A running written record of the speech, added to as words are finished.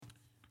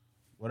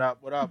What up?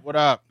 What up? What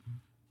up?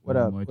 What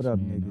up, Much,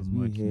 niggas? not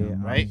We much, here. not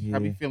I'm Right? here. How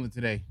we feeling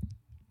today?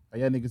 How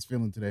y'all niggas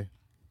feeling today?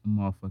 I'm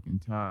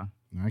motherfucking tired.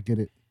 I get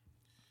it.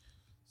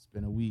 It's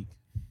been a week.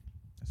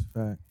 That's a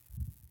fact.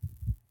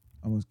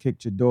 Almost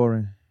kicked your door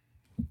in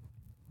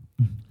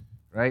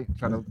Right?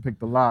 Trying to pick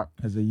the lock.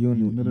 as a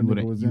unit. Little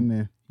nigga was in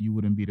there. You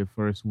wouldn't be the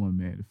first one,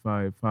 man.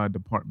 The fire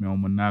department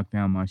almost knocked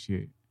down my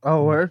shit.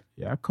 Oh, word?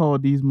 Yeah, I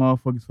called these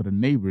motherfuckers for the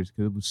neighbors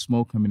because it was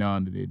smoke coming out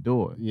under their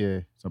door.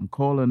 Yeah. So I'm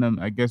calling them.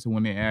 I guess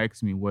when they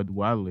asked me where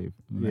do I live,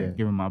 and I Yeah.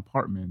 give them my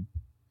apartment.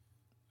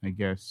 I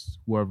guess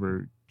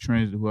whoever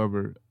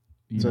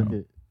you Took know,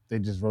 it. They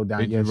just wrote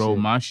down they your just rolled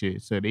shit. my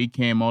shit. So they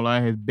came, all I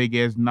had big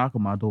ass knock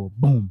on my door.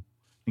 Boom.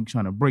 They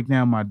trying to break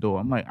down my door.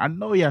 I'm like, I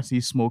know y'all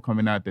see smoke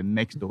coming out the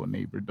next door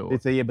neighbor door. They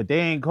say, yeah, but they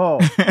ain't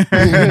called.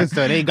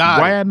 So they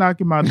got Why it. I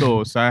knocking my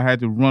door? So I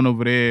had to run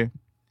over there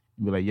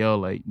and be like, yo,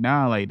 like,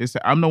 nah, like this.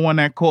 I'm the one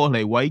that called.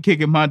 Like, why you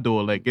kicking my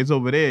door? Like, it's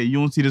over there. You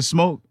don't see the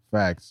smoke.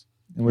 Facts.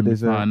 And what they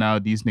said? Find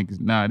out these niggas,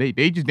 nah, they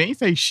ain't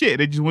say shit.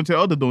 They just went to the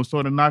other door and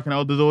started knocking the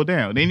other door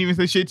down. They didn't even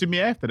say shit to me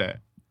after that.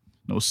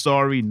 No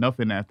sorry,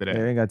 nothing after Hey, I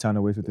that. ain't got time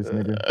to waste with this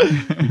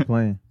nigga. Keep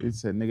playing. They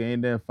said, nigga,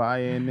 ain't there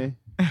fire in there?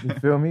 You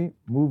feel me?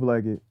 Move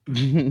like it.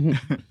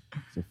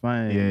 It's a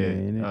fire in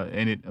there, ain't it?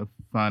 And it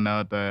found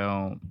out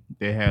that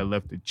they had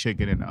left the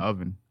chicken in the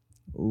oven.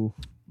 Ooh.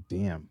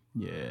 Damn.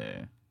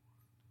 Yeah,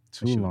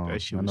 Too shit- long.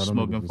 that shit I was know them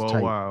smoking niggas was for a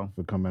tight while.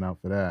 For coming out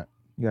for that.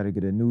 You got to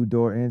get a new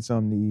door and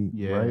something to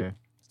eat. Yeah. Right?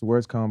 It's the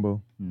worst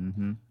combo.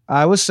 Mm-hmm. All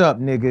right, what's up,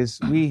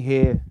 niggas? We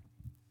here.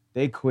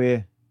 They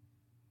queer.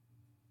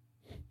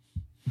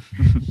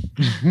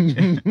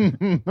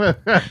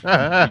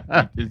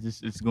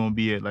 It's gonna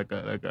be like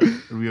a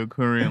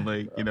reoccurring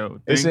thing.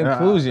 It's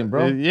inclusion,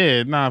 bro.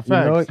 Yeah, nah, You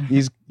know,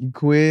 facts. you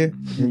queer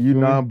and you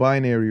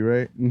non-binary,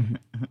 right?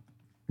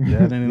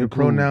 Yeah, then Your include.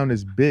 pronoun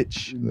is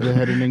bitch. Go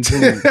ahead and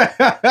include.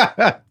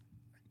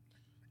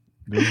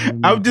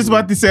 I was just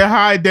about to say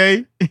hi,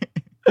 Day,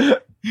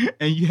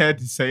 and you had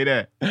to say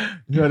that.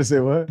 You gotta say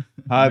what?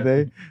 Hi,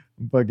 they.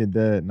 I'm fucking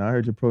dead. Now I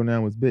heard your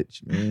pronoun was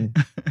bitch, man.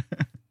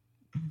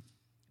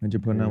 Heard your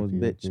pronoun was Okay,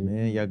 bitch, okay.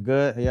 man. Y'all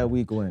good? How y'all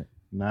week went?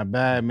 Not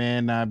bad,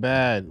 man. Not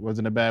bad.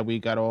 Wasn't a bad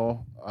week at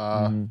all.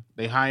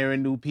 They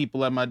hiring new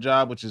people at my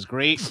job, which is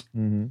great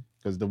Mm-hmm.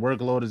 because the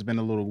workload has been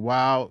a little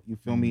wild. You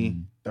feel me?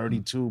 Mhm.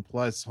 32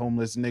 plus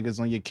homeless niggas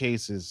on your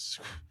cases.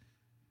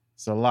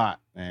 It's a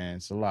lot, man.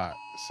 It's a lot.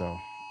 So,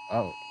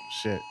 oh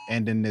shit,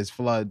 ending this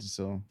flood.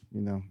 So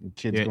your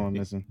kids Yeah, going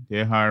missing.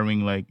 They're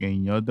hiring like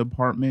in your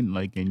department,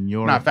 like in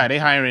your. Not fact. They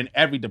hiring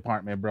every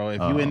department, bro.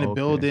 If you in the okay.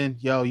 building,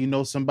 yo, you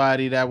know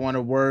somebody that want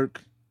to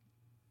work.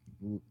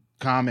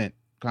 Comment.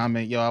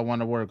 Yo, I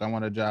want to work. I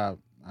want a job.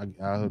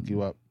 I'll hook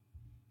you up.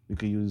 We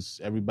could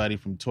use everybody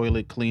from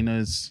toilet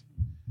cleaners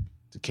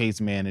to case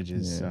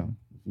managers. Yeah. So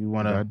if you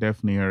want I to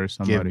definitely heard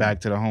somebody. give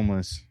back to the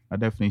homeless, I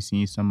definitely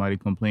seen somebody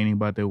complaining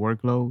about their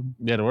workload.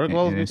 yeah, the And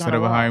workload. instead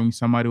of hiring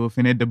somebody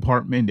within their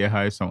department, they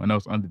hire someone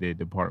else under their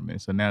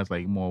department. So now it's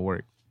like more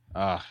work.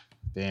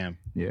 Damn.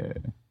 Yeah.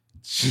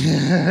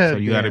 So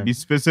you got to be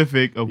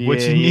specific of what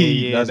you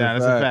need. Yeah, That's a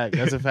that's a fact. fact.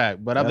 That's a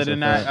fact. But other That's a than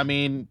that, fact. I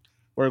mean,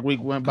 work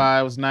week went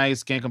by. It was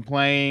nice. Can't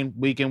complain.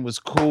 Weekend was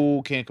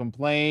cool. Can't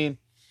complain.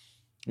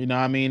 You know,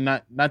 what I mean,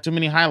 not too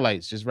many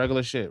highlights. Just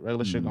regular shit.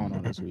 Regular shit going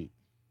on this week.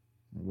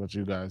 What about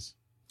you guys?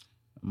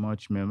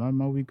 Much, man.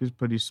 My week is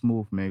pretty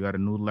smooth, man. Got a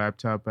new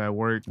laptop at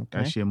work. Okay.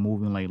 That shit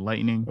moving like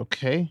lightning.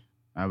 Okay.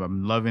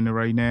 I'm loving it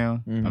right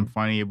now. Mhm. I'm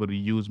finally able to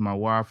use my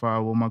Wi-Fi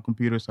with my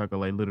computer so I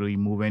can like literally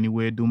move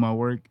anywhere, do my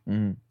work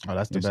Mm-hmm. Oh,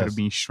 that's the instead best. of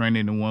being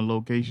stranded in one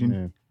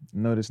location.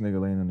 Know this nigga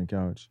laying on the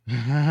couch.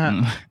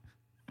 Yeah.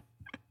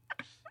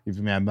 If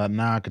you man, but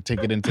now I could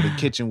take it into the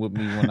kitchen with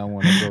me when I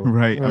want to go.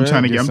 Right. I'm Right.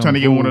 trying to Get get some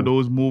one of food.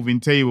 those moving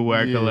table where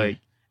I Yeah. can like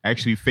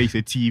actually face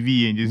a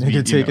TV and just Nigga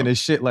be, taking his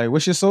shit like,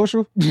 what's your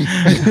social?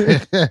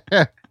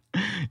 the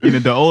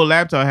old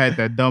laptop had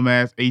that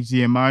dumbass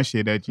HDMI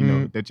shit that you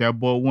know Mhm. that y'all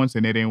bought once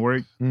and it didn't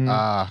work.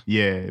 Mhm.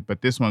 Yeah,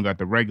 but this one got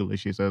the regular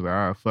shit, so I was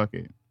like, fuck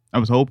it. I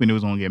was hoping it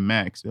was gonna get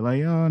Max. They're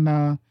like, oh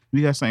nah,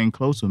 we got something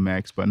close with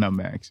Max, but not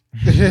Max.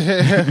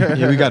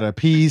 Yeah, we got a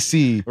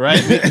PC.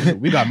 right?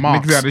 We got Niggas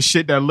mocks. got a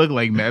shit that look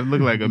like Max,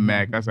 look like a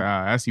Mac. I said,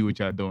 I see what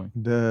y'all doing.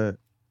 The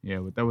Yeah,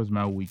 but that was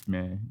my week,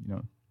 man. You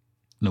know,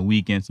 the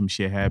weekend some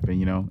shit happened.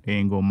 You know, it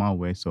ain't go my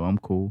way, so I'm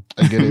cool.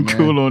 I get it, I'm man.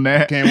 cool on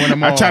that. Can't win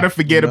them I all. try to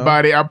forget you know?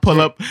 about it. I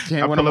pull up.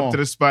 Can't I win pull them up to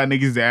all. the spot.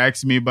 Niggas that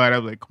ask me about it.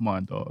 I'm like, come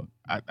on, dog.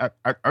 I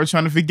was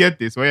trying to forget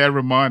this. Why y'all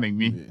reminding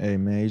me? hey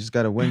man, you just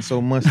gotta win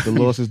so much the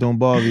losses don't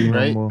bother you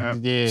Right? no more.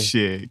 Yeah.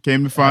 Shit.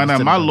 Came to find out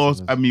Happens to my the best loss.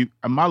 of us. I mean,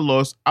 my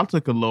loss. I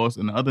took a loss,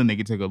 and the other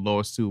nigga took a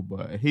loss too.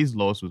 But his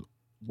loss was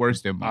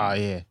worse than Oh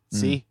mine. yeah.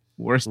 See,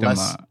 Worse than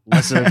less mine.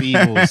 lesser of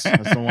evils.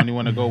 That's the one you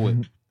want to go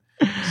with.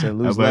 Said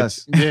lose But-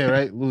 less. Yeah,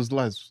 right. Lose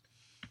less.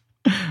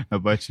 How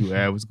about you,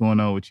 Ad? What's going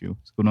on with you?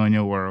 What's going on in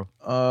your world?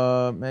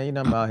 Man, you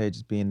know I'm out here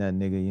just being that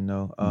nigga, you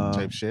know.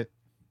 Type shit.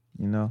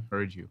 You know,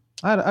 Heard you.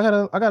 I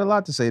got a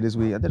lot to say this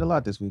week. I did a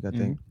lot this week, I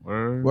think.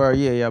 Word. Well,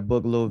 yeah, I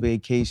booked a little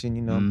vacation.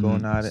 You know, I'm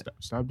going out it.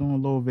 Stop doing a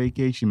little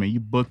vacation, man. You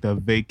booked a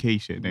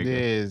vacation, nigga. It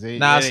is.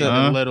 Nah, It it's ain't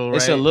a- little,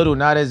 It's right? a little,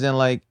 not as in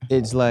like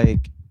it's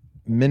like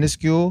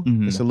minuscule.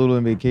 Mhm. It's a little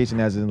in vacation,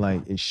 as in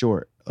like it's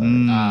short.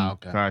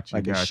 Okay. Gotcha.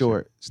 Like it's gotcha.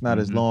 short. It's not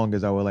as Mhm. long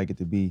as I would like it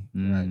to be.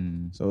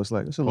 Mm. So it's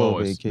like it's a little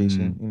Pause.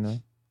 vacation, you know.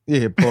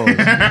 Yeah, pause.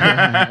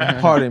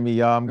 Pardon me,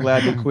 y'all. I'm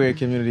glad the queer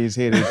community is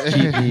here to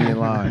keep me in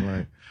line.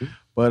 Like,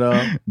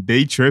 but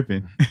They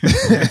tripping.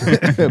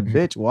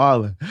 bitch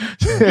wildin'.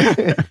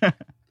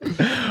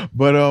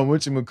 But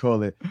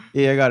whatchamacallit?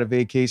 Yeah, I got a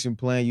vacation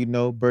plan, you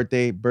know,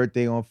 birthday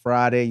on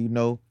Friday, you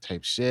know.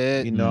 Type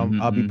shit. You know,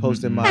 I'll be Mhm,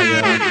 posting mhm,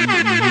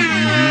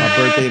 my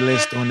birthday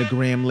list on the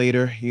gram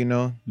later, you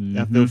know.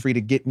 Y'all feel Mhm. free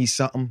to get me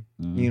something,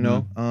 you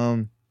know.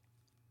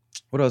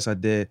 What else I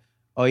did?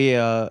 Oh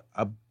yeah,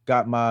 I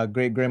got my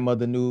great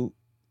grandmother new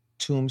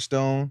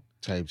tombstone,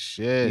 Type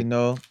shit. you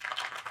know.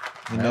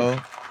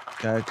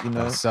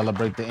 Gotta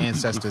celebrate the You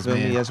ancestors, feel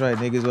me? man. That's right.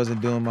 Niggas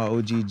wasn't doing my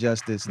OG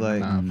justice. Like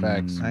Nah,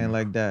 facts. I ain't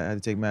like that. I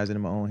had to take matters into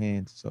my own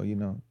hands. So you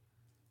know.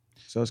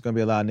 So it's gonna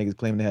be a lot of niggas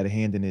claiming they had a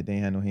hand in it. They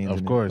ain't had no hands in Of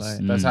it. course.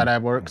 Like, That's how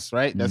that works,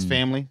 right? That's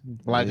family,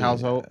 black yeah,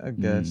 household. I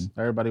guess.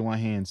 Everybody want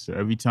hands. So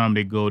every time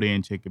they go there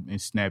and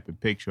and snap a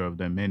picture of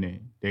them in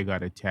it, they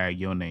gotta tag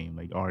your name,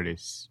 like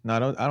artists. No,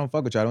 I don't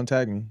fuck with y'all. Don't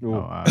tag me.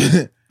 Oh,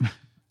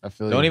 I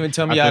feel Don't you. even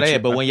tell me I y'all put there. you-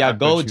 But when I y'all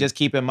go, put you- just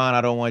keep in mind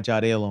I don't want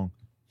y'all there long.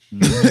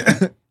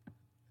 mm.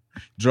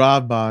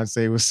 Drive by and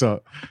say what's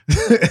up.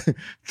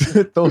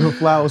 Throw the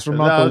flowers from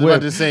I out was the about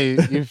whip. to say,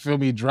 you feel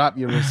me? Drop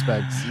your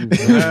respects. You You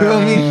feel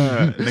me?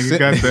 feel me? Nigga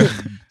got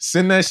the.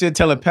 Send that shit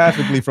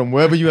telepathically from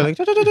wherever you are. Like,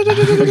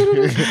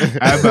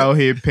 I'm out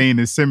here paying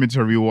the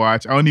cemetery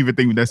watch. I don't even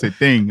think that's a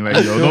thing.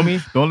 Like, yo, Feel me?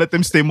 don't let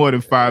them stay more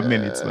than 5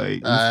 minutes. Like, you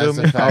feel that's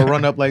me? a fact. I'll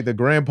run up like the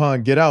grandpa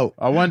and get out.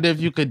 I wonder if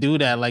you could do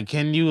that. Like,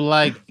 can you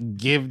like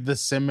give the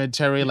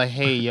cemetery like,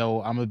 hey,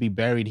 yo, I'm gonna be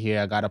buried here.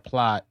 I got a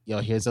plot. Yo,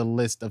 here's a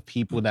list of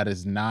people that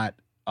is not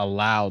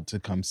allowed to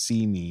come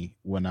see me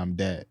when I'm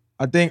dead.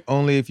 I think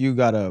only if you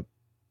got a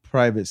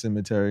private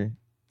cemetery.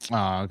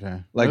 Oh, okay.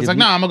 Like, Like, it's if like, you-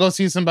 nah, I'm gonna go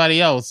see somebody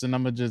else, and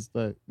I'm gonna just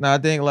like, Nah, I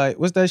think like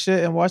what's that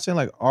shit in Washington,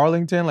 like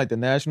Arlington, like the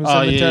National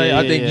Oh, yeah, Cemetery. yeah,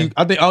 I think yeah.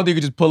 I don't think you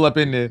could just pull up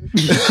in there.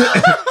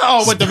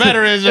 oh, with the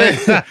veterans, right?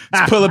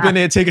 Just pull up in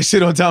there and take a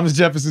shit on Thomas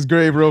Jefferson's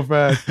grave real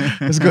fast.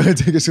 Let's go ahead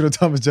and take a shit on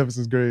Thomas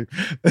Jefferson's grave.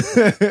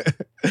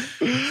 All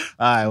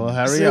right, well,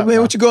 hurry Say, up, man,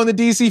 bro. what you going to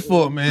DC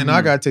for, man?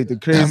 I gotta take the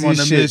I'm on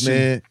craziest a shit, mission.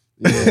 man.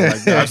 Yeah,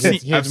 like that.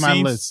 I've Here's my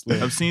seen, list.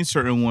 I've seen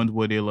certain ones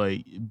where they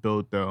like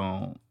built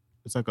the.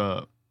 It's like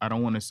a. I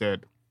don't want to say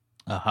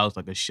a house,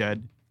 like a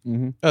shed.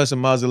 Mhm. Oh, it's a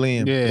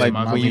mausoleum. Yeah, like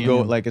mausoleum. when you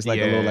go, like it's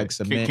like a little Yeah. like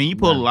cement. Can you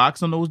put Nah.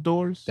 locks on those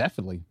doors?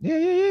 Definitely.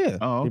 Yeah.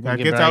 Oh, okay. People I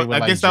get guess, buried with, I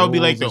like, guess that would be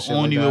like the jewels and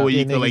shit only like way that. where you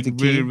Yeah, could niggas like the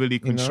really, key, really you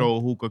know?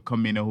 control who could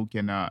come in and who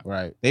cannot.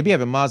 Right. They be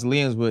having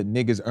mausoleums with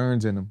niggas'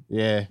 urns in them.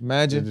 Yeah.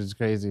 Imagine. It's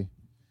crazy.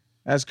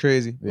 That's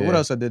crazy. But what Yeah.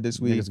 else I did this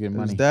week? Niggas get It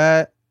was money.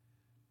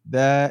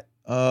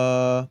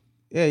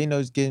 yeah, you know,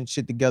 just getting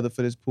shit together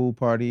for this pool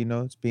party, you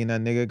know, it's being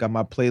that nigga. Got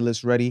my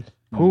playlist ready.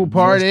 Pool Mhm.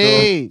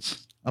 party.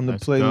 I'm the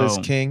Let's playlist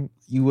go. king.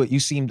 You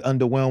seemed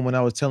underwhelmed when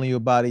I was telling you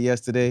about it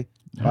yesterday.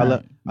 I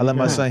let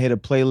my Yeah. son hit a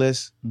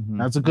playlist. Mhm.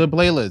 That's a good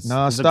playlist. It's a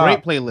Non-stop.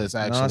 great playlist,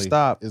 actually.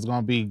 Non-stop. It's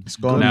gonna be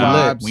gonna good be Nah,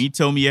 lit. vibes. when you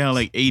told me you had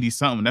like 80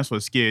 something, that's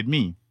what scared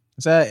me.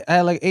 So I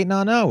had like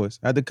 8-9 hours.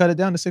 I had to cut it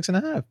down to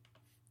 6.5.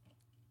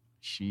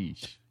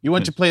 Sheesh. You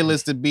want your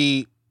playlist to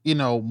be, you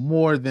know,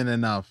 more than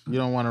enough. You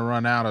don't want to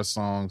run out of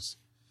songs.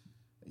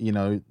 You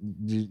know,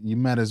 you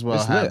might as well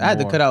It's have lit. I had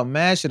to more. cut out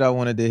mad shit I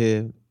wanted to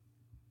hear.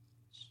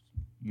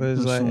 But You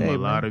it's like, consume hey, a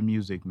man. lot of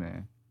music,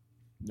 man.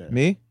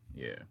 Me?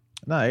 Yeah.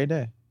 Nah, every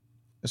day.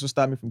 That's what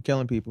stopped me from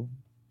killing people.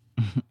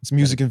 It's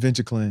music and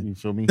venture clan. You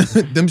feel me?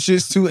 Them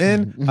shits too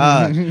in.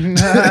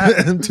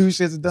 Them two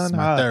shits done. It's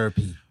my hard.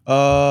 therapy.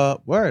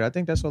 Word. I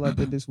think that's all I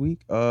did this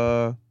week.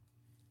 Yeah,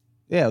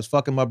 I was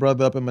fucking my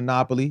brother up in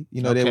Monopoly.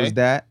 You know, there Okay. was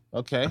that.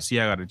 Okay. I see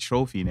I got a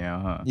trophy now,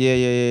 huh?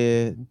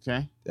 Yeah.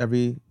 Okay.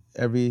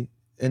 Every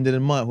end of the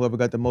month, whoever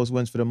got the most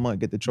wins for the month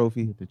get the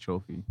trophy. Get the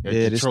trophy. Get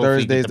Yeah, the this trophy,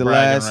 Thursday's get the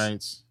bragging last.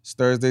 rights.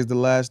 Thursday's the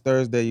last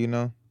Thursday, you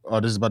know. Oh,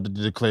 this is about to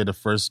declare the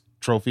first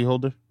trophy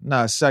holder?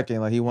 Nah,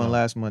 second. Like he won Oh,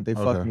 last month. They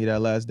fucked okay. me that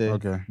last day.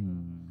 Okay.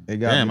 They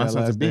got Damn, me my that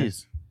son's a last day.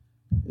 beast.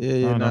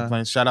 Yeah, Oh, no nah.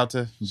 playing. Shout out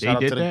to did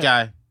the that?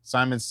 guy.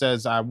 Simon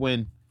says I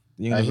win.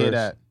 The I hear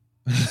universe.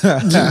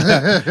 that.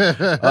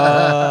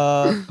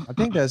 I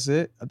think that's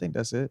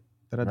it.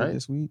 That I Right. did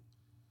this week.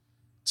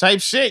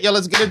 Type shit. Yo,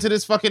 let's get into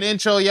this fucking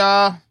intro,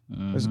 y'all.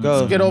 Let's go.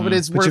 Let's get over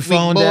this Put work your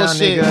phone week down,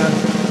 bullshit.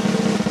 nigga.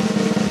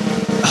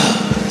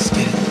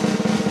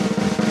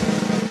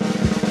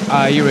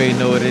 You already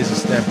know what it is.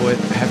 It's that boy.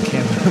 I have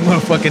camera.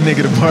 Motherfucking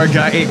nigga, the bar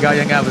guy, ain't got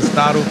young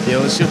Aristotle.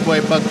 Yo, it's your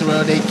boy Buck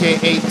Terrell, aka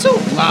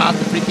 2 Live,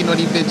 the freaking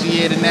naughty bitch,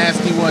 yeah, the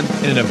nasty one.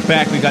 And in the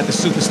back, we got the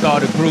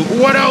superstar of the group.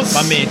 What else?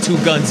 My man, 2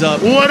 Guns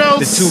Up. What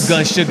else? The 2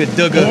 Gun Sugar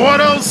Dugger. What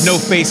else? No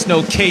face,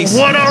 no case.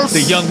 What else?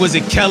 The young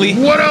wizard Kelly.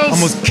 What else?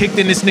 Almost kicked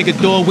in this nigga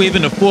door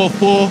waving a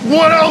 4-4.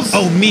 What else?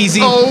 Oh, Meezy.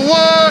 Oh,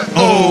 what?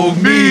 Oh,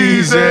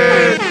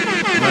 Meezy.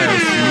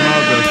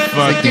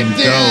 motherfucking Get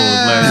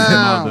go. Let's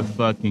down.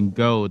 motherfucking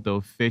go. The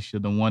official,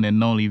 the one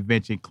and only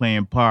Venture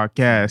Clan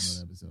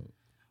podcast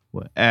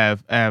with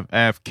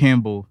Av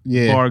Kimball,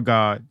 Yeah. Bar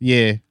God,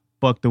 Yeah,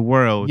 fuck the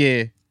world.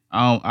 yeah.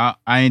 I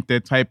ain't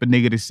that type of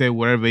nigga to say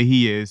wherever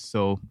he is.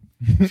 So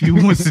if he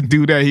wants to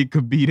do that, he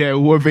could be that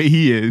wherever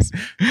he is.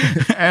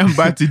 I'm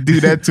about to do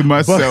that to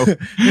myself.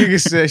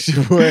 Nigga said she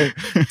went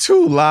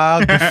too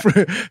loud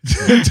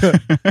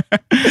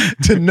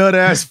to nut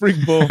ass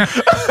freak bowl.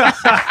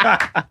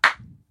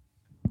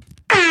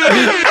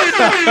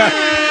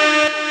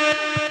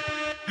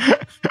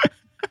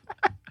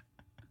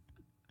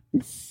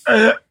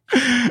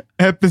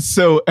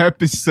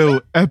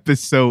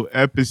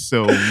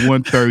 Episode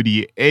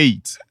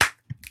 138.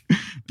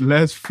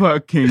 Let's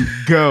fucking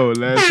go.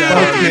 Let's Shout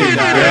out to fucking you go.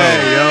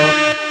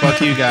 guys.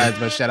 Fuck you guys,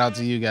 but shout out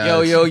to you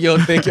guys. Yo,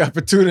 thank y'all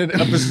for tuning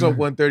in episode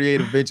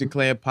 138 of Venture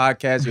Clan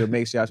Podcast. Yo,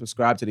 make sure y'all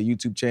subscribe to the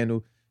YouTube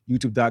channel,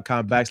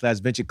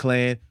 youtube.com/Venture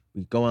Clan.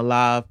 We going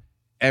live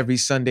every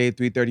Sunday,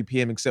 3:30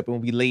 p.m., except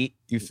when we late.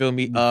 You feel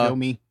me? You feel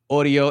me?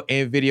 Audio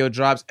and video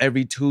drops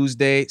every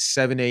Tuesday,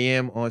 7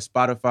 a.m. on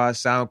Spotify,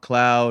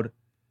 SoundCloud,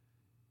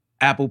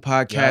 Apple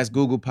Podcasts, Yep.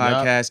 Google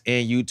Podcasts,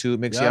 and YouTube.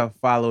 Make sure Yep. y'all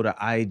follow the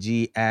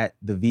IG at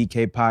the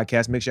VK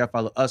Podcast. Make sure y'all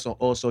follow us on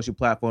all social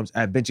platforms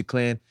at Venture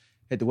Clan.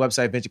 Hit the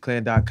website,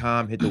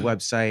 ventureclan.com. Hit the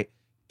website.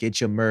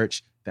 Get your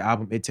merch. The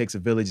album It Takes a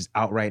Village is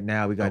out right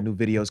now. We got new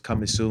videos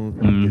coming soon.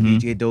 Mhm.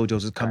 The VJ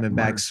Dojos is coming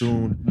back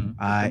soon.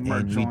 Mhm.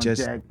 And we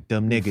just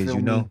them niggas, feel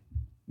you know?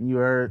 me? You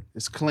heard?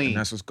 It's And clean.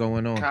 that's what's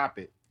going on, Cop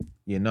it.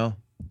 you know?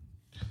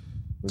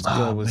 What's Oh,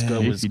 good? What's man.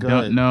 good? If What's you good?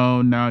 don't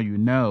know, now you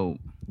know.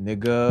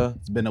 Nigga.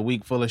 It's been a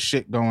week full of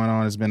shit going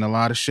on. It's been a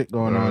lot of shit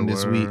going on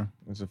this week.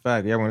 That's a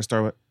fact. Yeah, I want to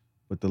start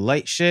with the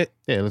light shit.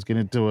 Yeah, let's get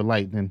into it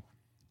light then.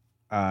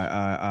 All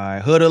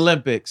right. Hood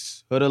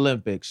Olympics.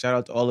 Shout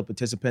out to all the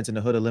participants in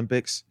the Hood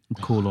Olympics.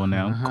 I'm cool on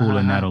that. I'm cool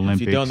in that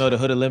Olympics. If you don't know the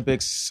Hood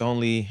Olympics, it's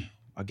only,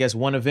 I guess,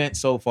 one event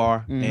so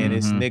far, and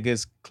it's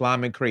niggas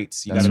climbing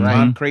crates. You got That's to right.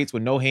 climb crates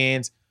with no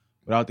hands,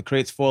 without the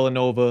crates falling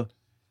over,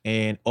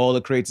 and all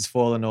the crates is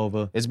falling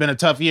over. It's been a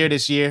tough year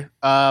this year.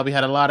 We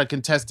had a lot of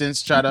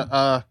contestants try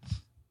to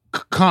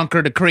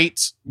conquer the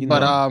crates, You but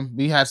know.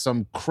 we had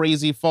some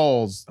crazy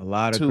falls. A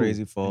lot of Two.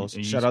 crazy falls.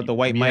 And you Shout out see- to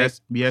White we Mike. had-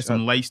 We had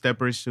some light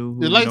steppers too.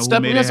 The light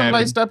stepper, we had some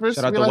light steppers.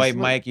 Shout out We to had White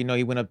some- Mike. You know,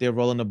 he went up there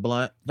rolling the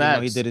blunt. You know,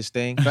 he Facts. did his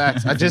thing.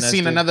 Facts. I just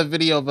seen Finessed it. another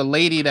video of a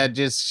lady that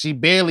she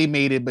barely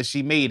made it, but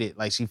she made it.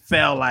 Like she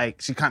fell,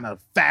 like she kind of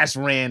fast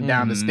ran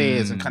down the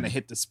stairs and kind of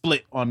hit the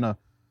split on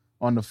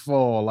the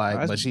fall. Like,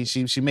 That's- but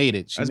she made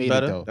it. She That's made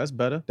better. it though. That's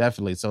better.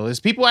 Definitely. So there's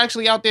people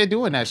actually out there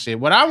doing that shit.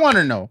 What I want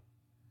to know,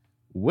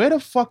 where the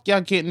fuck y'all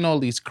getting all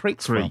these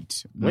crates from?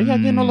 Crate. Where y'all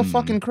getting all the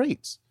fucking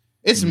crates?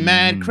 It's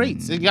mad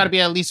crates. It got to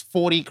be at least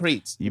 40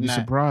 crates. You'd in be that-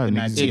 surprised. in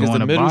that Niggas deal. Because going the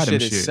to middle buy them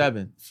shit is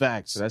 7.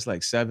 Facts. So that's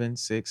like 7,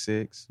 6,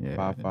 6, Yeah.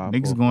 5, 5.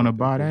 Niggas 4, going to 4,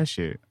 buy 3, that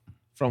shit.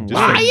 From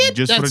Just why? for, it?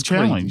 just for the That's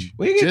crazy. challenge.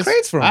 Where you get Just-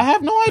 crates from? I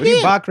have no Where do you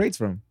idea. buy crates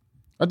from?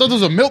 I thought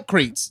those were milk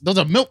crates. Those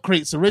are milk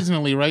crates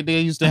originally, right? They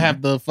used to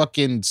have the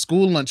fucking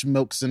school lunch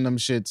milks in them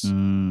shits.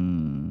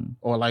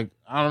 Or like,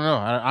 I don't know.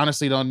 I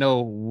honestly don't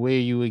know where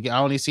you would get. I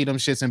only see them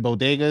shits in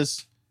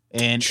bodegas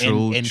and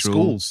True, in true.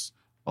 schools.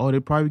 Oh, they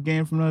probably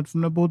getting from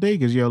the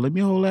bodegas. Yo, let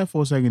me hold that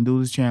for a second. Do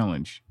this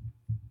challenge.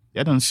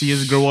 Y'all don't see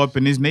us grow up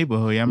in this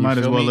neighborhood. Y'all might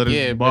as feel well me? let us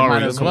Yeah, borrow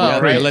might a as couple well, of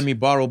right? crates. Let me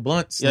borrow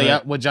blunts. Yeah.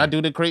 Would y'all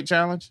do the crate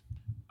challenge?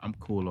 I'm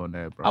cool on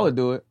that, bro. I would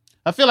do it.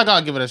 I feel like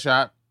I'll give it a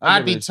shot. I'll I'd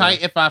give be it a tight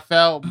shot. if I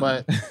fell,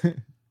 but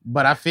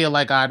but I feel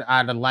like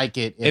I'd like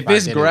it If I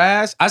it's did it.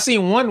 grass, I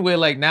seen one where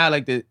like now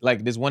like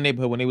this one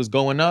neighborhood when they was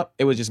going up,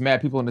 it was just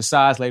mad people on the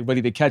sides like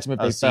ready to catch them if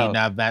Oh, they see, fell.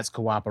 now that's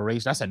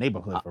cooperation. That's a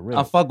neighborhood for real.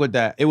 I fuck with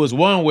that. It was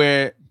one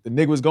where the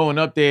nigga was going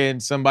up there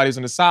and somebody was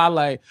on the side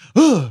like,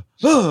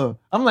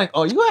 I'm like,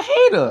 oh, you a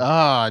hater.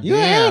 Oh, You a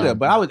damn. hater.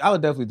 But I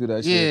would definitely do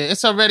that shit. Yeah,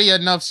 it's already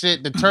enough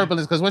shit. The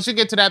turbulence, because once you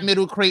get to that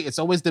middle crate, it's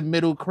always the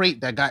middle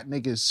crate that got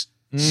niggas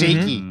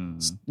shaky.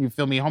 Mhm. You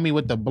feel me, homie?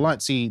 With the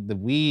blunt, see, the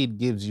weed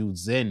gives you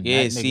zen.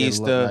 Yeah, That see, nigga it's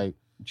look the- like,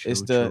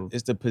 It's True.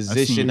 the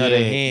position of the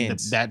yeah,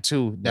 hands. That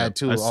too. That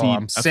too. I Oh, see.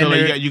 I'm I feel like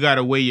centered. you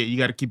gotta weigh it. You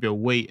gotta keep your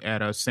weight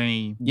at a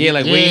same. Yeah,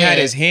 like where he had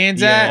his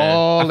hands at. Yeah.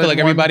 All I feel in like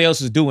one- everybody else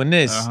was doing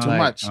this. Uh-huh. Too Like,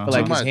 much. I feel Too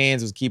like his much.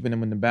 hands was keeping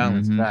him in the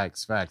balance. Mhm.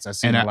 Facts. I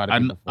seen And a lot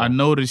of people. I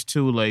noticed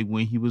too, like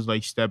when he was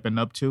like stepping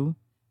up too,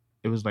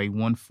 it was like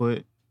 1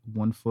 foot. He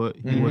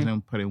Mhm.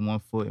 wasn't putting 1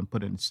 foot and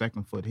putting the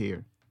second foot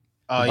here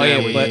Oh Oh yeah,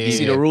 but yeah, you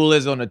see the rule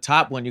is on the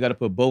top one, you got to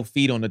put both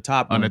feet on the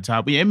top on one. the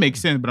top. Yeah, it makes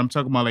sense, but I'm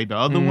talking about like the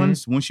other Mhm.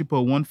 ones. Once you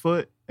put 1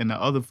 foot and the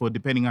other foot,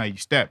 depending how you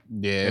step,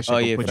 Yeah. that shit Oh,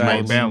 will yeah, put facts. you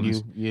off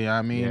balance. Yeah,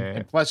 I mean, Yeah.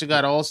 and plus you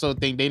gotta also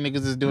think they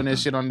niggas is doing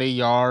this shit on their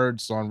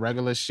yards, on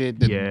regular shit.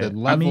 The, Yeah. the I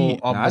level mean,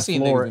 of Nah, I the seen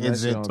floor niggas doing that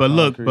shit isn't. on But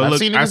look, concrete. I've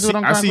seen niggas do it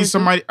on I seen concrete, too.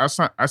 somebody,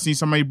 I seen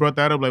somebody brought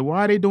that up. Like,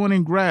 why are they doing it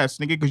in grass,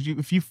 nigga? Because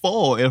if you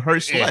fall, it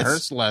hurts It less.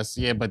 hurts less,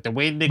 yeah. But the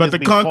way niggas But the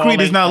be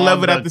concrete is falling not on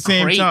leveled at the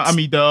same crates, time. I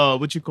mean, the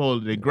what you call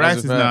it? The grass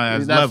That's is a not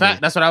fact. as that level.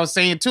 fact, that's what I was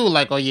saying too.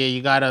 Like, oh yeah,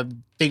 you gotta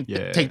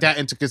Yeah. take that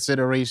into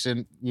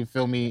consideration. You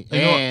feel me? You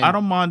know, And I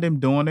don't mind them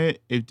doing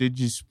it if they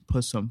just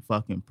put some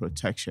fucking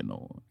protection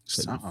on.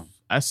 'Cause Something.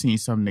 I seen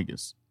some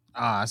niggas.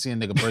 I see a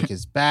nigga break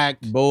his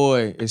back.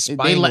 Boy, it's They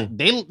spinal.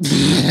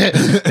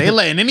 they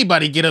letting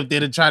anybody get up there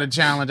to try to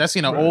challenge. I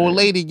seen an old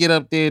lady get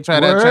up there try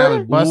Word? that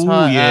challenge, bust Ooh,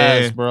 her yeah,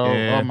 ass, bro.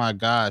 yeah. Oh my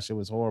gosh, it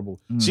was horrible.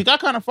 Mm. She got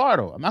kind of far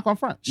though. I'm not gonna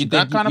front. She you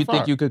got think kind you of far.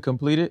 think you could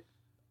complete it?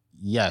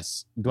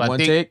 Yes. Do I One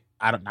think? take?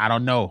 I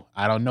don't know.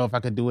 I don't know if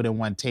I could do it in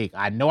one take.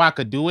 I know I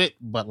could do it,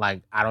 but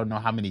like I don't know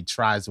how many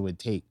tries it would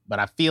take. But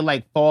I feel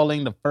like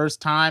falling the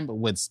first time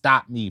would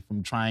stop me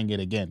from trying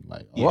it again.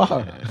 Like,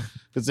 Wow.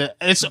 because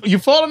it's you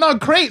falling on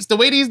crates. The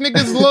way these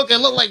niggas look, it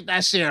look like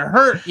that shit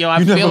hurt. Yo, I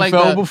You feel never like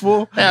fell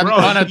before? Yeah, Bro,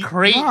 on a you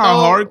crate. know how though,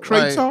 hard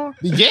crates like- are?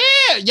 Yeah,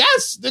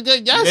 yes,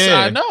 nigga, yes, Yeah.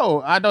 I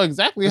know. I know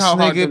exactly This how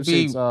hard nigga them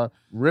be- shits are.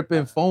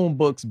 Ripping phone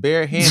books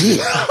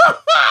barehanded.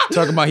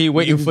 Talking about he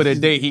waiting for the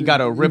day he got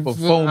to rip a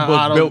phone I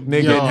book don't- built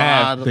nigga yo, in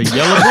half. The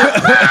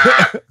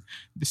yellow book?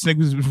 This nigga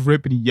was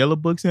ripping yellow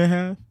books in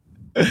half?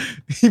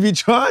 He be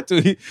trying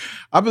to.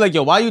 I'll be like,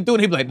 yo, why you doing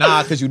it? He be like,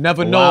 nah, because you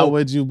never Why know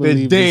would you the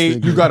believe day this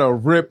nigga? you got to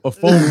rip a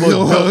phone book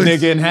built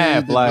nigga in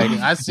half. Like,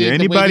 I see Yeah, the way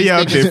anybody these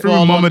out niggas there, free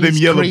fall mama on them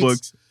these yellow crates.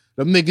 books.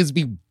 Them niggas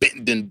be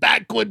bending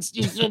backwards.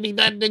 You feel me?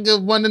 That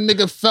nigga, one of the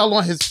nigga fell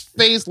on his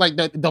face. Like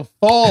the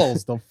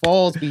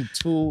falls be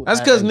too. that's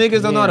because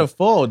niggas don't know how to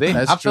fall. I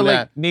That's feel true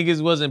like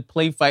niggas wasn't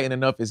play fighting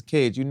enough as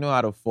kids. You know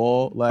how to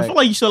fall. I Like, feel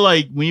like you should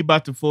like when you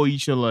about to fall, you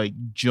should like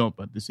jump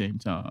at the same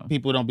time.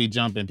 People don't be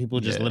jumping. People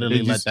just Yeah, literally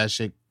they let just- that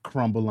shit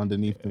crumble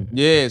underneath them.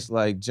 yeah, it's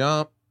like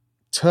jump,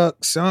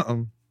 tuck,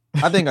 something.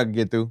 I think I could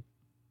get through.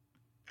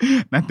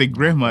 Not the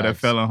grandma that Facts.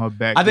 fell on her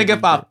back. I think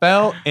if I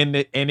fell and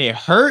it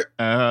hurt,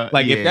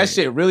 like if that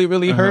shit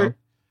really Uh-huh. hurt,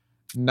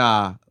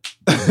 nah.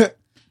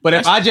 But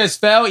if I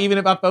just fell, even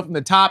if I fell from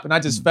the top and I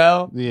just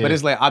fell, Yeah. but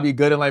it's like I'll be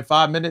good in like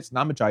 5 minutes,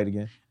 now I'm gonna try it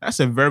again. That's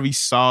a very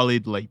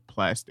solid like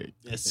plastic.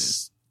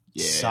 It's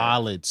Yeah.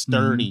 solid,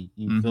 sturdy.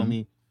 You feel Mhm.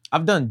 me?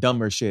 I've done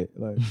dumber shit.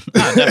 Like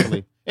Nah,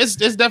 definitely. It's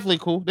definitely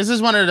cool. This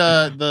is one of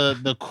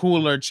the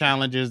cooler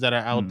challenges that are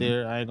out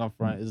there. I ain't gonna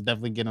front. It's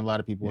definitely getting a lot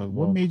of people Yeah, what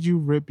involved. made you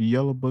rip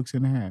yellow books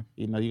in half?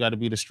 You know, you got to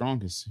be the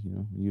strongest. You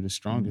know, you the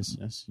strongest.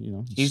 That's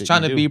he's shit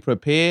trying you to do. be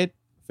prepared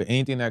for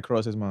anything that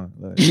crosses his mind.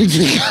 Like,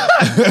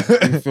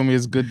 you feel me?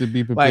 It's good to be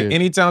like prepared.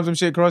 anytime some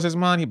shit crosses his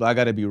mind, he be like, I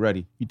gotta be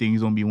ready. You think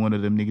he's gonna be one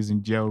of them niggas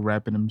in jail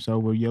wrapping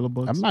himself with yellow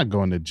books? I'm not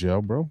going to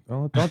jail, bro.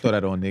 Don't throw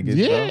that on niggas.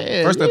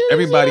 Yeah, bro. First up, yeah,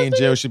 everybody yeah, in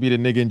jail should be the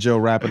nigga in jail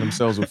wrapping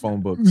themselves with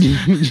phone books.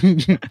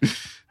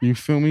 You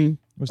feel me?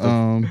 What's the,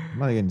 I'm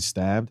not getting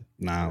stabbed.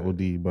 Nah,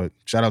 OD. But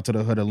shout out to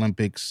the Hood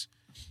Olympics.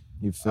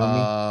 You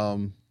feel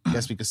me?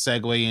 Guess we could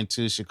segue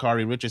into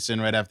Sha'Carri Richardson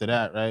right after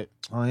that, right?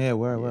 Oh yeah,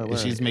 where?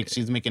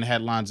 She's making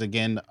headlines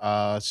again.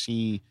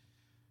 She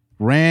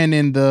ran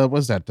in the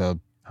what's that? The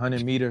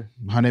 100 meter.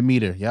 100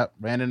 meter. Yep,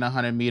 ran in the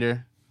 100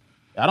 meter.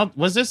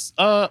 Was this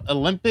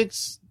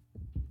Olympics?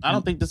 I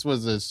don't think this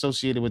was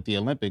associated with the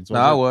Olympics. Was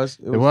Nah, it? it was.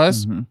 It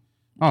was. Mhm.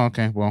 Oh,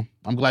 okay. Well,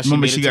 I'm glad she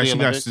Remember, made it she to got the she got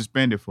Olympics.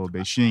 suspended for a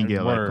bit. She didn't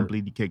get like Word.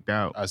 completely kicked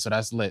out. So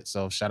that's lit.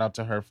 So shout out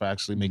to her for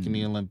actually making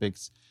the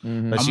Olympics.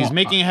 Mhm. But I'm she's on-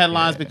 making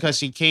headlines yeah. because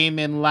she came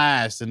in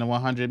last in the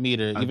 100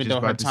 meter, I'm even just though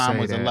her about to time say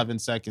was that. 11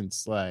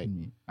 seconds. Like,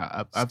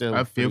 Still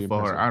I feel pretty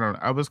for her.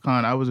 impressive.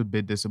 I was a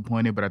bit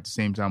disappointed, but at the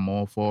same time,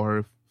 all for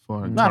her for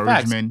her Nah,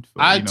 facts. encouragement.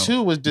 For, I you know,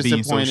 too was being so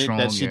disappointed strong,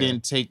 that she yeah.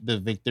 didn't take the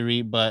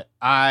victory, but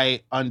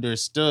I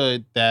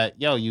understood that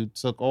you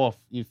took off.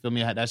 You feel me?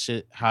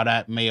 How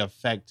that may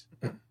affect,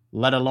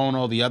 let alone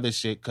all the other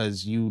shit,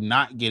 because you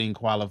not getting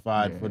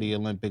qualified Yeah. for the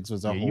Olympics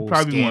was a Yeah, whole you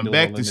probably scandal went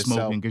back in to itself.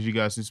 smoking because you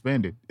got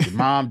suspended. Your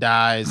mom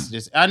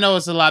dies. I know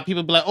it's a lot.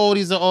 People be like, "Oh,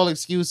 these are all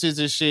excuses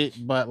and shit,"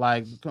 but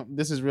like,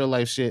 this is real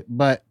life shit.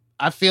 But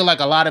I feel like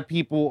a lot of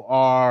people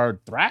are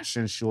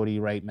thrashing Shorty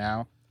right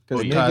now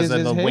because niggas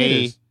of the is way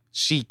haters.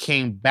 she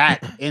came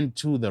back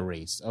into the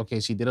race. Okay,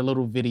 she did a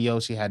little video.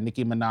 She had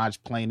Nicki Minaj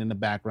playing in the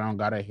background,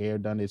 got her hair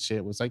done and shit.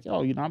 It was like,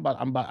 yo,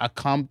 I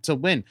come to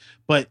win.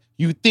 But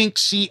you think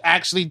she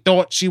actually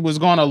thought she was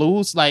gonna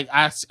lose? Like,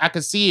 I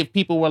could see if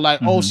people were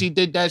like, oh, Mhm. she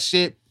did that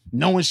shit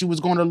knowing she was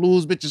gonna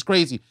lose, bitch is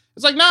crazy.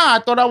 It's like, nah, I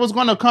thought I was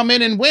gonna come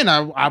in and win.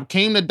 I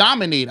came to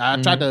dominate.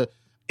 I tried to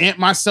amp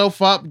myself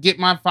up, get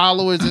my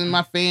followers and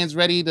my fans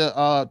ready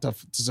to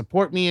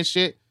support me and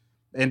shit.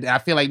 And I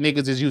feel like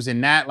niggas is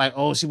using that, like,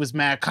 oh, she was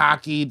mad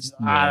cocky. This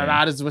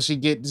is what she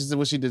get. This is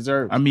what she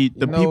deserves. I mean,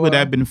 the You know people what? that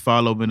have been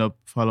following up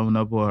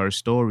on her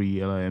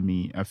story. I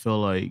mean, I feel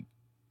like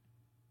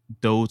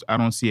I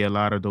don't see a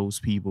lot of those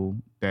people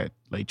that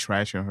like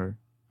trashing her.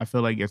 I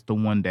feel like it's the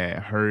one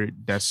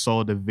that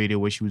saw the video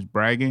where she was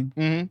bragging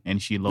Mm-hmm.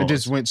 and she It lost.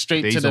 just went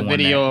straight They's to the the one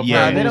video that- of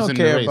yeah. her Nah, they don't losing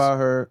the care race. about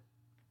her.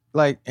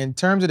 Like in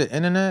terms of the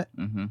internet,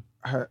 hmm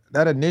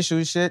that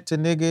initial shit to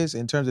niggas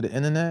in terms of the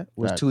internet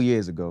was Facts. 2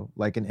 years ago,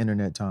 like in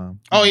internet time.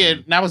 Oh yeah,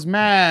 that was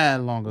mad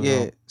long ago.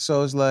 Yeah,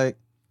 so it's like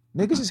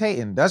niggas is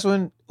hating. That's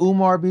when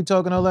Umar be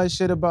talking all that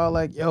shit about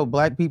like, yo,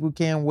 black people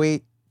can't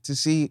wait to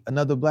see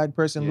another black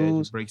person Yeah,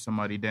 lose. to break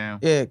somebody down.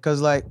 Yeah, cause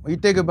like when you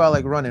think about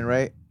like running,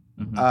 right?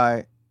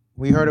 Mhm.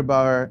 We heard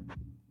about her.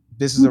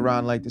 This is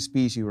around like the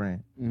speed she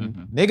ran. Mhm.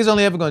 Mhm. Niggas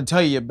only ever gonna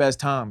tell you your best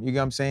time. You get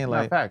what I'm saying? Nah,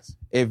 Like facts.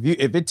 if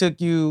it took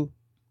you,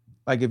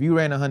 like if you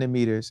ran 100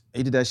 meters,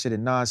 you did that shit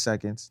in 9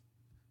 seconds,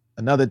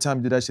 Another time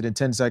you do that shit in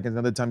 10 seconds.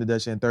 Another time you do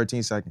that shit in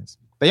 13 seconds.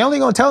 They only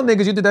gonna tell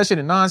niggas you did that shit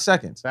in 9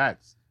 seconds.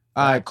 Facts.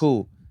 All right,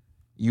 cool.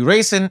 You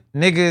racing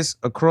niggas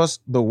across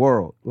the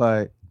world.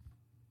 Like,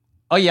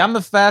 oh yeah, I'm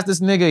the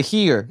fastest nigga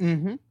here.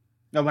 Mm-hmm.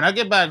 No, when I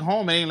get back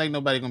home, it ain't like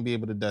nobody gonna be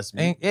able to dust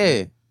me.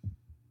 Yeah.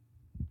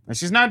 And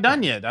she's not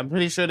done yet. I'm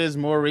pretty sure there's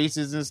more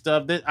races and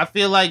stuff. I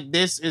feel like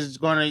this is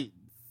gonna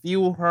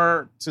fuel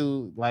her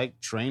to like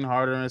train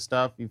harder and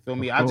stuff. You feel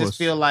me? I just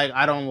feel like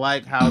I don't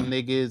like how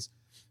niggas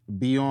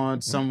be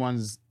on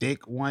someone's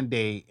dick one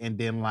day and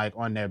then like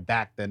on their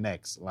back the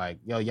next. Like,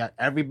 yo, yeah,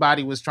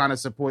 everybody was trying to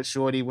support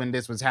Shorty when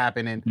this was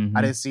happening. Mhm.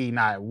 I didn't see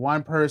not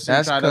one person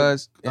That's try to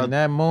because in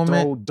that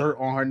moment, throw dirt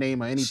on her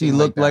name or anything. she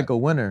looked like like a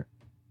winner.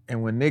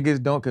 And when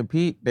niggas don't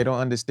compete, they don't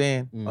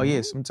understand. Oh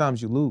yeah,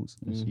 sometimes you lose.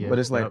 Yeah. But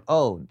it's like,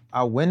 oh,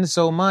 I win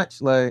so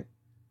much. Like,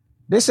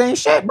 this ain't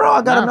shit, bro.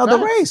 I got another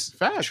race.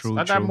 Facts. True,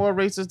 I got true. more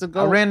races to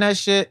go. I ran that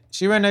shit.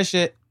 She ran that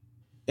shit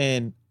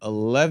in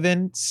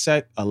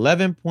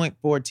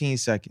 11.14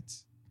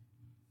 seconds.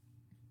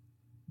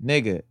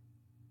 Nigga,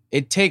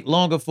 it take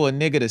longer for a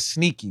nigga to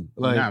sneak you.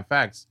 Like, Nah,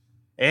 facts.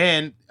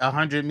 And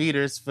 100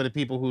 meters for the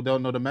people who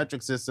don't know the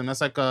metric system. That's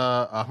like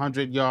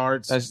 100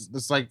 yards.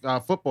 That's like a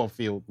football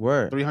field.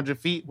 word. 300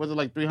 feet. Was it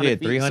like 300 Yeah,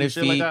 feet? 300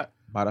 Some shit like feet, that?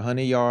 about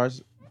 100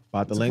 yards,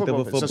 about the It's length of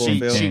a football So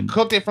field. she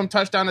cooked it from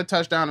touchdown to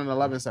touchdown in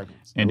 11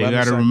 seconds. And they 11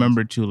 got to seconds.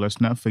 remember too. Let's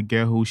not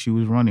forget who she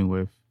was running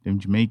with. Them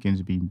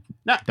Jamaicans be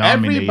Not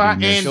dominating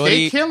everybody, this. and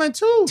Shorty, they killing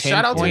too.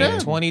 Shout out to them.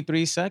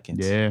 23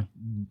 seconds. yeah.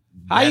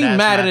 How you That's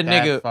mad at a not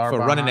that nigga far for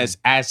running behind.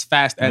 as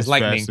fast as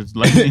lightning? Fast as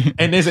lightning.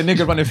 And there's a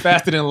nigga running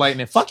faster than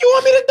lightning. Fuck you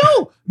want me to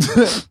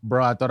do?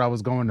 Bro, I thought I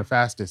was going the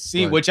fastest.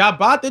 See, but- what y'all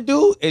about to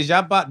do is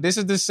this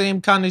is the same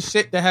kind of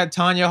shit that had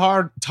Tanya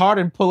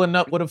Hardin pulling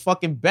up with a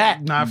fucking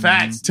bat Nah,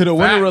 facts. to the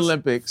Winter Facts.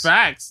 Olympics.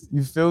 Facts.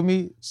 You feel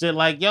me? Shit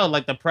like, yo,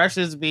 like the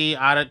pressures be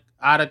out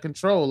of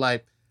control.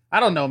 Like, I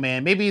don't know,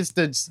 man. Maybe it's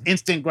the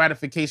instant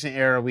gratification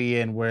era we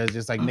in, where it's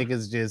just like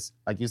niggas just,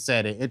 like you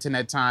said, in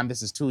internet time,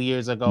 this is 2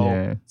 years ago.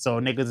 Yeah. So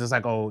niggas is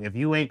like, oh, if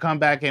you ain't come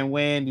back and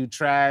win, you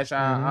trash.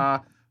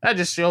 That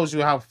just shows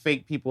you how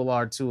fake people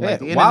are too. Like,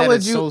 the Yeah, why internet would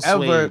is you so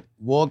ever swayed.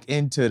 walk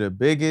into the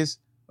biggest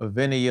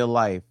event of your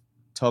life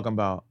talking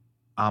about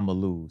I'ma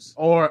lose?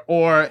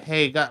 Or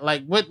hey, got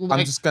like what? I'm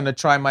Like, just gonna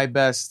try my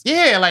best.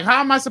 yeah, like how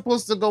am I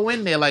supposed to go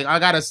in there? Like I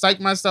gotta psych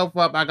myself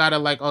up. I gotta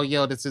like, oh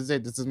yo, this is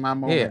it. This is my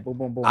moment. Yeah. Boom,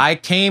 boom, boom. I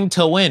came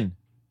to win.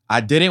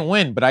 I didn't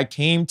win, but I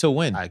came to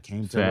win. I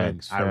came to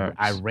Facts, win.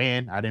 I facts.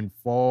 ran. I didn't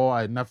fall.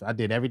 I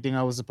did everything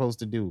I was supposed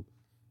to do.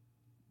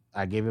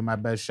 I gave it my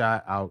best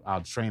shot.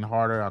 I'll train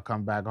harder. I'll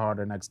come back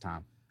harder next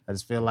time. I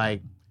just feel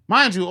like,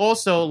 mind you,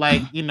 also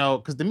like, you know,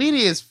 because the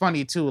media is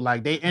funny too.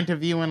 Like they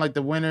interviewing like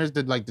the winners,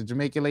 the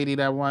Jamaican lady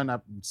that won.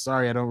 I'm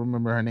sorry, I don't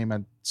remember her name.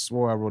 I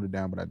swore I wrote it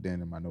down, but I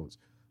didn't in my notes.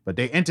 But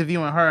they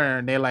interviewing her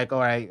and they're like, all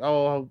right,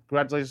 oh,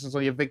 congratulations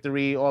on your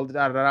victory. All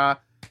da da da.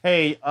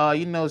 Hey,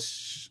 you know,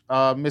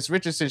 Miss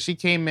Richardson, she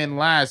came in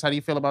last. How do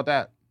you feel about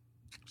that?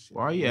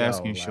 Why are you Yo,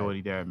 asking like-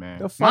 Shorty that, man?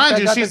 The fuck Mind that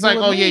you, got to she's do like,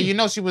 with oh yeah, me? you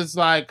know, she was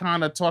like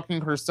kind of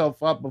talking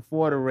herself up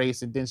before the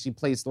race, and then she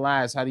placed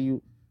last. How do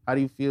you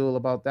feel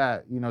about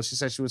that? You know, she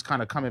said she was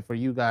kind of coming for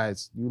you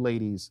guys, you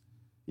ladies.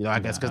 You know, I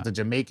guess because the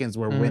Jamaicans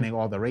were winning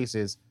all the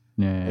races.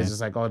 Yeah. It's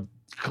just like, oh,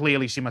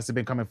 clearly she must have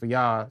been coming for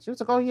y'all. She was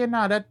like, oh yeah,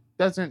 no, that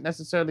doesn't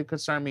necessarily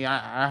concern me.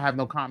 I have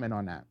no comment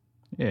on that.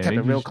 Yeah, Kept they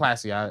it real just-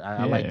 classy.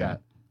 I like Yeah.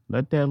 that.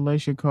 Let that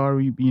Alessia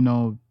Cara, you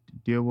know,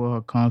 deal with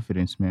her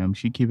confidence, man.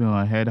 She keeping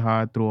her head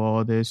high through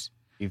all this.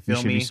 You You feel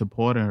should me? be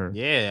supporting her.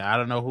 Yeah, I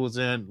don't know who was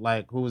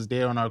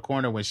there on our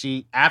corner when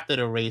she, after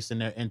the race,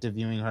 and they're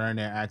interviewing her and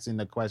they're asking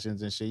the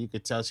questions and shit. You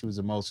could tell she was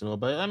emotional,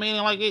 but I mean,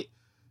 like it.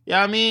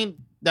 Yeah, I mean,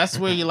 that's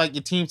where you like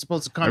your team's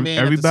supposed to come in.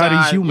 and Everybody's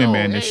decide, human, yo,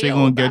 man. hey, That shit yo,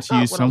 gonna back get to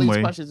you up with all these some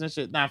way. questions and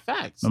shit. Nah,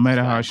 facts. No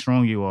matter how Facts.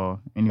 strong you are.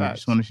 Anyway, Facts.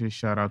 just want to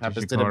shout out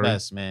Happens to to the Shakari.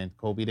 best, man.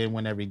 Kobe didn't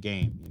win every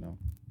game, you know.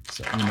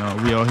 So You know,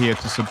 we all here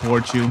to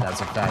support you.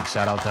 that's a fact.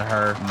 Shout out to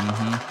her.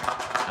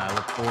 Mm-hmm. I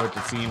look forward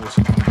to seeing what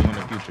she's gonna do in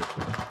the future.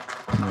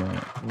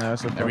 Yeah. No,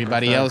 that's a fucking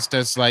Everybody fact. else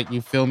that's like,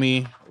 you feel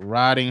me,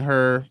 riding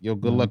her. Yo,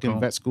 good luck in Mhm.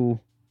 vet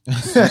school. You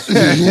feel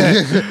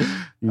me?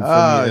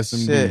 Oh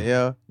SMD. shit,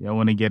 yo. Y'all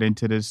want to get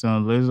into this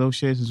Lizzo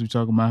shit since we're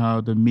talking about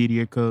how the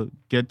media could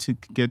get to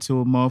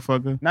a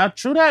motherfucker? Now,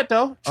 true that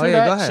though. True yeah,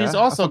 that. go ahead. She's I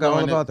also forgot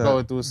all about that.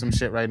 going through some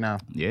shit right now,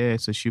 Yeah,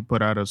 so she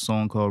put out a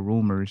song called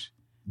Rumors.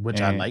 which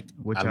I and- like.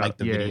 which I like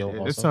the video.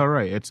 Also, It's all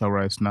right. It's all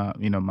right. It's not,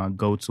 my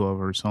go-to of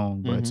her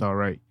song, but it's all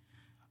right.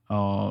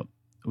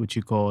 What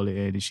you call it?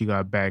 And she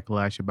got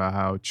backlash about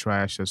how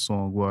trash the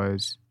song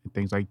was and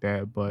things like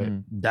that. But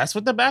that's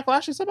what the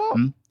backlash is about.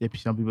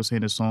 some people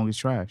saying the song is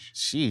trash.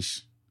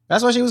 Sheesh.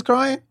 That's why she was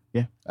crying?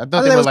 I I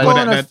thought they was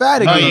calling her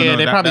fat Oh, again. yeah,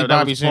 they probably that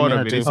Bobby was part shaming of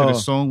her it. too. They said Oh. the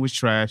song was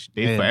trash.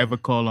 They Yeah. forever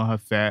calling her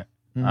fat,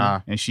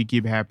 Ah, and she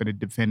keep having to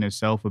defend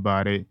herself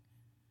about it.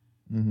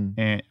 Mm-hmm.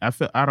 And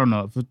I don't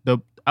know.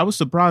 I was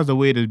surprised the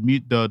way the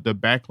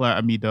backlash.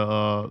 I mean,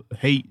 the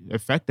hate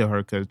affected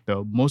her because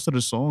most of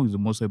the songs are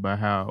mostly about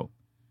how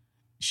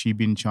she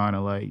been trying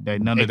to like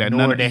that. None of that.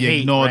 Ignore the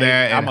hate, ignore right?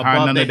 that, I'm and how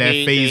above none the of that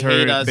hate, phase they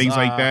hate her. us, Things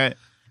like that.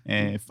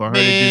 And for her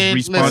Man, to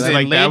just respond listen,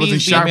 like that, I was in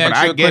ladies be- shock, Let me but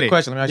ask you I a get quick it.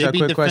 question. Let me ask They you be a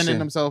quick defending question.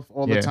 themselves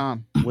all Yeah. the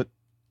time.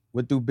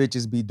 What do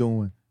bitches be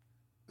doing?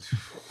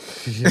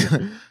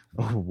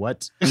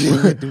 What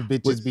do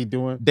bitches be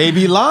doing? They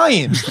be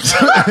lying.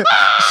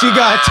 She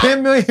got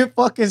 10 million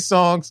fucking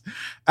songs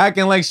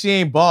acting like she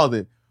ain't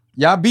bothered.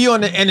 Y'all be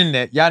on the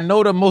internet. Y'all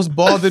know the most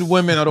bothered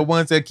women are the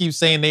ones that keep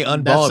saying they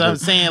That's what I'm unbothered.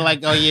 saying. Like,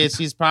 oh yeah,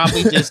 she's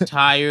probably just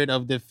tired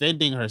of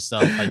defending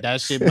herself. Like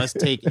that shit must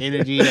take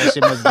energy. That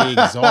shit must be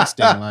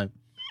exhausting. Like,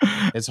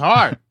 it's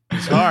hard.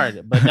 It's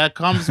hard, but that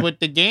comes with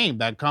the game.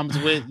 That comes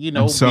with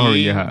I'm sorry,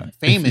 being yeah.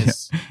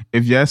 famous.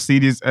 If y'all see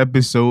this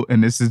episode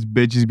and this is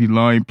bitches be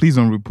lying, please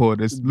don't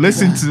report us.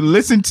 Listen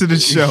to the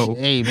show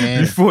Hey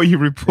man, before you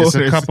report there's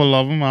a us. couple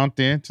of them out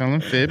there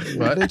telling fibs,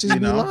 but Bitches you be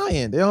know,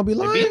 lying. They don't be they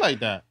lying. be like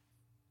that.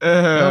 They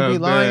don't be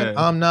lying. Man.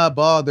 I'm not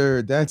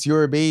bothered. That's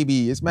your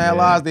baby. It's mad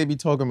Yeah. lies they be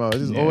talking about.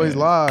 It's just Yeah. always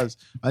lies.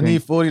 I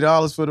need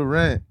 $40 for the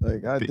rent.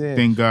 Like, goddamn.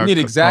 Thank God You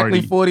need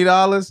exactly Cardi.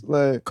 $40?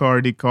 Like,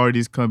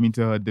 Cardi's coming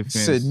to her she defense.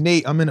 said,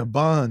 Nate, I'm in a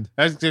bond.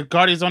 That's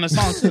Cardi's on the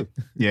song too.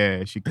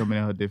 Yeah, she coming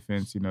to her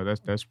defense. You know,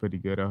 that's pretty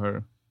good of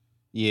her.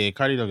 Yeah,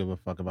 Cardi don't give a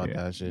fuck about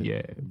yeah, that shit.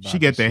 yeah. About she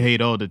get that the shit.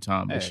 hate all the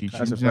time, but Yeah, she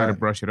that's a knows how to fact.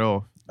 brush it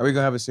off. Are we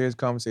going to have a serious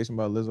conversation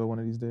about Lizzo one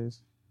of these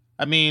days?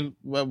 I mean,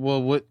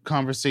 what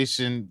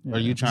conversation are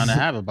you trying to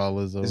have about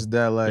Lizzo? Is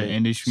that like... The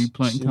industry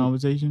planting she-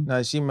 conversation.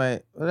 Nah, she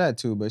might... Well, that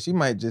too, but she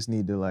might just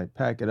need to, like,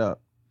 pack it up.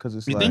 Because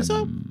it's You like... think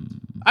so? Mm,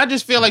 I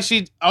just feel like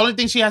only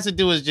thing she has to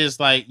do is just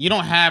like you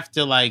don't have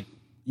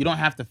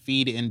to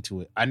feed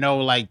into it. I know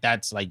like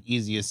that's like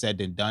easier said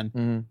than done,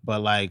 Mhm.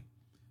 but like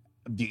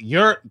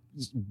you're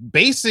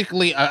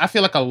basically I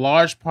feel like a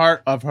large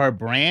part of her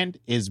brand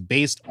is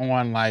based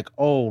on like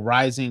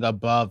rising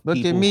above Look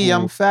people at me, who-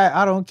 I'm fat.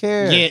 I don't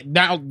care. yeah,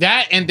 now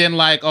that and then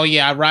like, oh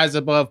yeah, I rise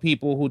above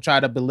people who try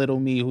to belittle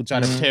me, who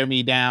try Mhm. to tear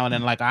me down,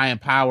 and like I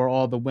empower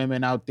all the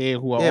women out there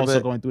who are Yeah, also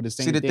but going through the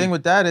same See, the thing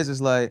with that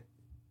is like,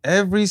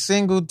 every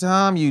single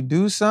time you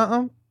do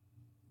something,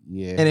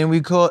 yeah, and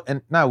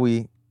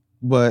then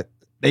but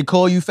they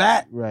call you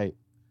fat, right,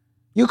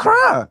 you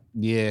cry.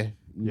 yeah.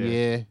 You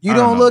I don't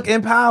don't know. look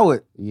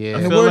empowered. Yeah.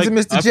 In the feel words like-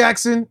 of Mr.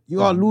 Jackson,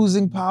 you are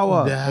losing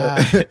power.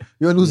 Nah.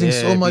 You're losing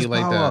Yeah, so it much be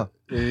like power.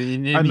 that.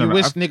 And I don't you know.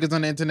 wish niggas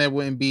on the internet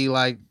wouldn't be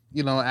like,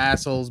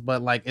 assholes,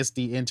 but like it's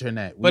the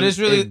internet. But it's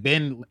really-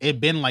 it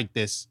been like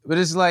this. But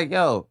it's like,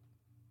 yo,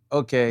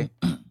 okay.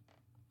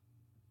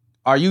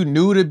 Are you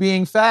new to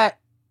being fat?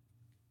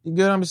 You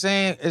get what I'm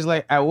saying? It's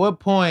like, at what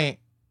point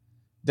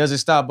does it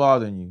stop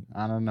bothering you?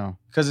 I don't know.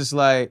 Because it's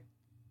like,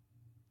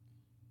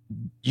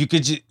 you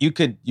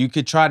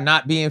could try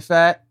not being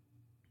fat,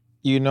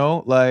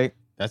 like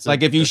That's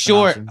like if you that's an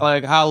short, option.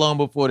 like how long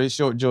before the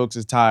short jokes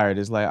is tired?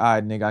 It's like, all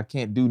right, nigga, I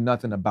can't do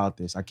nothing about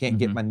this. I can't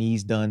get Mhm. my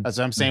knees done. That's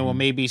what I'm saying. Well,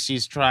 maybe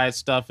she's tried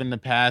stuff in the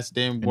past,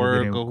 didn't And it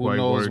work, didn't or who quite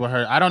knows work. what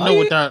her. I don't Oh, know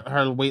what yeah.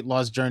 her weight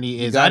loss journey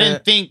You is. I gotta-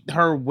 didn't think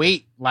her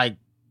weight like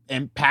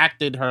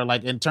impacted her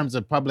like in terms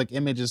of public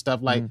image and stuff.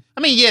 Like,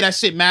 I mean, yeah, that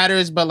shit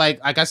matters, but like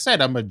I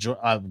said,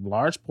 a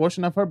large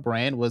portion of her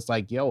brand was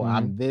like, yo,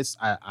 I'm this.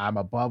 I'm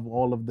above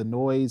all of the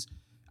noise.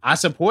 I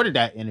supported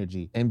that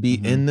energy. And be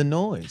in the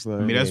noise.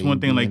 Like, I mean, that's Yeah, one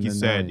you thing, be like in you the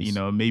said,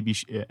 noise. maybe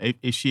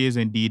if she is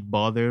indeed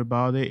bothered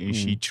about it and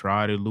she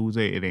tried to lose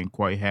it, it didn't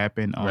quite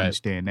happen. I Right.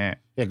 understand that.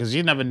 Yeah, because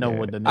you never know Yeah.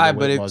 what the nigga Alright,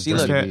 but weight if loss she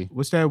journey look- be.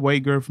 What's that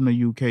white girl from the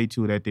UK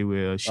too that they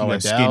were? She Oh,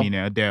 got Adele? skinny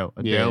now. Adele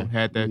Yeah.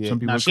 had that. Yeah. Some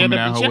people Nah, were she had coming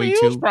a- out she her had a weight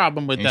huge too,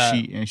 problem with that.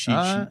 and she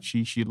Alright.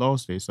 she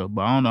lost it. So,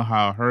 but I don't know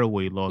how her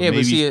weight lost. Yeah,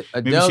 maybe but see, maybe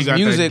Adele's she got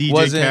music that DJ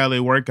wasn't.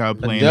 Khaled workout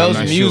playing. I'm Adele's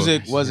not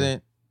music sure.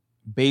 wasn't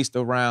based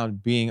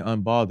around being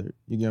unbothered.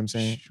 You get what I'm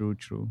saying?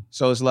 True.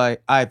 So it's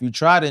like, all right, if you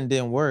tried it and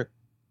didn't work,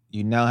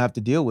 you now have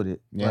to deal with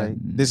it. Yeah. Like,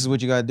 this is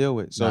what you got to deal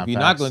with. So Nah, if you're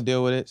facts. not going to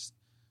deal with it,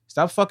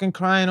 stop fucking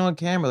crying on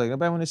camera. Like,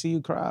 nobody want to see you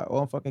cry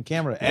on fucking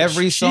camera.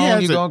 Every She song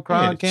has you going to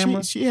cry on she-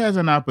 camera. She has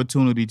an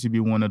opportunity to be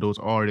one of those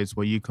artists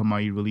where you come out,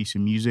 you release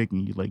your music,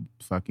 and you like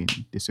fucking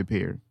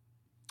disappear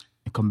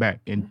and come back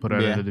and put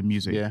out Yeah. other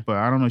music. Yeah. But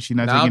I don't know. She's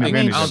not Nah, I taking don't think-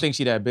 advantage. I of don't it. think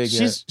she that big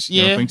yet.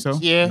 You don't think so?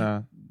 Yeah.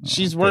 Nah.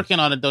 She's Okay. working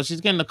on it though.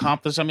 She's getting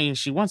accomplished. I mean,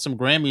 she won some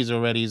Grammys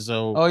already,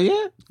 so Oh,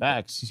 yeah?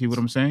 facts. You see what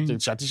I'm saying? I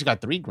think she got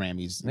 3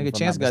 Grammys. Nigga, if I'm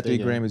Chance not got 3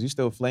 mistaken. Grammys. You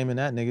still flaming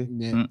that nigga.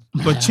 Yeah.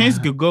 But Chance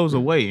goes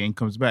away and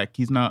comes back.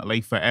 He's not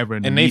like forever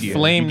in the And they media.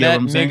 flame You get that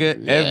what I'm saying?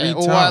 nigga every Yeah.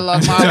 time. Oh, I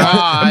love my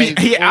I mean,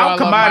 wife. Oh, I I'll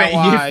come love out my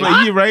and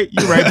wife. you're right.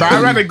 But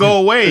I'd rather go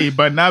away,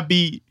 but not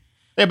be.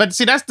 Yeah, but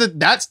see, that's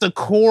the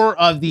core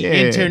of the Yeah.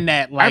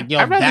 internet. Like, yo,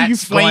 I'd rather you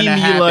that's going flame to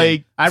me happen.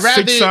 like I'd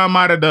rather 6 time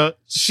out of the.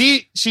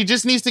 she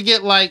just needs to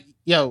get like,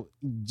 yo,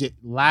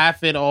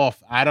 laugh it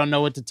off. I don't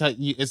know what to tell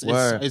you.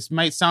 Word. It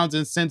might sound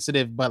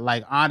insensitive, but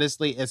like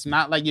honestly, it's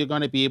not like you're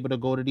gonna be able to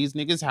go to these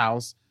niggas'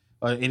 house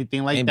or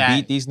anything like And that.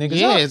 beat these niggas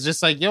Yeah, up. it's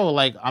just like, yo,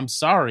 like I'm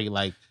sorry,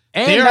 like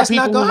And there are that's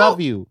people not who gonna love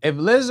help. you.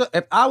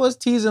 If I was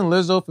teasing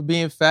Lizzo for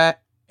being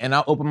fat and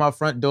I opened my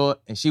front door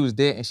and she was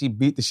there and she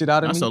beat the shit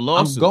out of That's me, a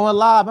lawsuit. I'm going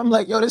live. I'm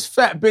like, yo, this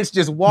fat bitch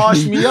just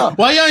washed me up.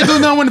 Why y'all ain't do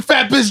nothing when the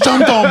fat bitch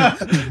jumped on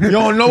me? You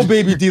don't know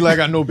Baby D like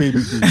I know Baby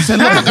D. Said,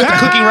 look, I got the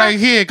cookie right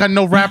here. Got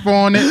no wrapper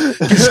on it.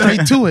 Get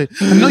straight to it.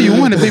 I know you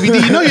want it, baby D.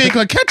 You know you ain't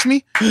gonna catch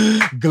me.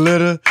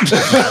 Glitter.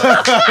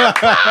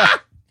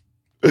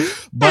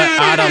 But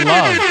out of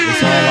love.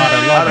 It's all out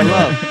of love. Out of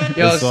love.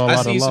 Yo, It's all I out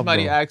of seen love,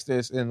 somebody bro. ask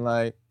this and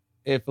like,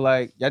 if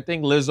like, I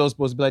think Lizzo's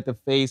supposed to be like the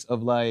face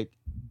of like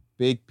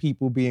big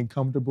people being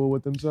comfortable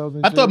with themselves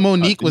and I shit. thought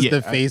Monique was Yeah,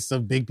 the face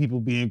of big people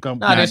being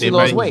comfortable. Nah, then she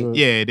lost weight.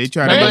 Yeah, they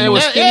try Remember, to. it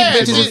was skinny Yeah,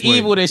 bitches she is lost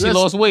evil that she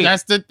lost weight.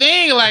 That's the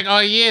thing. Like, oh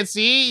yeah,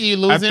 see, you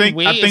losing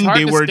weight. I It's think hard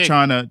they to were stick.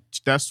 trying to.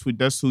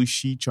 That's who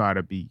she tried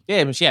to be.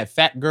 Yeah, but she had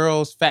Fat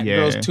Girls, Fat Yeah.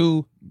 Girls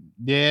 2,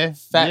 Yeah,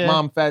 Fat yeah.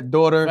 Mom, Fat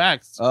Daughter,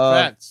 Facts,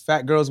 facts.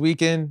 Fat Girls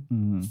Weekend,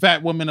 Mhm.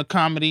 Fat women of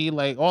comedy,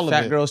 like all of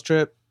Fat it. Girls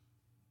Trip.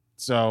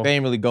 So They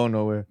ain't really go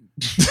nowhere.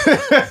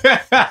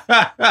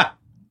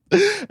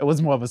 it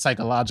was more of a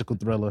psychological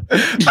thriller.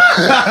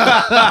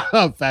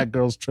 Fat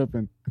girls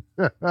tripping.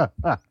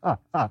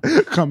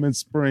 Come in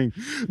spring.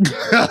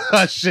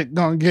 Shit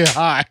gonna get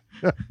high.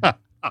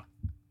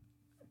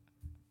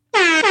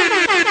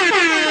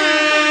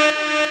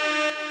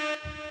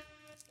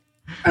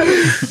 Ew.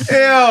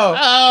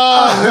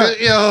 Oh,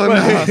 yo,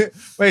 no.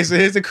 Wait, so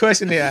here's the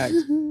question they asked.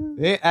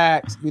 They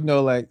asked, you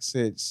know, like,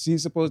 said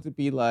she's supposed to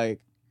be like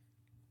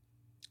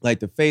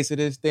the face of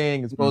this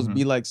thing. It's supposed to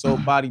be like so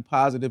body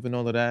positive and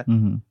all of that.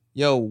 Mhm.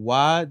 Yo,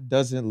 why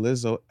doesn't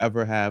Lizzo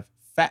ever have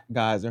fat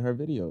guys in her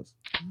videos?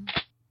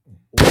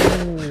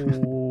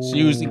 She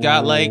usually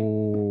got like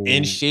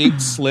in shape,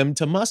 slim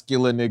to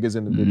muscular niggas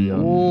in the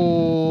video.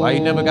 Why you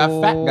never got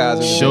fat guys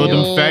in the Show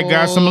video? them fat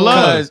guys some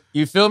love. Because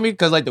you feel me?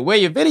 Because like the way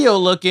your video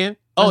looking,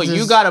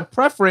 you got a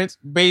preference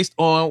based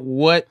on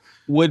what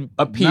would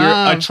appear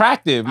Nah,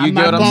 attractive. You I'm get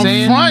not what I'm gonna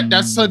saying? front.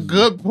 That's a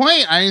good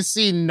point. I ain't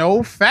see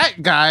no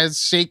fat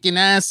guys shaking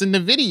ass in the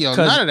video.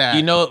 None of that.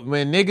 You know,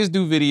 when niggas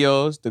do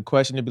videos, the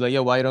question would be like,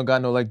 yo, why you don't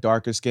got no like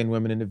darker skinned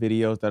women in the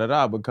videos?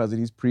 Because of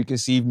these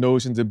preconceived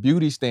notions of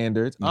beauty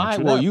standards. All right,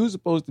 true well, that. you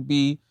supposed to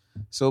be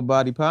so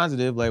body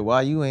positive. Like,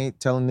 why you ain't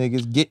telling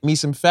niggas, get me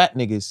some fat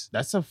niggas?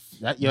 that's a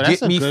that's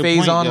Get a me good phase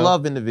point, on yo.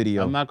 love in the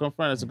video. I'm not gonna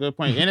front. That's a good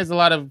point. And there's a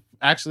lot of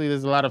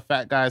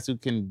fat guys who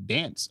can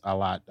dance a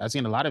lot. I've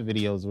seen a lot of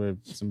videos where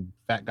some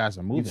fat guys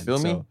are moving. feel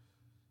me? So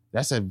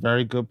that's a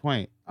very good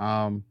point.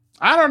 I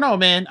don't know,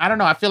 man. I don't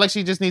know. I feel like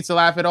she just needs to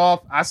laugh it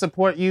off. I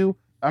support you.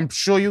 I'm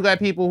sure you got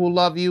people who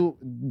love you.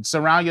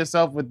 Surround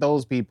yourself with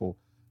those people.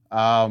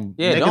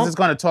 Niggas don't- is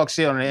gonna talk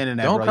shit on the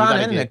internet. Don't bro. cry You on the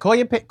gotta internet.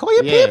 get- Call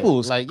your Yeah,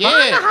 peoples. Like,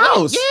 Cry in the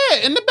house. Yeah,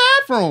 in the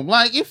bathroom.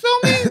 Like, you feel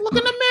me? Look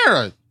in the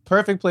mirror.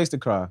 Perfect place to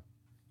cry.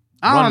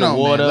 I Run don't the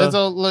know, water.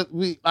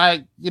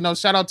 man.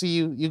 Shout out to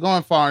you. You're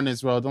going far in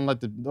this world. Don't let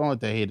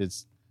the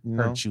haters You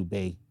know? hurt you,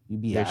 babe. You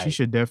be Yeah, alright. she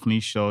should definitely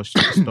start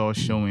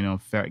showing them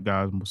fat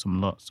guys some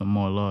love, some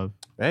more love.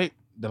 Right?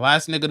 The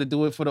last nigga to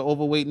do it for the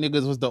overweight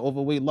niggas was the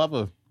overweight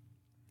lover.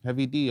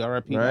 Heavy D,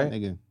 R.I.P. Right. That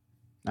nigga.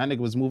 That nigga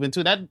was moving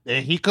too.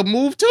 And he could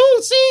move too.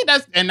 See,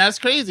 that's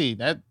crazy.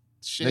 That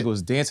shit. Nigga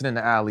was dancing in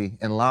the alley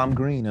in lime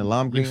green You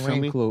rain feel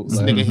me? clothes.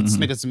 This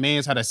Like, nigga's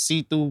man's had a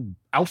see-through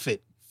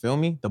outfit. feel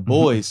me? The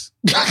boys.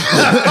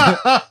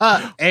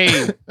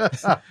 Hey,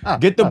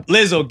 Get the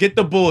Lizzo, get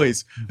the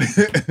boys.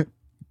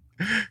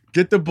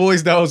 Get the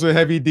boys that was with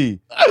Heavy D.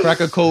 Crack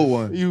a cold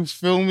one. you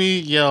feel me?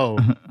 Yo,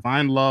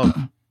 find love.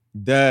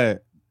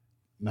 Dad.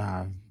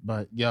 Nah,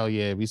 but yo,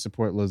 yeah, we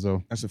support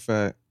Lizzo. That's a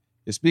fact.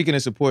 Yeah, speaking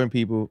of supporting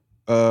people,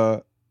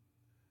 y'all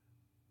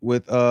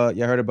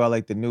heard about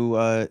like the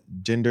new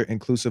gender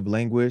inclusive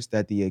language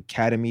that the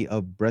Academy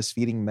of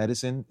Breastfeeding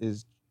Medicine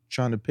is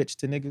trying to pitch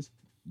to niggas?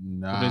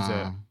 Nah. What is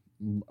that?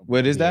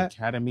 What is The that?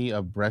 Academy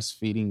of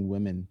Breastfeeding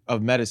Women.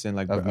 Of medicine,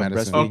 like Of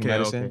medicine. breastfeeding Okay,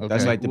 medicine. okay.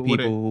 That's Okay. like the What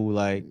people who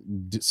like.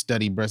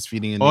 Study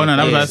breastfeeding. And Oh no,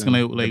 I was Yeah. asking the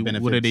like what are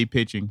benefits. they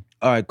pitching?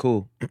 All right,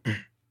 cool.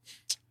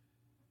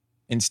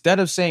 Instead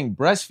of saying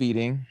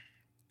breastfeeding,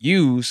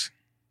 use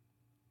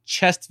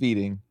chest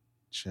feeding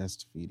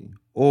Chest feeding.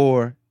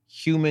 or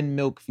human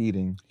milk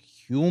feeding.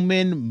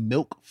 Human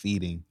milk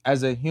feeding.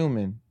 As a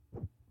human,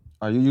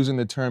 are you using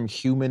the term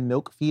human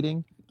milk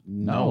feeding?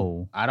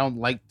 No. I don't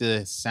like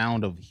the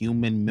sound of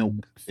human milk.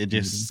 It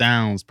just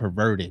sounds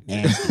perverted,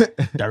 nasty,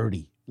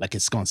 dirty, like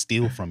it's gonna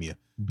steal from you.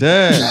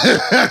 Damn.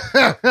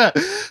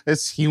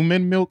 It's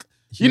human milk.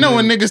 You know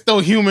when niggas throw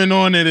human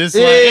on it, it's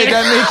Yeah, like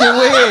that make it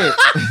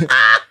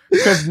weird.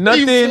 Because You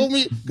nothing, feel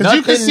me? 'Cause nothing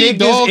you can see niggas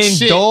dog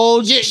shit.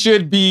 indulge Yeah.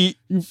 should be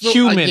You feel-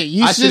 human.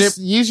 yeah, I shouldn't-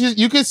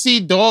 you can see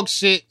dog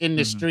shit in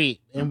the street,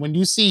 and when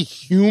you see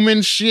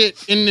human shit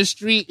in the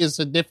street, it's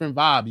a different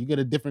vibe. You get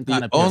a different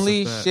kind the of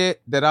only piss.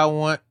 shit that I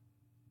want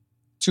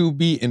to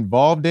be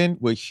involved in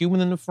with human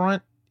in the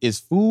front is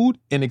food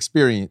and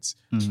experience.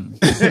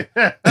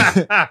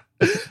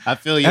 I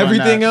feel you. on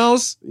Everything that.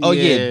 else, oh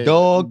yeah, Yeah.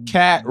 dog,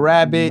 cat,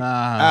 rabbit,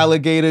 Nah.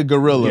 alligator,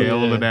 gorilla. Yeah,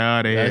 all of that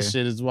out of That here.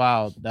 shit is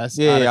wild. That's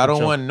Yeah, out of I don't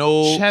control. want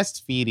no.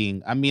 Chest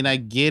feeding. I mean, I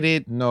get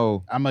it.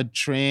 No. I'm a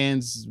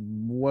trans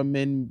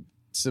woman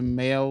to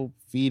male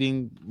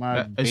feeding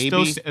my It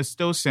baby.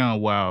 still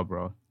sound wild,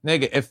 bro.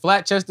 Nigga, if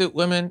flat-chested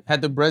women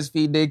had to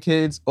breastfeed their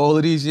kids all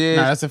of these years,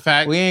 Nah, that's a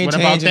fact. we ain't what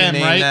about changing the them,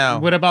 name right? now.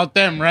 What about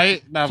them,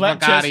 right? Nah, Flat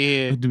fuck out of chest-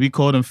 here. Do we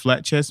call them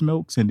flat chest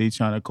milks and they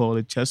trying to call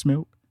it chest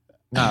milk?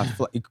 nah,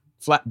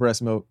 flat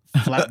breast milk,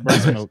 Flat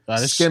breast milk.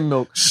 This skim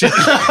milk. shit.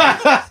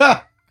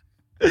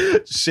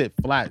 Shit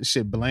flat.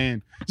 Shit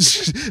bland.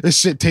 This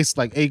shit tastes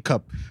like A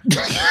cup.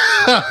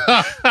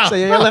 So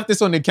yeah, I left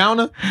this on the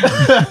counter.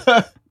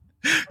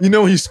 You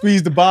know when you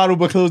squeeze the bottle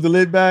but close the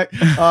lid back?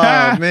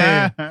 Oh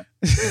man.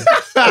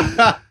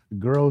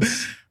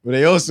 Gross. But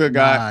they also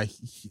got Nah,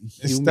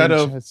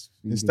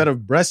 instead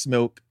of breast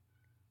milk,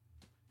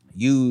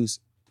 use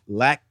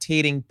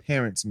lactating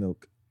parents'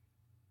 milk.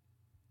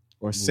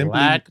 Or simply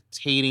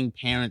lactating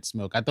parents'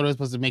 milk. I thought it was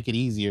supposed to make it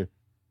easier.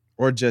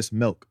 or just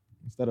milk.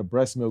 Instead of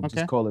breast milk, Okay.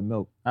 just call it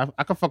milk.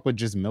 I could fuck with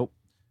just milk.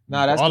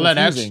 Nah, that's all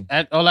confusing.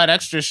 all that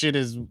extra shit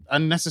is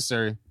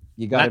unnecessary.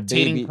 You got a lactating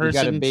baby. You got a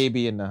persons.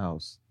 baby in the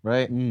house,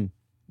 right? Mm.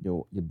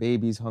 Your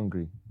baby's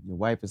hungry. Your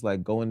wife is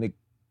like, go in the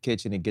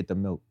kitchen and get the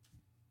milk.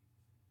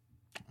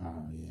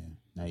 Oh yeah.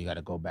 Now you got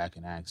to go back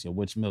and ask, yo,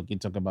 which milk? You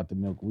talk about the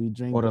milk we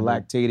drink Or the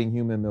lactating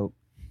human milk.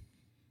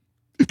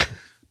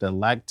 the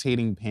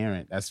lactating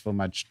parent. That's for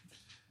my.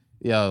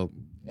 Yo,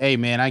 hey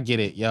man, I get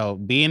it. Yo,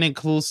 being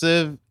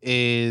inclusive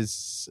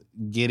is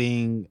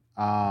getting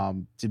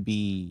to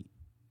be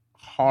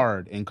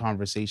hard in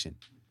conversation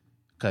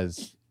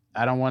because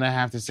I don't want to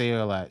have to say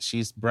a lot.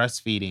 She's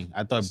breastfeeding.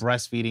 I thought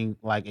breastfeeding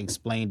like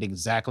explained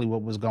exactly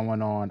what was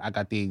going on. I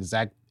got the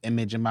exact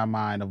image in my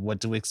mind of what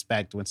to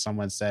expect when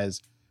someone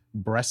says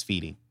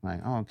breastfeeding.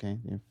 Like, oh, okay,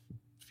 they're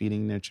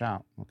feeding their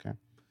child. Okay,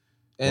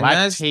 And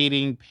that's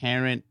lactating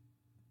parent.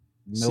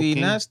 see,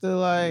 Milking? that's the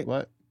like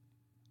What?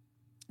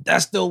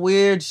 that's the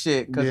weird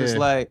shit. Cause it's Yeah.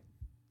 like,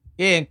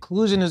 yeah,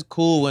 inclusion is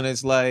cool when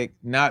it's like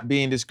not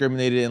being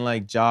discriminated in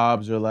like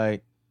jobs or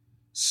like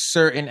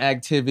certain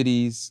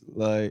activities.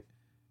 Like,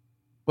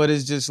 but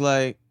it's just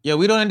like, yo,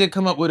 we don't need to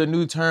come up with a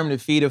new term to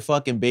feed a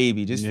fucking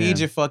baby. Just feed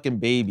Yeah. your fucking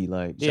baby.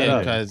 Like, shut Yeah,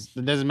 up. because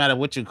it doesn't matter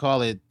what you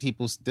call it,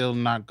 people still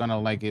not gonna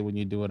like it when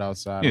you do it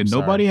outside. Yeah, I'm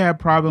nobody sorry. had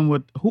problem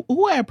with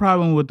who had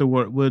problem with the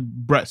word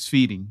with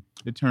breastfeeding.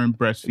 The term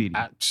breastfeeding.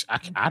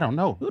 I don't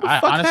know. Who the I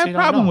fuck honestly had don't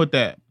problem know. with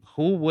that?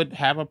 Who would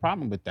have a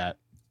problem with that?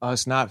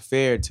 It's not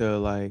fair to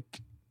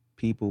like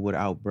people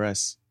without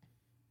breasts.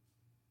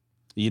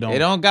 You don't. It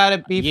don't gotta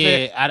be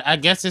Yeah, fair. I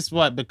guess it's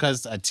what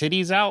because a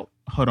titty's out.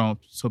 Hold on.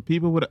 So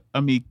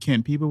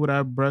can people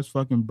without breasts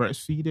fucking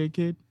breastfeed their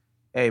kid?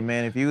 Hey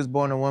man, if you was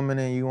born a woman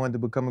and you wanted to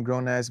become a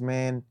grown ass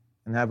man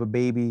and have a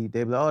baby,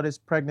 they'd be like, oh, this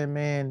pregnant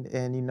man,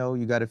 and you know,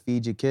 you gotta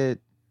feed your kid,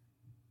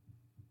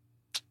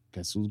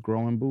 Guess who's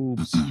growing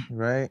boobs?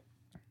 right?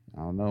 I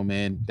don't know,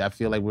 man. I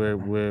feel like we're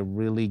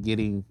really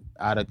getting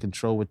out of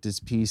control with this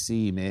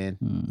PC, man.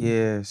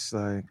 Yeah, it's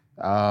like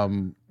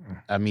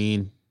I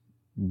mean,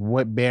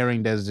 what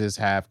bearing does this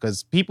have?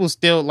 Because people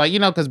still like,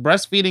 because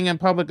breastfeeding in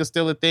public is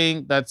still a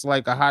thing. That's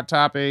like a hot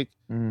topic.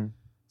 mhm.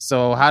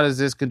 So how does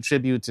this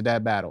contribute to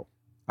that battle?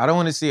 I don't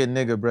want to see a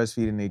nigga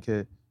breastfeeding their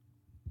kid.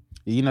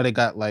 They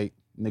got like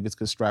niggas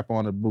could strap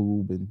on a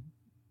boob and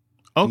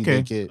Okay.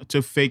 their kid.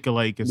 To fake it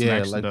like it's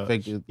next to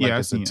fake it, like Yeah, I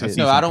it's a seen- I tit. seen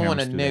No, some I don't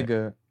want a parents do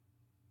that. nigga.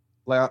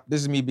 Like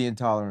this is me being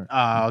tolerant.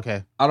 Ah,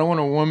 okay. I don't want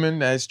a woman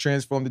that's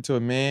transformed into a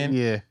man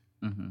Yeah.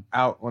 Mhm.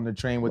 out on the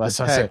train with That's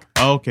the what I tech.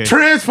 said. Okay.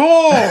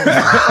 Transform!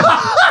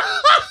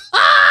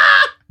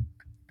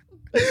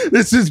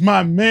 This is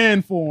my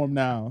man form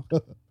now.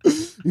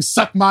 You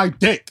suck my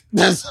dick.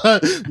 That's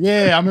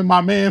yeah, I'm in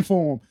my man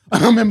form.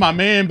 I'm in my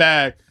man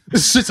bag.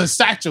 This shit's a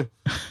satchel.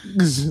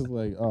 It's just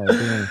like, oh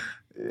damn.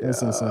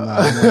 Listen, so now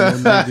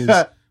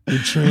niggas who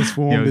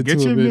transformed Yo, into get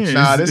a your bitch. man.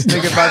 Nah, this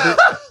nigga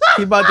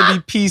he about to be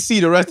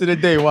PC the rest of the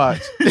day.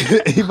 Watch.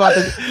 he about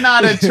to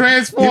Nah, the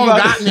transform He about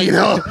got to- me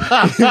though.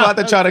 he about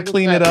to try to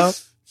clean it up.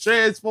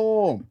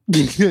 Transform.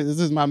 This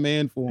is my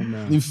man form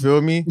now. You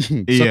feel me?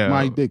 Suck Yeah.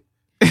 my dick.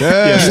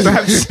 Yeah,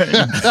 stop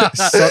saying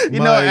Suck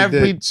my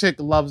Every dick. chick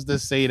loves to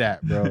say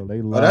that, bro.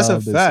 They love that's a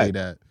to say fact.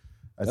 that.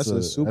 That's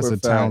a super That's a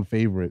fact. town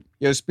favorite.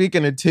 Yo,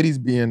 speaking of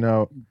titties being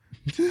out,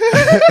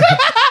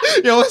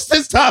 Yo, what's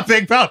this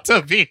topic about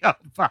to be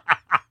about?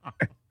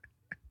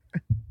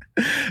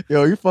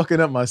 yo, you fucking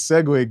up my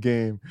segue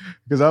game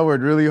because I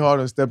worked really hard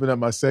on stepping up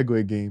my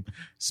segue game.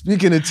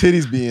 Speaking of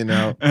titties being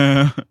out,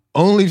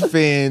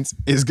 OnlyFans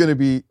is gonna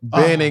be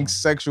banning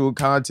sexual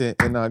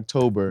content in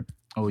October.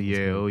 Oh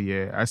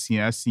yeah. I seen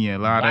a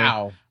lot of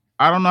Wow.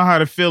 I don't know how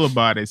to feel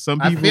about it.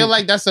 Some I people feel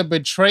like that's a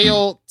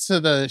betrayal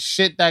to the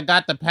shit that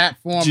got the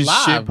platform Just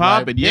live. shit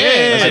popping,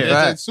 yeah. like,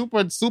 That's it's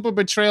a super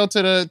betrayal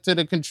to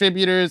the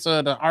contributors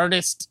or the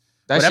artists,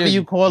 That's whatever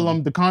your- you call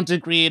them, the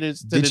content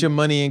creators. To Get your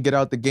money and get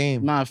out the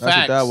game. Nah, That's what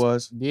that facts.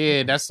 was.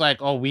 Yeah, that's like,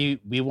 oh, we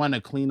want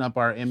to clean up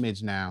our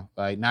image now.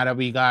 Like now that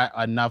we got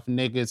enough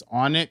niggas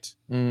on it,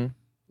 Mhm.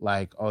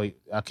 like, oh,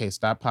 okay,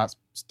 stop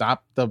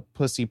the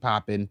pussy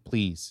popping,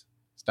 please.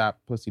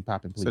 Stop pussy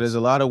popping, please. So there's a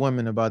lot of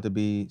women about to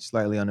be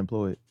slightly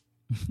unemployed.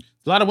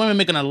 A lot of women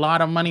making a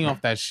lot of money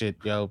off that shit,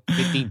 yo.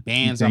 50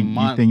 bands a You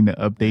month. think the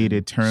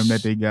updated term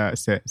that they got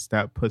said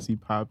stop pussy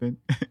popping?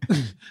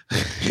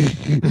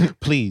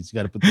 Please, you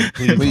gotta put the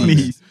please.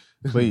 Please.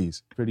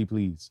 Please. Pretty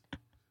please.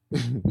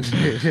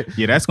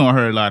 Yeah, that's gonna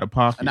hurt a lot of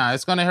pockets. Nah,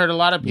 it's gonna hurt a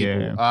lot of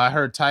people. Yeah. I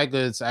heard Tyga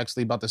is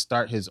actually about to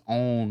start his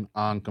own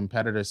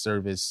competitor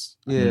service.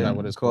 I forgot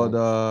what it's called.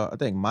 I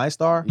think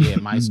MyStar. Yeah,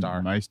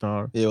 MyStar.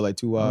 MyStar. Yeah, with like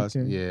 2 Ys.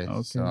 Okay. Yeah.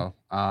 Okay. So,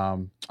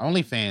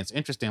 OnlyFans,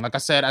 interesting. Like I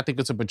said, I think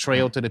it's a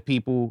betrayal to the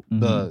people,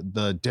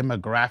 the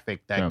demographic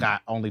that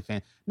got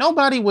OnlyFans.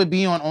 Nobody would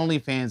be on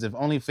OnlyFans if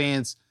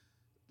OnlyFans,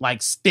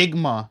 like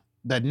stigma,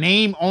 the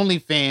name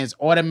OnlyFans,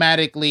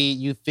 automatically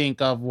you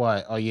think of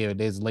what? Oh yeah,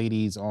 there's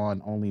ladies on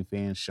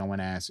OnlyFans showing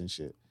ass and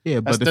shit.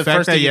 Yeah, That's but the the fact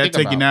first that thing you you're think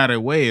taking about. that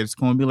away, it's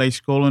gonna be like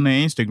scrolling their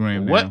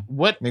Instagram now.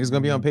 What? Niggas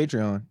gonna be on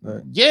Patreon.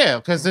 Right. Yeah,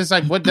 because it's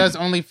like, what does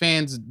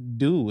OnlyFans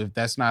do if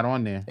that's not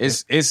on there?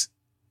 It's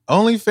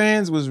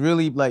OnlyFans was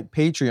really like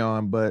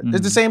Patreon, but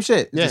it's the Mhm. same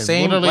shit. It's Yeah, the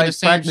same literally like the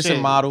same practicing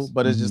shit. model,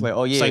 but it's just like,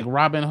 oh yeah, It's like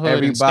Robin Hood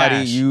everybody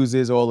and Stash.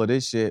 uses all of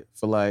this shit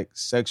for like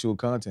sexual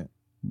content.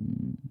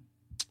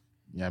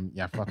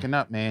 Yeah, fucking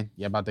up, man.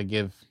 You're about to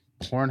give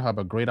Pornhub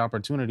a great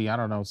opportunity. I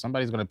don't know.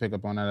 Somebody's gonna pick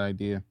up on that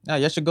idea. Nah,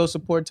 y'all should go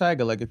support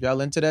Tiger. Like if y'all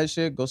into that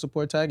shit, go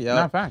support Tiger. Y'all,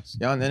 Not facts.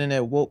 y'all on the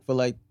internet woke for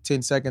like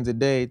 10 seconds a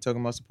day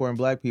talking about supporting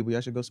black people. Y'all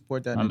should go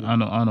support that nigga.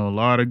 I know a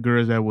lot of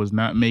girls that was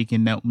not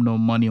making no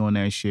money on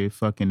that shit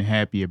fucking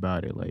happy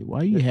about it. Like, why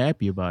are you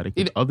happy about it?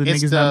 'Cause other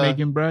It's niggas not the-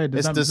 making bread.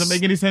 it's Doesn't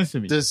make any sense to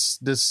me.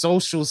 The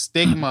social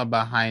stigma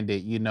behind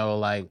it, you know,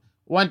 like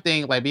one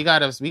thing, like we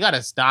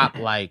gotta stop,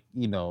 like,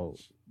 you know,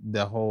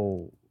 the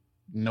whole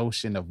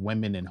notion of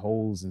women and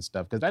hoes and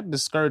stuff, because that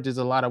discourages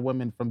a lot of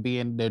women from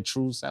being their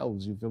true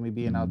selves. You feel me?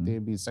 Being out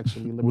there, being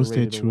sexually liberated. What's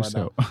their or true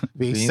whatnot. self?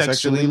 Being Being sexually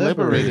sexually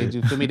liberated. liberated.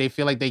 You feel me? They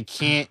feel like they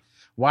can't.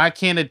 Why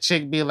can't a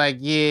chick be like,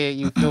 yeah,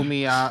 you feel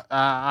me? You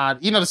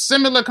know, the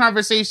similar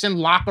conversation,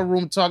 locker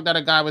room talk that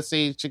a guy would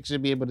say, chick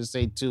should be able to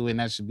say too, and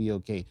that should be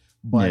okay.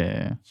 But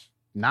Yeah.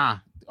 nah,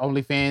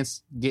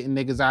 OnlyFans getting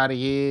niggas out of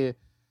here.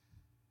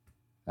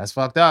 That's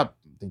fucked up.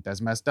 I think that's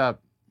messed up.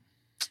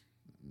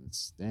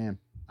 It's damn.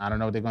 I don't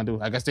know what they're gonna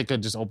do. I guess they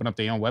could just open up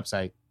their own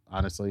website,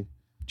 honestly.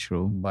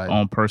 True. But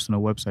on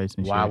personal websites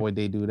and why shit. would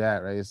they do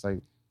that, right? It's like,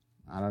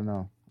 I don't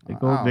know. They I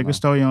don't can know.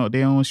 start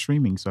their own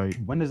streaming site.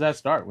 When does that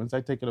start? When's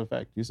that taking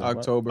effect? You said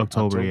what?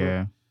 October.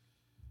 Yeah.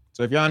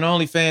 So if y'all on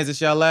OnlyFans,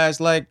 it's y'all last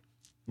like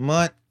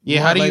month.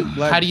 Yeah, how do you-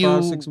 how do you-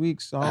 5-6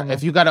 weeks? I don't know.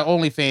 If you got an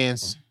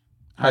OnlyFans,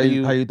 how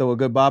you throw a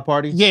goodbye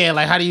party? Yeah,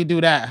 like how do you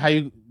do that? How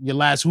you your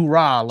last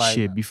hoorah? Like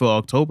Shit, before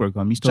October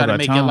come, you still try to got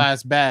make time. your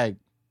last bag.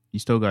 You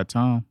still got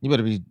time. You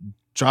better be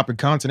dropping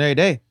content every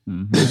day.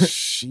 Mhm.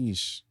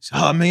 Sheesh. So,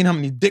 I mean, how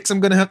many dicks I'm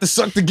gonna have to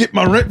suck to get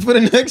my rent for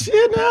the next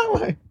year now?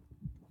 Like,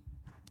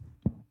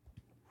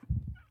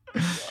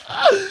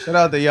 shout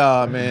out to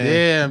y'all, man.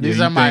 Damn, these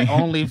you are my think-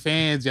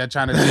 OnlyFans y'all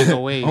trying to take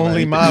away.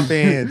 Only like, my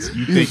fans.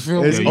 You think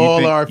feel me? It's you all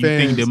think- our You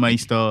think fans. they might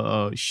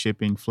start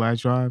shipping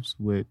flash drives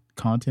with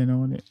content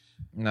on it,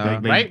 Nah.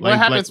 Like- right? What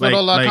happens with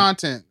all our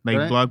content? like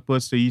right?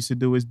 Blockbuster used to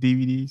do with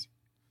DVDs?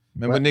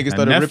 Remember What? niggas And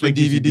started ripping Netflix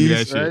used to do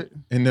that DVDs? shit. Right?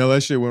 And now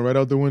that shit went right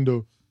out the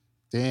window.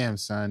 Damn,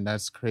 son,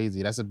 that's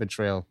crazy. That's a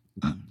betrayal.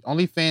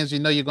 OnlyFans, you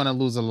know you're gonna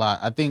lose a lot.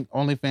 I think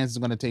OnlyFans is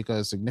gonna take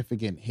a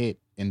significant hit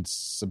in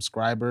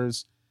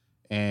subscribers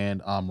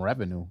and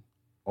revenue.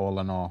 All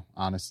in all,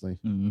 honestly,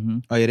 Mm-hmm.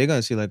 Oh yeah, they're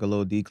gonna see like a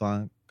little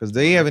decline because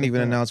they haven't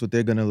even announced what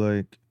they're gonna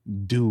like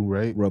do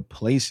right.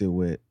 replace it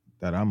with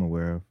that I'm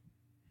aware of.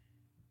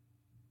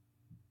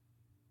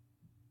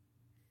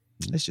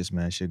 It's just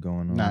mad shit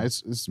going on. Nah,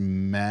 it's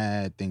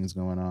mad things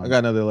going on. I got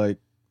another like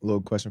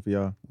little question for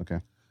y'all. Okay.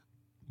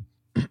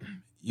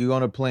 You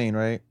on a plane,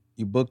 right?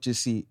 You booked your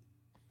seat.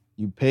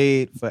 You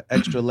paid for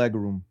extra leg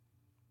room.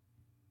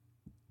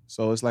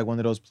 So it's like one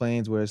of those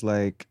planes where it's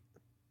like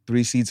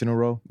 3 seats in a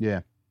row.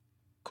 Yeah.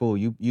 Cool.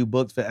 You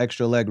booked for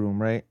extra leg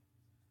room, right?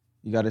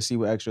 You got to see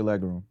with extra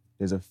leg room.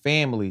 There's a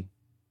family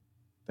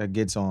that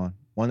gets on.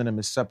 One of them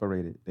is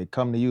separated. They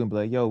come to you and be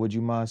like, yo, would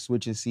you mind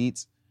switching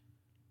seats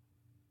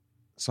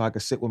so I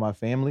could sit with my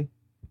family?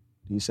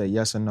 Do you say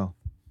yes or no?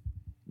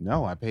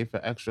 No, I pay for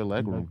extra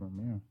leg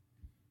room.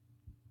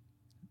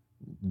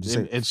 You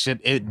say-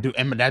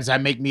 And does that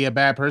make me a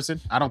bad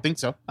person? I don't think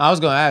so. I was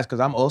gonna ask because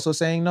I'm also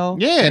saying no.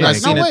 Yeah, and I like,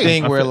 seen no a way.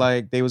 thing I where feel-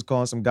 like they was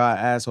calling some guy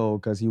asshole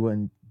because he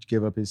wouldn't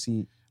give up his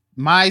seat.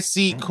 My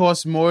seat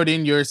costs more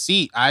than your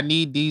seat. I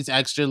need these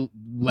extra leg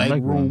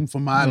Leg room room. for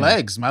my Yeah.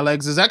 legs. My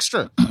legs is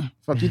extra.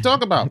 Fuck you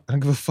talk about? I don't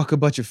give a fuck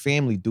about your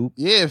family, dude.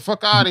 Yeah,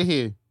 fuck out of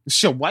here.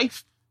 It's your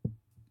wife.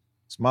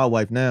 It's my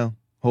wife now.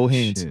 Hold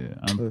hands Shit,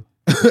 I'm-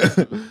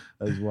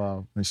 That's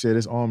wild. and share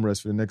this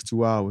armrest for the next 2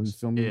 You hours.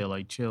 feel me? yeah,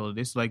 like chill.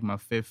 This is like my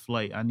 5th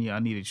flight. I need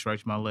to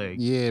stretch my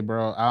legs. Yeah,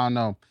 bro. I don't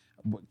know.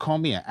 Call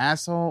me an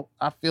asshole.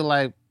 I feel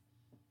like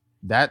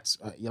that's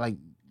like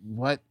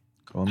what?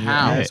 Call me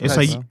How? an Yeah, asshole, it's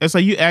like bro. it's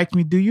like you asked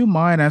me, do you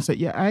mind? I said,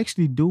 yeah, I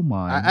actually do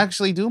mind. I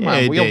actually do Yeah,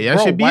 mind. Well, that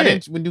bro, should be why it.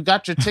 didn't when you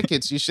got your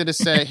tickets, you should have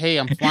said, "Hey,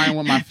 I'm flying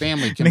with my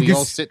family. Can we Niggas-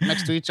 all sit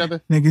next to each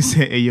other?" Nigga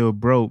said, hey, yo,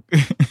 broke.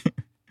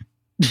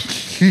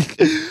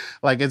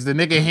 Like, is the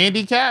nigga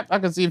handicapped? I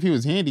can see if he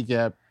was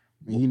handicapped.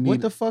 What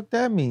the fuck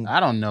that mean? I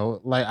don't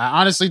know. Like, I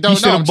honestly He don't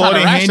should know. have I'm trying bought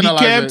to a rationalize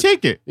handicap it.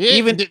 ticket. Yeah,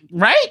 Even-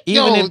 right?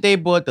 Even Yo, if they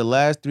bought the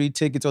last 3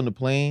 tickets on the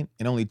plane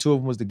and only 2 of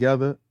them was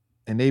together,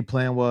 and they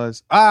plan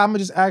was, I'm gonna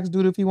just ask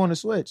dude if he want to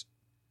switch.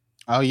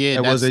 oh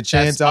yeah, There was a that's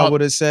chance I up.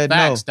 would have said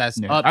Facts. no. That's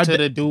Yeah. up I to de-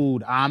 the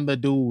dude. I'm the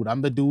dude.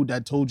 I'm the dude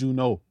that told you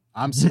no.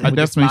 I'm sitting I with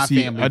just my definitely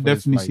see. family I for this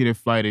definitely flight. see the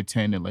flight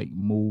attendant like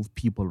move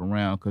people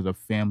around because a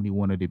family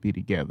wanted to be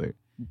together.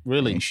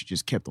 Really? And she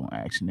just kept on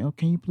asking, "Oh,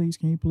 can you please?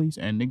 Can you please?"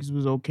 And niggas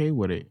was okay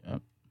with it.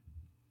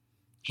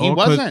 He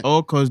wasn't.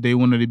 All because they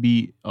wanted to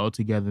be all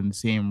together in the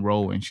same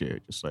row and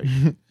shit. Just like,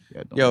 yeah,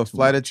 don't Yo, do too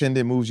flight much.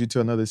 attendant moves you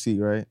to another seat,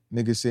 right?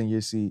 Nigga sit in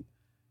your seat.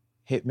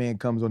 Hitman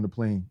comes on the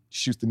plane,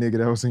 shoots the nigga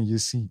that was in your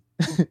seat.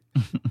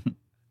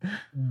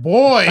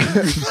 Boy.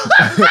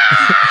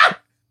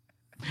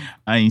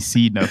 I ain't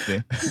see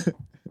nothing.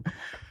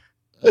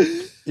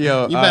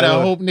 Yo, You better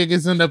hope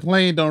niggas in the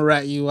plane don't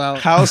rat you out.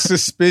 How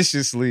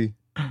suspiciously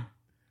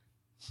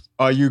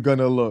are you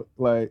gonna look?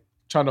 Like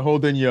trying to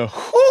hold in your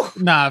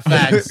Nah,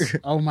 facts.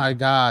 Oh my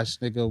gosh,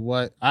 nigga,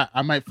 what?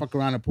 I might fuck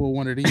around and pull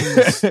one of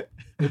these.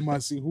 They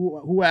must see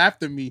who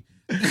after me.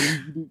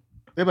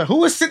 They're like, who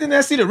was sitting in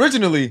that seat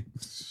originally?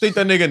 Think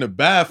that nigga in the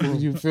bathroom.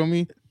 You feel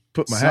me?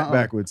 Put my hat Something.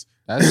 backwards.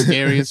 That's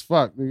scary as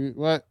fuck. Nigga.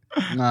 What?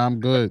 Nah, I'm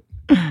good.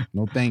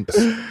 No thanks.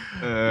 Yo.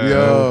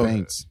 No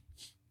thanks.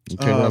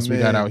 Okay, what Oh, else we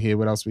got man. out here?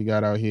 What else we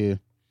got out here?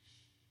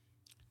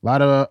 A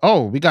lot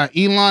of we got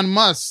Elon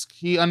Musk.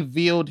 He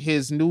unveiled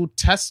his new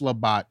Tesla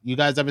bot. You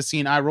guys ever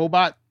seen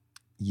iRobot?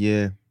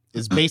 Yeah.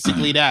 It's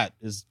basically that.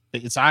 It's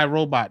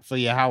iRobot for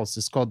your house.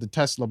 It's called the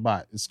Tesla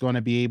bot. It's going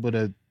to be able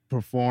to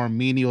perform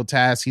menial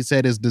tasks. He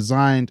said it's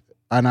designed,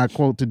 and I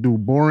quote, to do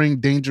boring,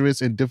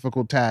 dangerous, and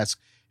difficult tasks.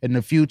 In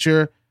the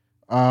future,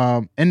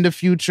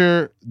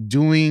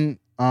 doing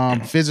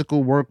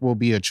physical work will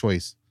be a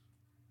choice.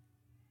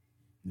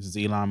 This is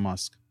Elon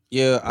Musk.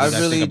 Yeah, What I do you guys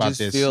think really about just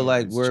this? feel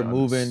like It's we're Travis.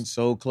 moving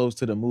so close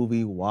to the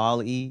movie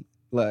Wall-E.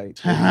 Like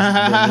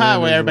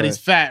Where everybody's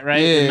fat,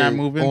 right? Yeah, And not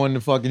moving. on the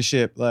fucking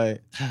ship.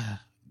 Like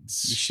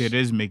This shit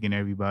is making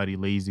everybody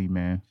lazy,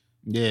 man.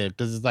 Yeah,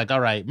 because it's like, all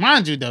right,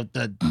 mind you, the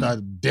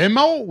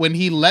demo when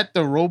he let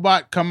the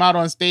robot come out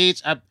on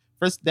stage,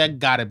 first that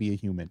gotta be a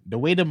human. The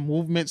way the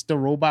movements the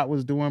robot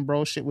was doing,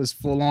 bro, shit was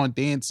full on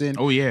dancing.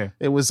 Oh yeah.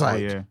 It was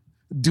like yeah.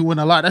 doing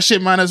a lot. That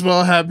shit might as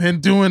well have been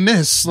doing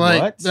this.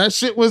 Like What? that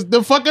shit was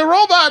the fucking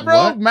robot, bro.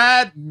 What?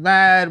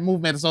 Mad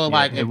movement. So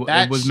like, it, if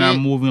that it was shit, not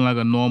moving like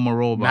a normal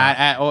robot. not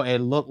at all, it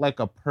looked like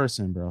a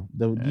person, bro.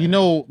 Yeah. You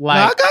know,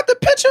 I like got the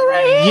picture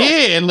right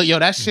here. yeah, and look, yo,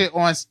 that shit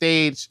on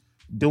stage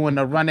doing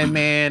the running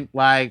man,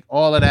 like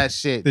all of that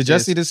shit. Did y'all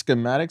just- see the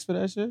schematics for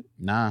that shit?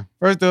 Nah.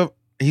 First off,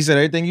 he said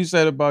everything you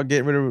said about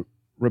getting rid of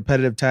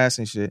repetitive tasks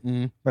and shit.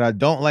 Mhm. But I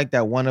don't like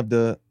that one of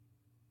the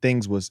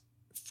things was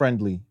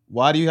friendly.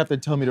 Why do you have to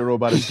tell me the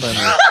robot is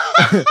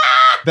friendly?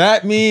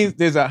 That means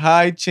there's a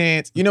high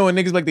chance. You know when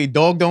niggas like they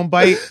dog don't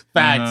bite?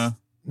 Facts. Uh-huh.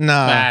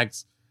 Nah.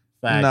 Facts.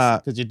 Nah.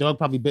 Because your dog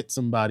probably bit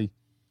somebody.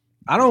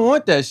 I don't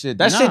want that shit.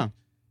 Nah.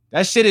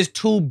 That shit is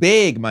too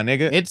big, my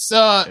nigga. It's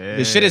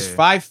The shit is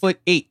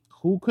 5'8".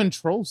 who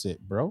controls it,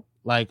 bro?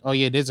 Like, oh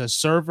yeah, there's a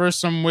server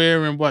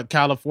somewhere in what,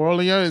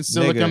 California, in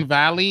Silicon Nigga,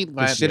 Valley.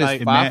 Like, shit is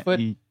like, 5 foot.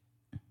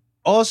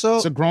 Also,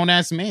 it's a grown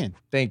ass man.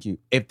 thank you.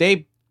 If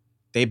they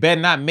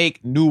better not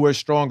make newer,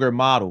 stronger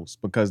models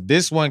because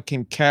this one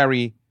can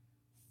carry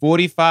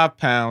 45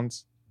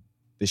 pounds.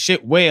 The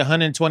shit weigh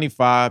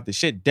 125. The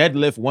shit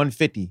deadlift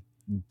 150.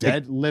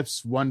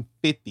 Deadlifts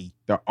 150.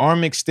 The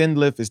arm extend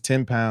lift is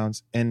 10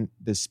 pounds, and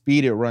the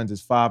speed it runs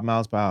is 5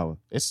 miles per hour.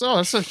 That's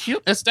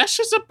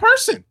just a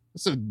person.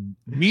 It's a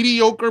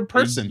mediocre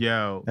person.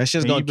 Yo, That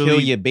shit's can gonna you kill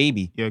believe- your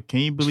baby. Yo, can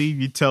you believe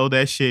you tell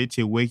that shit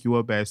to wake you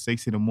up at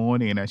 6 in the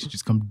morning and that should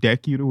just come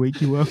deck you to wake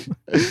you up?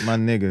 My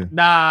nigga.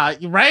 Nah,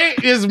 right?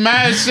 It's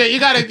mad shit. You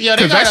gotta, yo,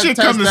 they Because that gotta shit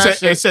test comes and that it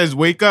shit. says,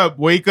 wake up,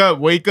 wake up,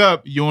 wake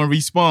up. You don't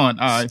respawn.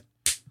 All right.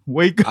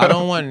 Wake up. I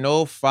don't want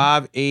no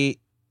 5'8"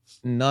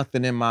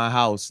 nothing in my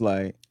house.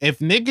 Like, If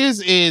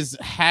niggas is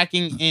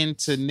hacking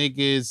into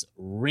niggas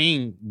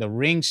the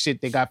ring shit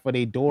they got for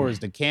their doors,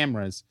 the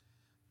cameras,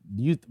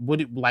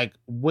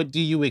 what do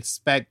you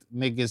expect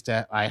niggas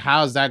to, like,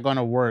 how's that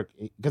gonna work?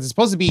 Because it's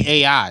supposed to be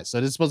AI, so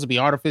this is supposed to be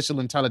artificial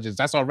intelligence.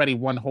 That's already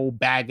one whole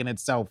bag in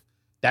itself.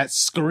 That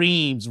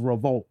screams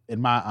revolt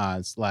in my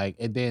eyes. Like,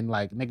 and then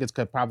like niggas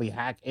could probably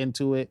hack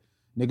into it.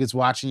 Niggas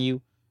watching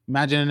you.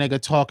 Imagine a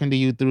nigga talking to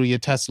you through your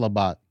Tesla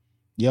bot.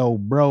 Yo,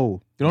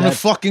 bro. get on the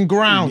fucking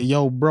ground.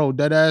 Yo, bro,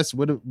 that ass,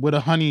 where the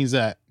honey's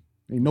at?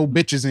 Ain't no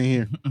bitches in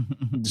here.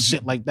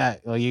 Shit like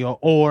that.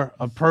 Or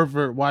a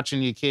pervert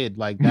watching your kid.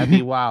 Like, that'd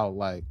be wild.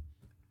 Like,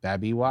 that'd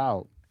be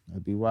wild.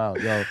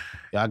 Yo,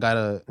 I got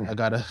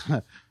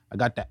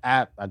the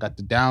app. I got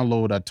the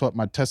download. I taught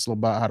my Tesla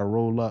bot how to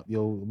roll up.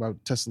 Yo, my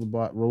Tesla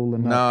bot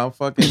rolling up. Nah, I'm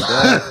fucking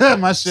dead.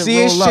 My shit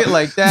Seeing roll up. shit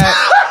like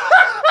that.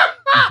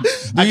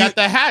 I got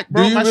the hack,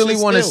 bro. Do you My really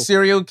shit want a still.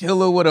 serial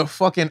killer with a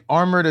fucking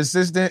armored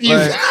assistant? You-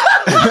 Like,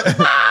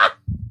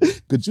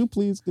 Could you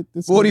please get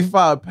this?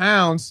 45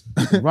 pounds.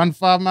 Run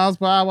 5 miles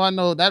per hour. I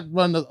know that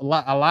run a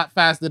lot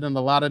faster than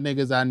a lot of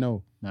niggas I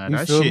know. Nah, You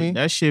feel me?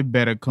 that shit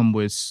better come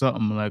with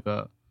something like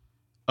a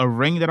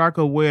ring that I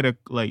could wear to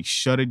like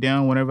shut it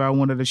down whenever I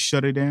wanted to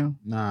shut it down.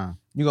 Nah.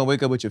 You gonna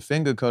wake up with your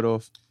finger cut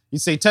off? You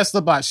say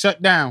Tesla bot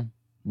shut down.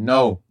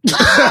 No.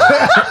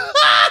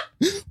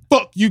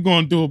 Fuck you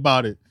gonna do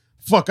about it?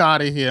 Fuck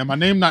out of here. My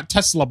name not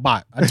Tesla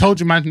bot. I told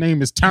you my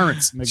name is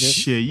Terrence, nigga.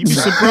 Shit, you be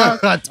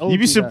surprised. I told You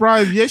be that.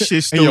 surprised if your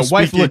shit still And your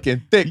wife speaking.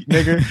 looking thick,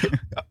 nigga.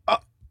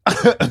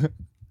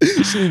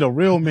 She need a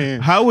real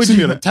man. How would she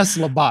you- need a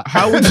Tesla bot?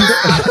 How would you?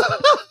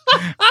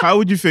 How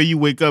would you feel you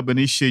wake up and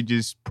this shit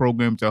just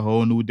programmed to a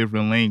whole new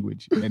different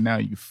language and now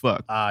you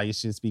fuck? You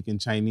shit speaking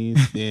Chinese?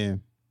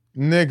 Damn.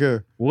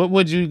 Nigga. What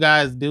would you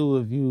guys do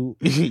if you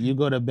you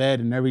go to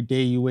bed and every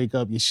day you wake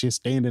up, your shit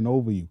standing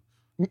over you?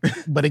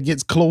 But it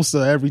gets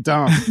closer every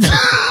time.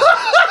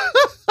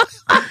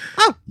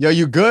 Yo,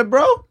 you good,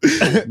 bro?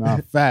 Nah,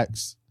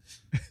 facts.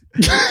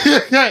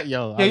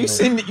 Yo, Yeah, you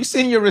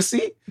seen your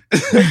receipt?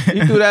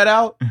 You threw that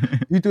out?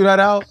 You threw that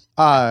out?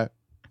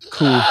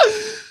 Cool.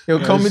 Yo,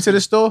 come into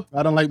the store.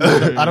 I don't like the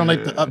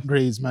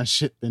upgrades. My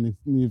shit, and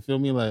you feel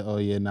me? Like, oh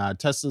yeah, nah,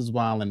 Tesla's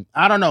wilding.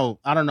 I don't know.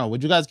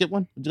 Would you guys get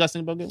one? Would you guys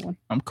think about getting one?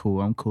 I'm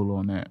cool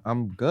on that.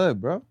 I'm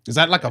good, bro. Is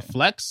that like a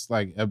flex?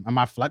 Like, am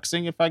I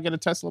flexing if I get a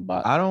Tesla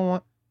bot? I don't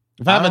want.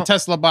 If I have I a don't-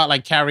 Tesla bot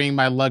like carrying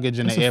my luggage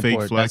in It's the a fake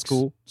airport, flex. that's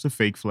cool. It's a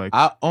fake flex.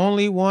 I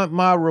only want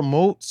my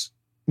remotes.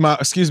 My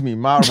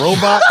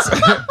robots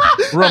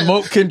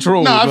remote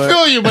control. No, I but-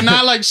 feel you, but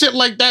not like shit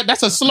like that.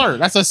 That's a slur.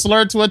 That's a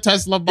slur to a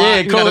Tesla bot. Yeah,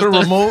 You call it gotta a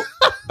start- remote,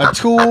 a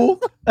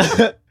tool.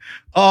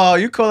 Oh,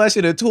 you call that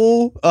shit a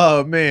tool?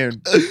 Oh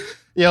man.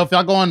 Yo, if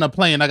y'all go on the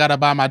plane, I gotta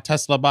buy my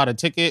Tesla bot a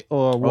ticket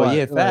or what? Oh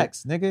yeah, Like,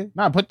 facts, nigga.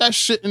 nah, put that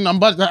shit in. I'm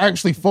about to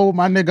actually fold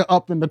my nigga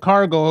up in the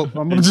cargo.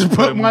 I'm gonna just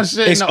put my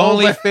shit It's in the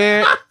only over-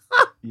 fair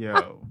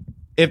Yo.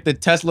 if the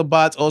Tesla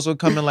bots also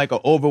come in like an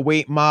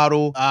overweight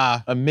model,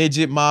 a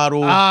midget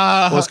model,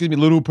 or excuse me,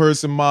 little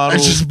person I model.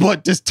 just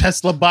bought this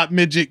Tesla bot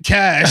midget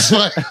cash.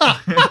 Like,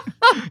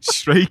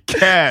 Straight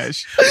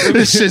cash.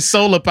 this shit's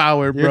solar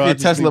powered, If bro. your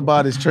Tesla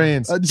bot is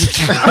trans. I just-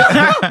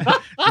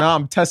 Nah,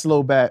 I'm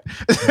Tesla bat.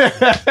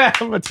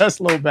 I'm a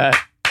Tesla bat.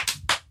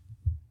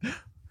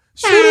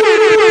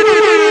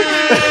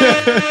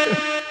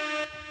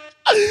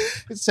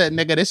 It said,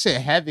 nigga, this shit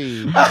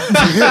heavy.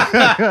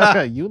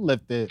 You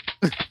lift it.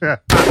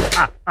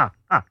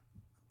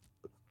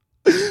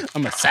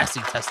 I'm a sassy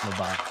Tesla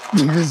bot.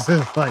 It's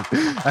just like,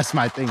 that's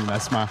my thing.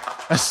 That's my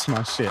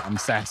shit. I'm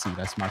sassy.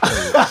 That's my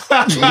code.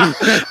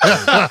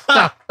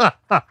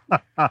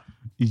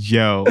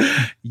 Yo.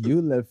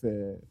 You left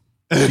it.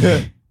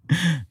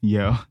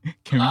 Yo.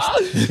 Can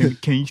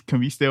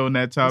we stay on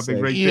that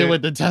topic right Yeah, there?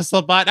 with the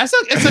Tesla bot. It's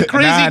a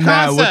crazy Nah,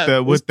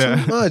 concept. with Too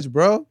the much,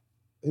 bro.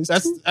 It's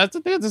That's too- the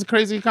thing. It's a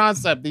crazy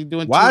concept. They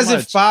doing Why too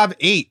is much. it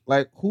 5'8"?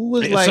 Like who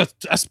was like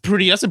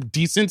That's a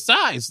decent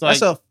size. Like,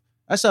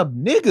 that's a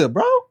nigga,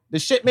 bro. The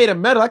shit made of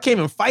metal. I can't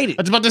even fight it.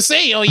 I was about to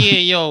say, oh yeah,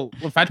 yo,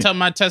 if I tell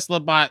my Tesla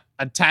bot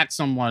attack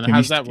someone, Can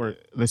how's we that work?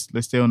 Let's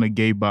stay on the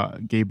gay bot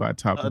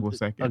topic for a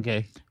second.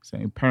 Okay. So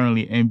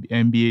apparently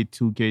NBA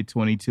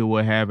 2K22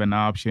 will have an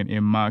option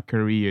in my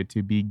career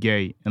to be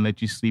gay and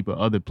let you sleep with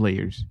other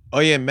players. Oh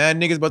yeah, man,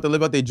 niggas about to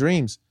live out their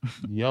dreams.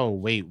 Yo,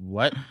 wait,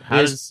 what?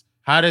 Yes.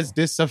 How does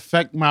this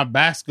affect my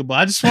basketball?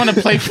 I just want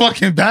to play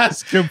fucking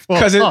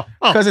basketball.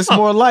 Because it's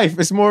more life.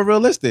 It's more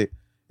realistic.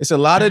 It's a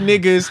lot of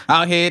niggas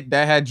out here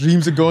that had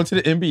dreams of going to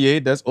the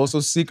NBA that's also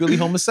secretly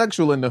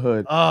homosexual in the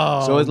hood.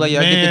 Oh, So it's like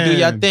y'all get to do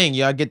your man. thing.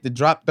 Y'all get to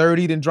drop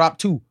 30, then drop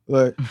 2.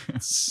 Like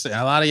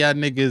A lot of y'all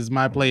niggas,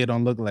 my player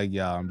don't look like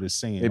y'all. I'm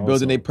just saying. they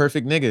building also. a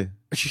perfect nigga.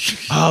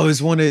 I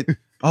always wanted.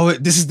 Oh,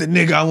 this is the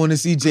nigga I want to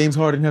see James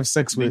Harden have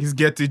sex with. Niggas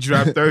get to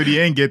drop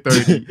 30 and get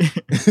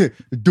 30.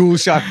 Dual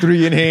shot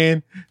 3 in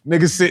hand.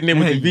 Niggas sitting there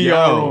with the VR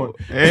on.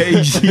 Hey,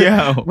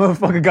 yo.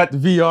 Motherfucker got the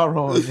VR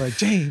on. Like,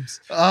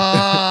 James.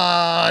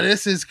 Oh,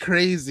 this is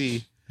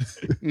crazy.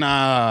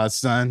 Nah,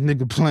 son,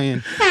 nigga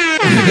playing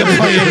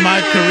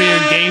my career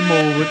game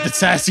mode with the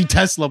sassy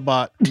Tesla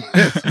bot.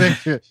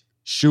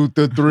 Shoot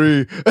the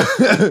 3.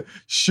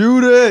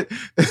 Shoot it.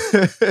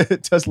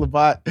 Tesla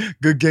bot.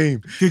 Good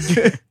game.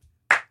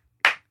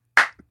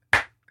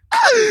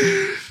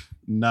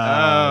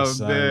 Nah, Oh,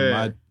 son, man.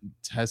 my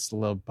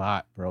Tesla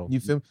bot, bro. You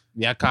feel me?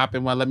 Yeah,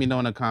 copping one. Let me know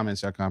in the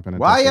comments. Y'all copping. a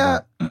Why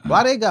Tesla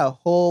why they got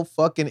whole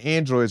fucking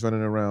androids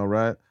running around,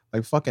 right?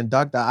 Like fucking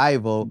Dr.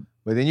 Ivo.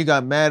 But then you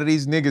got mad at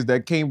these niggas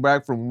that came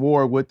back from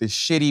war with the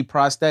shitty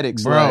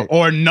prosthetics. bro? Like,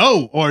 Or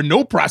no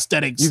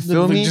prosthetics. You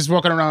feel me? Just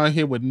walking around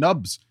here with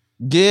nubs.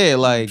 yeah,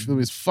 like It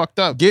was fucked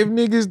up. give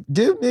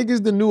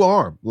niggas the new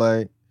arm.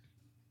 Like,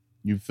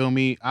 You feel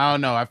me? I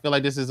don't know. I feel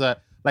like this is I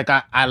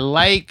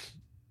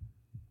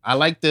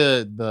like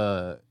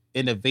the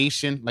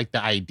innovation, like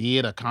the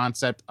idea, the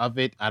concept of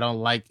it. I don't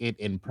like it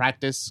in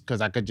practice because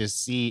I could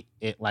just see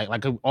it like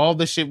all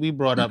the shit we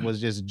brought up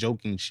was just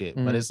joking shit.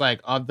 But it's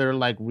like other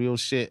like real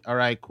shit. All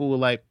right, cool.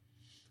 Like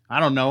I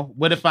don't know.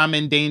 What if I'm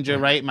in danger,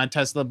 right? My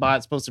Tesla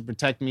bot's supposed to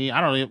protect me.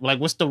 I don't know. Like,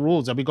 what's the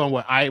rules? Are we going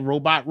with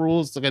iRobot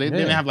rules? Like, they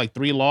didn't have like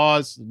 3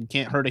 laws. You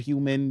can't hurt a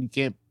human. You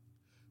can't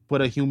put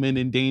a human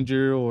in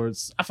danger, or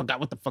I forgot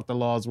what the fuck the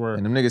laws were.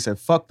 And them niggas said,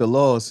 fuck the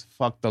laws.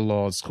 Fuck the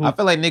laws. I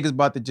feel like niggas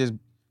about to just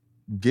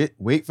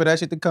wait for that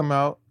shit to come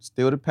out,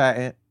 steal the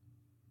patent.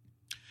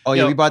 Oh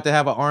yeah, Yo. we about to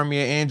have an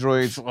army of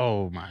androids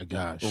Oh my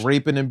gosh.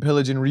 raping and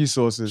pillaging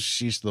resources.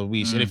 Sheesh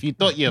Louise. And if you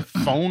thought your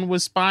phone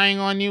was spying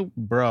on you,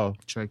 bro,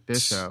 Check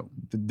this out.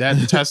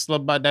 that Tesla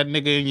bot, that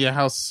nigga in your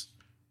house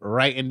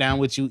writing down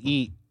what you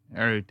eat.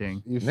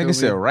 Everything. You feel Niggas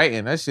said me?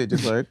 writing that shit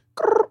just like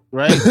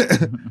Right?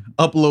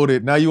 upload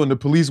it. Now you on the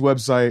police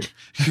website.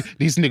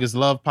 These niggas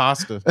love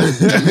pasta.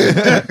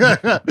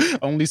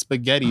 Only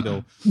spaghetti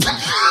though.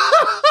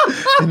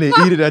 And they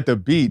eat it at the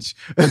beach.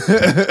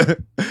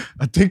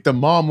 I think the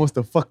mom wants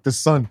to fuck the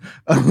son.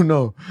 I don't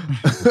know.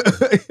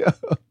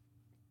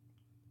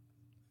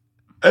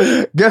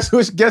 Guess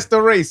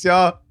the race,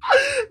 y'all.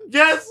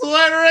 Guess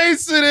what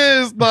race it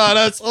is? Nah,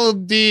 that's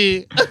OD.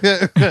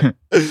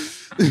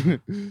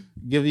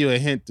 Give you a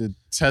hint to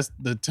test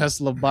the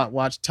Tesla bot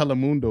watch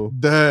Telemundo.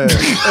 Damn.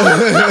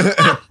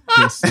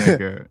 This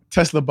nigga.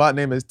 Tesla bot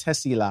name is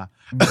Tesla.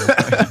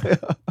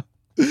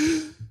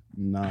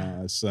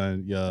 Nah,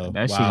 son, yo.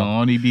 That shit gonna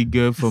only be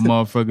good for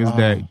motherfuckers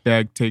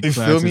that take You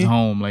feel classes me?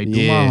 home. Like,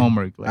 do Yeah. my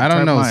homework. Like, I don't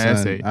type know, my son.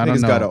 essay. I don't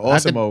Niggas know. got an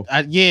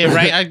Osmo. Yeah,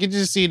 right. I could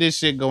just see this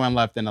shit going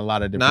left in a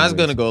lot of different Nah, it's ways.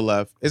 gonna go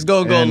left. It's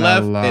gonna go In a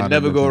left lot and of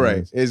never go different right.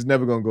 ways. It's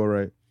never gonna go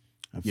right.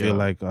 I feel Yeah.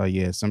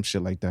 like, some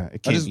shit like that.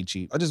 It can't be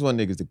cheap. I just want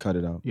niggas to cut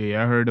it out.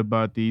 Yeah, I heard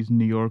about these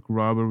New York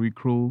robbery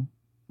crew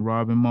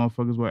robbing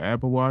motherfuckers with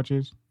Apple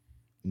Watches.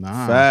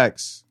 Nah.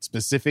 Facts.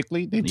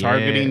 Specifically, they Yeah.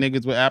 targeting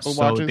niggas with Apple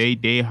So Watches.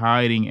 they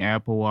hiding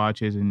Apple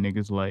Watches and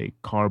niggas like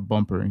car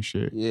bumper and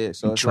shit. Yeah,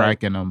 so And it's like,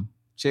 tracking them.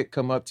 chick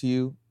come up to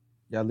you,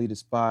 y'all leave the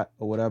spot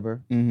or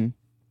whatever, Mm-hmm.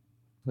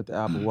 put the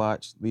Apple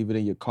Watch, leave it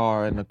in your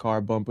car and the car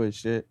bumper and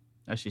shit.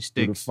 That shit You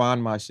can sticks.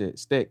 find my shit.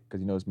 Stick,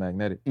 because you know it's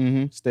magnetic.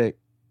 Mm-hmm. Stick.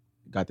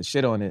 Got the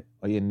shit on it.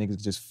 Oh yeah, niggas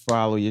just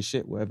follow your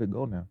shit wherever it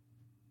go now.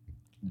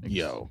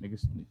 Yo.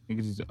 Niggas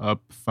is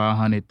up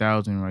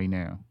 500,000 right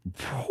now.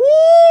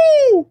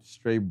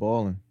 Straight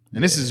balling.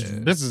 And this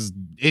is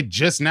it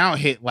just now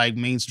hit like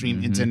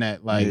mainstream Mhm.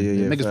 internet. Like Yeah,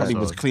 niggas probably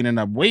facts. was cleaning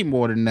up way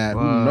more than that.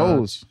 What? Who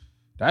knows?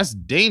 That's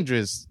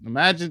dangerous.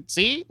 Imagine,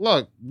 see,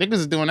 look, niggas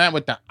is doing that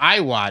with the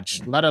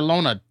iWatch, let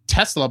alone a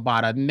Tesla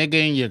bot, a nigga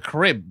in your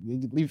crib.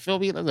 You feel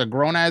me? That's a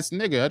grown ass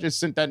nigga. I just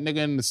sent that nigga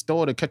in the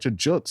store to catch a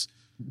jukes.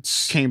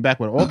 Came back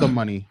with all the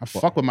money. I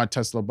fuck with my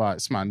Tesla bot.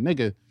 It's my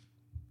nigga.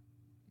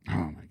 Oh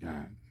my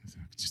God. It's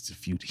just a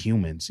few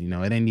humans, you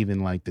know. It ain't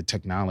even like the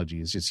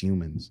technology, it's just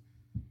humans.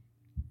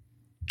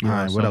 All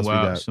right, what else we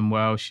got? Some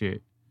wild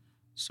shit.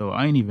 So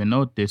I ain't even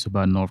know this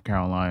about North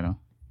Carolina.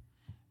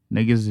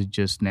 Niggas is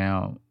just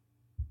now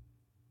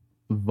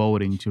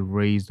voting to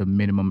raise the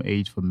minimum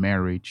age for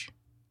marriage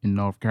in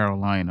North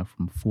Carolina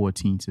from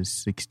 14 to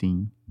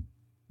 16.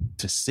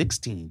 To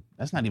 16.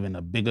 That's not even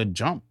a bigger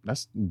jump.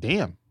 That's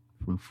damn.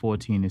 From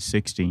 14 to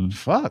 16.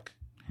 Fuck.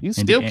 You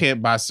still the-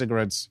 can't buy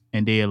cigarettes.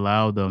 And they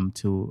allow them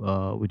to,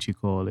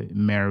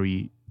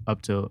 marry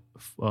up to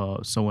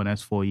someone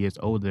that's 4 years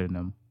older than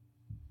them.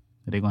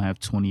 They're going to have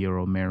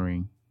 20-year-old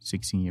marrying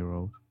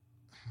 16-year-old.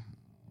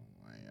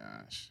 Oh my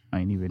gosh. I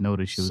ain't even know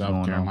this shit was South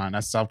going Carolina. on.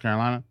 That's South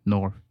Carolina?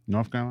 North.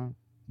 North Carolina?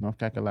 North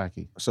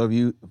Kakalaki. So if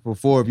you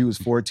was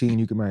 14,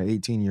 you could marry an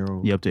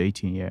 18-year-old. Yeah, up to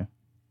 18, yeah.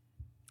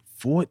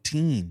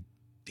 14.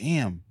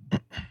 Damn.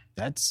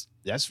 That's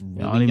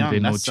really I don't even young.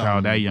 think no That's child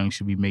some- that young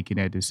should be making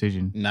that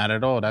decision. Not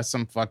at all. That's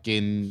some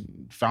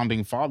fucking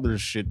founding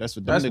fathers shit. That's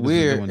what them That's niggas was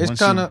weird. doing. It's Once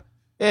you- kind of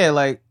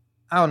like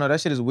I don't know.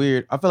 That shit is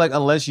weird. I feel like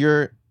unless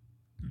you're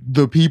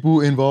the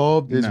people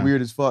involved, it's Nah. weird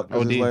as fuck.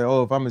 'Cause OD. it's like,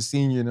 oh, if I'm a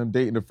senior and I'm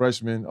dating a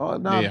freshman, oh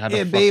no, how the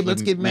yeah, fuck babe, you-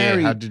 let's get yeah,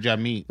 married. how did y'all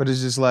meet? But it's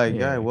just like, Yeah.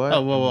 yeah, what?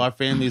 Oh, well, our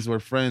families were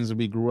friends and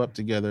we grew up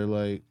together.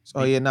 Like,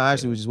 Oh yeah, no, I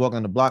actually was just walking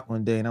on the block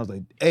one day and I was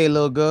like, hey,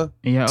 little girl.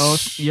 And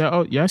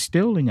y'all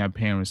still in your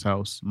parents'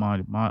 house. This Yeah,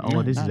 is nah,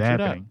 true that.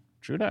 happening.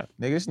 True that.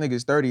 Nigga, this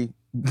nigga's 30,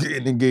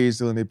 getting engaged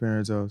still in their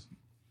parents' house.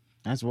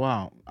 That's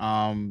wild.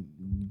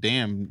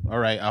 Damn. All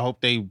right. I hope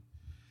they.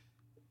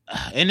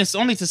 And it's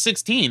only to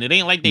 16. It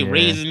ain't like they Yeah.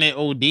 raising it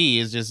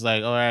OD. It's just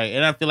like, all right.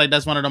 And I feel like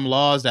that's one of them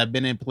laws that have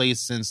been in place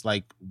since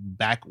like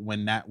back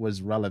when that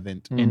was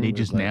relevant. And they It was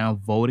just like- now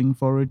voting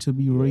for it to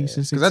be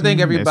racist. Because I think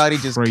everybody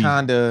That's just crazy.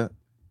 kind of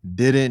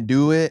didn't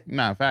do it.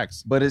 Nah,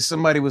 facts. But if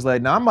somebody was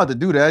like, nah, I'm about to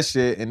do that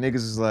shit, and niggas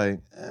is like,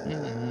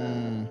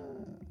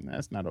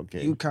 That's not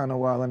okay. you kind of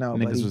wilding out,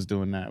 Niggas buddy. was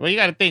doing that. Well, you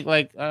got to think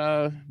like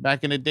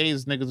back in the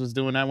days, niggas was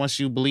doing that. Once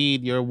you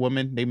bleed, you're a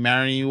woman. They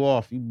marrying you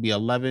off. You be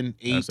 11,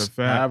 8, That's a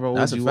fact. however old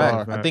That's a you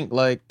fact. are. I think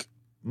like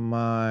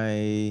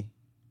my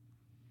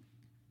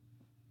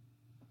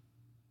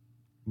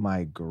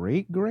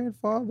great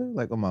grandfather,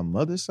 like on my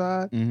mother's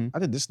side, Mhm. I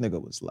think this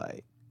nigga was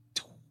like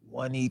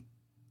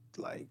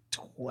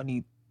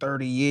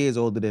 30 years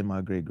older than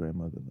my great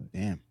grandmother.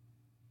 Damn.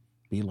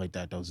 Be like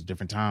that though. It's a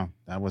different time.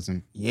 That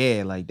wasn't.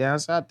 Yeah, like down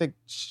south, I think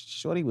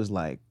Shorty was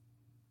like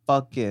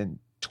fucking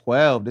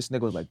 12. This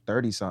nigga was like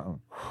 30 something.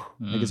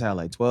 Mm. Niggas had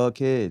like 12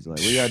 kids. Like,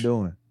 what y'all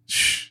doing?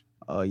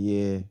 Oh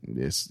yeah.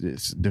 It's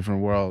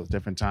different world,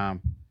 different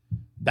time.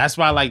 That's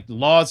why like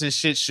laws and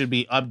shit should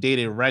be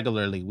updated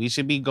regularly. We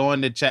should be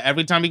going to check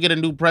every time we get a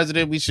new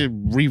president. We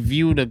should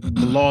review the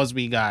laws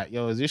we got.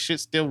 Yo, is this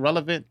shit still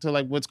relevant to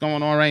like what's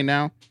going on right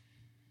now?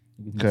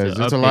 Because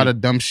there's a lot of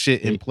dumb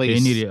shit in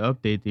place. They need to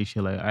update this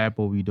shit like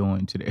Apple be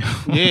doing today.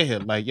 Yeah,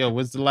 like yo,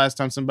 when's the last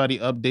time somebody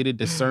updated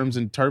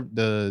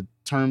the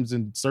terms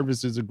and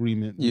services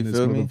agreement? You in this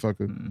feel me?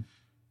 motherfucker? Mm.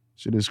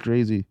 Shit is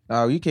crazy.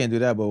 Oh, you can't do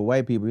that, but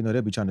white people, you know, they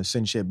be trying to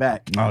send shit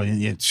back. Oh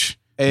yeah.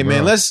 Hey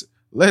man, Bro.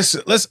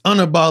 let's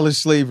unabolish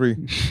slavery.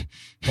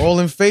 All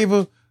in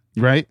favor?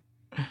 Right?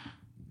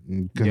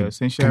 Yeah,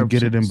 since can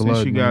get it in since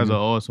blood, you guys man. are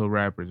also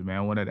rappers, man,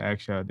 I wanted to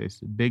ask y'all this.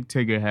 Big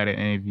Tigger had an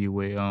interview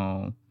with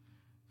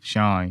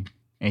Shine,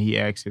 and he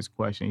asked his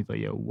question. He's like,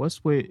 "Yo,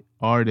 what's with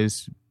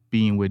artists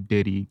being with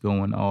Diddy,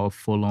 going all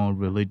full on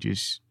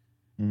religious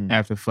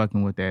after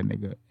fucking with that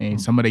nigga?" And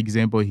some of the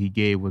example he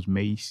gave was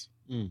Mace,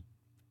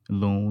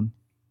 Loon,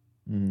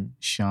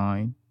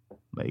 Shine.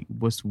 Like,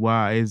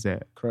 why is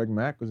that? Craig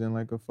Mack was in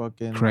like a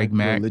fucking Craig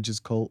Mack. religious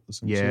cult or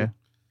some Yeah. shit.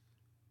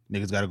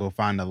 Niggas gotta go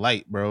find the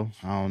light, bro.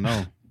 I don't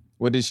know.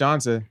 What did Sean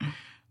say?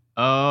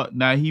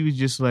 Nah, he was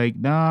just like,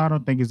 nah, I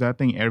don't think it's. I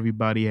think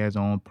everybody has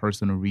their own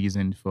personal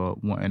reason for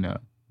wanting to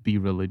be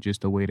religious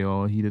the way they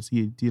are. He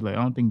like,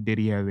 I don't think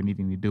Diddy has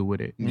anything to do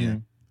with it. Yeah.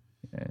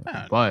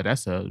 Yeah. But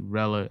that's a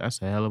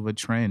hell of a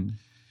trend.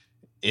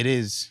 It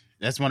is.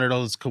 That's one of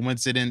those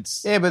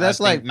coincidence. Yeah, but that's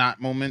I think like not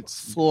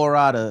moments. 4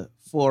 out of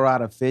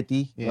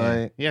 50. Yeah,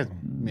 Like, yeah.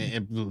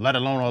 Man, let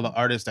alone all the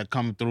artists that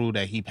come through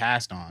that he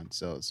passed on.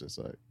 So it's just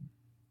like,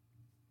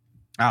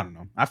 I don't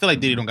know. I feel like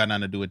Diddy don't got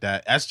nothing to do with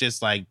that. That's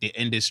just like the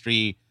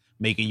industry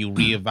making you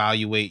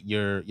reevaluate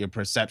your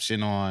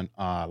perception on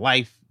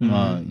life,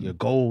 your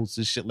goals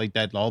and shit like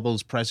that. All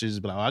those pressures,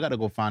 but like, I gotta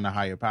go find a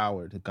higher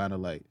power to kind of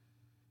like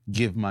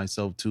give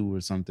myself to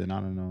or something. I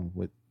don't know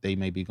what they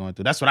may be going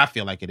through. That's what I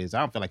feel like it is. I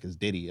don't feel like it's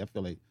Diddy. I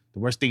feel like the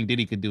worst thing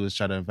Diddy could do is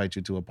try to invite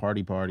you to a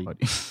party.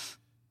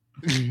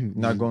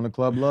 not going to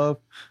Club Love?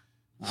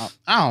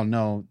 I don't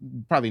know.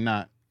 Probably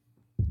not.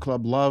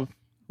 Club Love.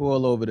 Who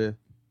all over there?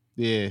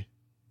 Yeah.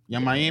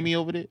 Young Miami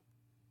over there.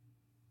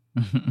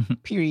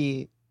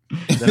 Period.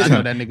 Then I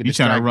know that nigga You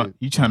trying to distracted. run?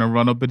 You trying to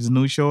run up at his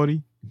new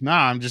shorty?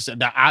 Nah, I'm just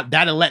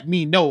that'll let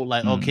me know.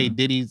 Like, okay,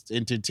 Diddy's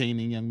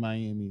entertaining Young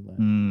Miami.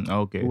 Like,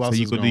 Okay, Who so else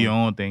you is could do going? your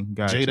own thing.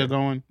 Gotcha. Jada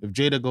going. If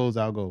Jada goes,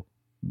 I'll go.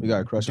 We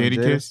got a crush on Jada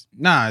Jada. Kiss?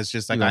 Nah, it's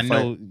just like You I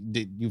gonna know.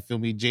 You feel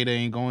me? Jada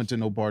ain't going to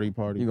no party.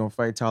 You gonna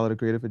fight Tyler the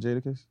Creator for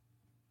Jada Kiss?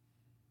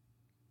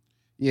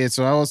 Yeah.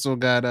 So I also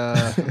got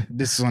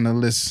this on the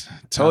list.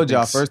 Told y'all,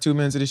 Topics. first 2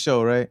 minutes of the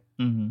show, right?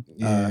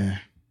 Yeah.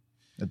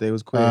 That they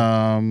was quick.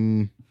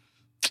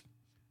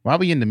 While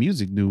we in the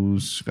music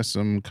news, got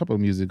some couple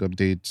of music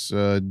updates.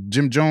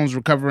 Jim Jones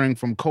recovering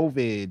from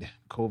COVID.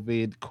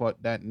 COVID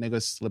caught that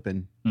nigga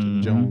slipping.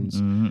 Jim Jones.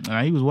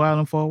 He was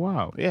wilding for a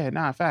while. Yeah,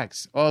 nah,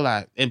 facts. All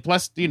that. And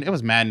plus, you know, it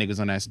was mad niggas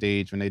on that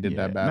stage when they did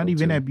that battle. Not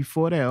even too. that.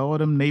 Before that, all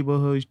them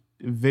neighborhood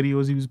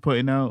videos he was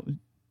putting out.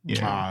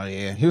 Yeah. Oh,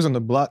 yeah. He was on the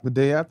block the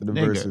day after the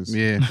Nigga. verses.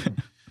 Yeah.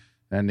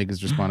 That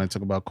niggas responding,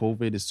 talking about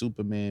COVID is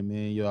Superman,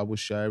 man. Yo, I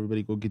wish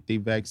everybody go get their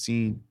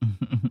vaccine.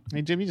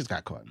 Hey, Jim, you just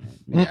got caught, man.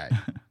 Be all right.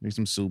 Make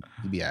some soup.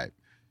 You be all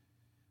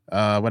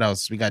right. What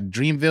else? We got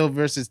Dreamville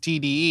versus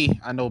TDE.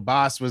 I know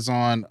Boss was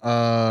on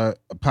a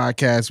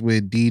podcast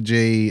with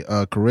DJ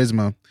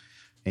Charisma,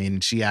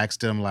 and she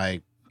asked him,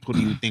 like, who do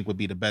you think would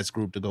be the best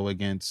group to go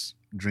against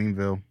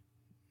Dreamville?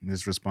 And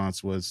his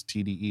response was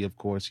TDE, of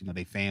course. You know,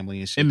 they family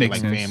and shit. It They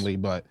makes like sense. family,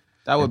 but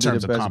That would in be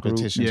terms the of best group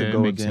competition, Yeah, to it go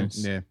makes against.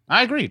 sense. yeah.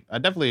 I agree. I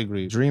definitely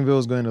agree.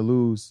 Dreamville's going to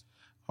lose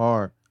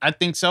hard I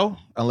think so.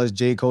 unless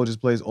J. Cole just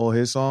plays all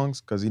his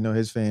songs because you know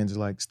his fans are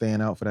like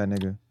staying out for that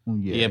nigga.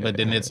 Yeah, but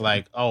then it's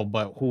like, oh,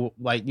 but who,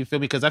 like, you feel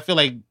me? Because I feel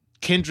like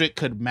Kendrick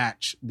could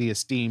match the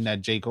esteem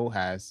that J. Cole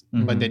has.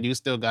 But then you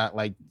still got,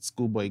 like,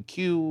 Schoolboy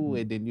Q,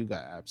 and then you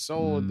got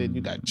Absol, then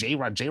you got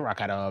J-Rock. J-Rock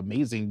had an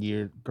amazing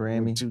year.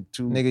 Grammy. Two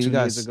Nigga,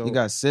 years ago. you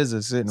got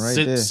SZA sitting right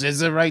there.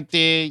 SZA right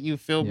there, you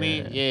feel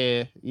me?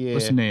 Yeah.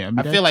 What's his name? I,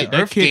 mean, I feel like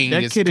that Earth kid, Gang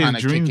that is kid in kinda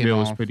kicking Dreamville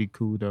was off. pretty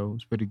cool though.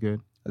 It's pretty good.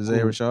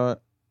 Isaiah Rashad.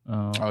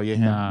 Oh, yeah,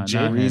 him. Nah, Jid?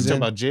 not You him. talking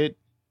about Jid?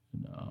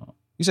 No.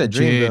 You said Jid.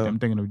 Dreamville. I'm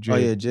thinking of Jid. Oh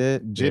yeah,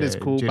 Jid. Jid is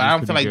Yeah, cool, Jid but is I don't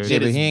feel pretty like good. Jid Yeah,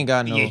 but is, he ain't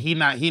got no-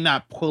 he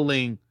not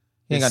pulling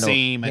He ain't the got no,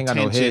 same he ain't got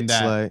no attention hits.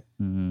 that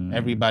Like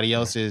everybody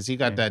else is. He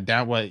got that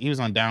down. What he was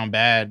on Down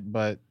Bad,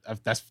 but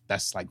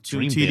that's like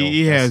Dreamville.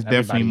 TDE has That's definitely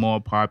everybody.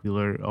 more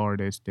popular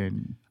artists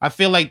than I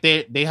feel like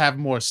they have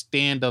more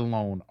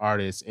standalone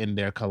artists in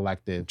their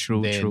collective.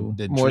 True, than true.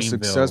 The more Dreamville.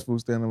 successful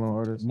standalone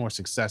artists. More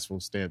successful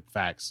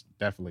facts,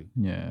 definitely.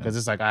 yeah. Because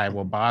it's like, all right,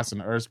 well, Boss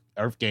and Earth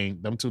Gang,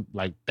 them two,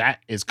 like that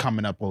is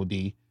coming up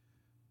OD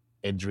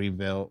at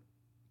Dreamville.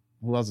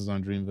 Who else is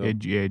on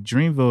Dreamville? Yeah,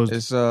 Dreamville's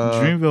It's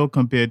Dreamville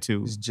compared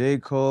to it's J.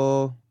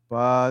 Cole,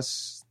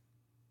 Boss,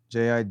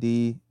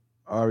 JID,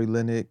 Ari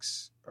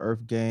Lennox,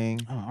 Earth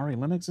Gang, Oh, Ari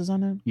Lennox is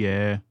on there.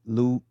 yeah,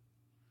 Loot.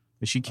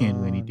 but she can't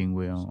do Uh, anything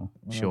with one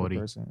other Shorty.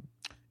 person.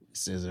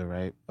 SZA,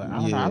 right? But I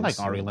don't know. I like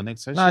Yeah, Ari so-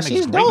 Lennox. She Nah, makes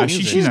she's great dope.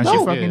 music. She's nah, she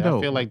dope. fucking Yeah, dope.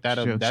 I feel like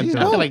that'll. Sure. That, She's I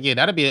feel dope. like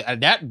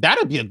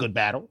that'd be a good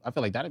battle. I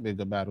feel like that'd be a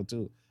good battle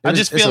too. I It's-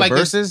 just it's feel a like it's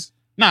versus.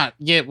 not.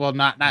 Yeah, well,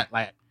 not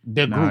like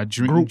the Nah,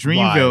 group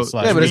Dreamville- wise,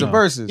 like, Yeah, but it's a you know.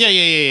 versus. Yeah.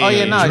 Oh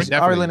yeah, nah. definitely.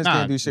 Ari Lennox Nah,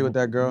 can't do shit with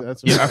that girl.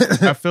 That's Yeah,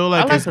 I feel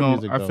like like it's her going.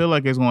 music, I though. feel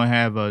like it's going to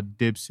have a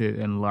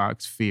Dipset and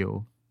Locks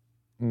feel.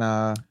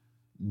 Nah.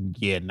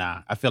 Yeah,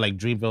 nah. I feel like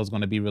Dreamville is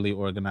going to be really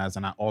organized,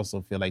 and I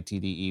also feel like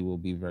TDE will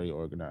be very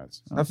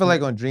organized. I feel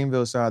like on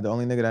Dreamville side, the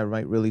only nigga that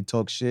might really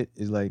talk shit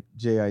is like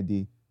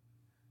JID.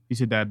 You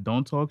said that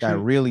don't talk That shit.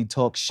 really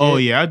talk shit. Oh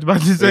yeah, I was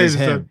about to say is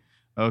it's him.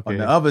 okay. On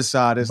the other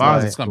side, it's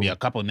Boz like, It's going to be a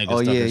couple niggas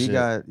oh talking yeah,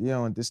 shit. you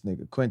know this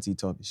nigga Quincy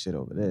talking shit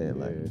over there.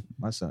 Like Yeah.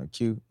 my son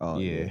Q. Oh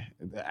yeah,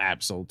 the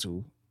Absol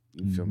too.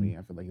 You feel Mhm. me?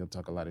 I feel like he'll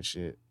talk a lot of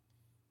shit.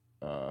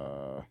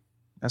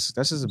 That's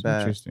just a That's bad.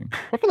 interesting.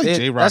 I feel like It-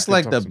 J-Rock that's could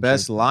like talk the some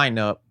best shit.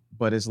 lineup,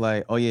 but it's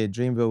like, oh yeah,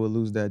 Dreamville would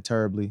lose that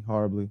terribly,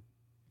 horribly.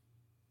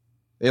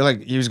 They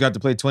like you just got to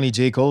play 20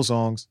 J. Cole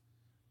songs.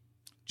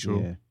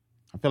 True. Yeah.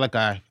 I feel like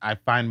I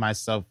find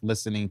myself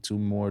listening to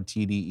more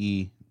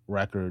TDE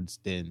records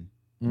than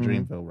Mhm.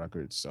 Dreamville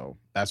records, so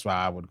that's why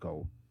I would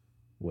go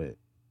with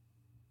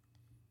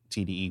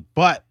TDE.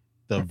 But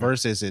the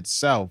verses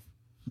itself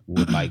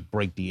would like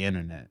break the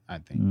internet. I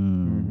think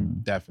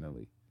Mm.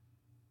 definitely,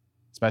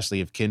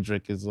 especially if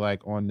Kendrick is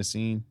like on the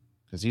scene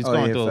because he's Oh,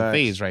 going yeah, through a facts.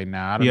 phase right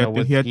now. I don't Yeah, know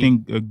what I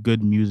think a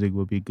good music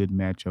would be a good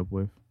matchup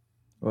with.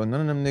 Well,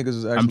 none of them niggas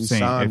was I'm actually saying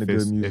signed if to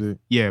it's good music.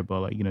 yeah,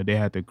 but like they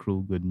had to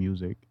crew good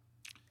music.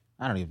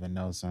 I don't even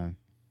know, son.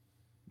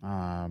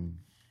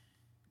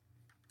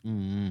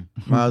 Mm-mm.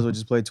 Might as well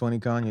just play 20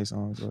 Kanye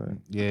songs. Right?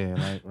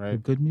 Yeah,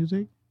 right. Good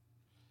music.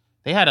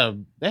 They had a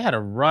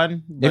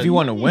run. If but- you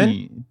want to win,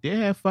 Hey, they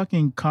had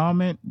fucking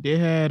Comment. They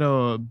had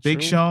Big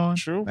True, Sean.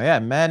 True. they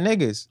had mad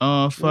niggas.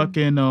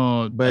 Fucking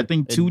I But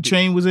think it- 2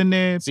 Chainz was in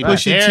there. See, but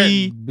Pusha they're-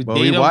 T. but But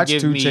they we don't watched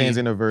give 2 me- Chainz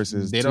in the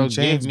verses. they 2 don't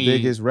give Chainz' me-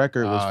 biggest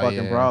record was Oh,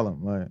 fucking yeah.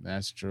 Problem. Like,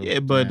 That's true. Yeah,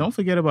 but Yeah. don't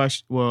forget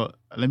about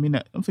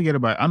don't forget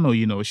about. I know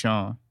you know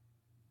Sean.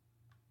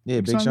 yeah,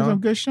 Big got some Sean.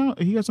 good Sean.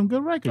 He got some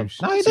good records.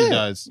 Of No, he course he did.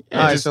 does. Yeah,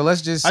 All right, just- so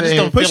let's just I just say,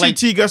 don't feel Pusha like-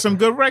 T got some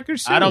good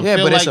records. Too. I don't yeah,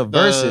 feel but it's like a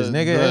versus, the-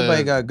 nigga. the-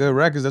 Everybody got good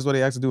records. That's what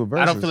they asked to do a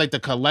versus. I don't feel like the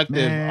collective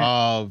Man.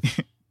 of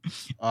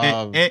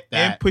and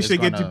that Pusha is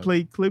get to gonna-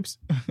 play clips.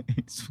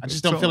 I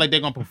just don't feel like they're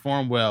gonna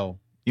perform well.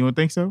 You don't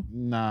think so?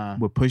 Nah.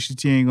 But Pusha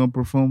T ain't gonna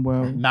perform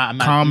well. Nah, I'm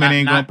Common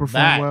ain't gonna not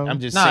perform that. well. I'm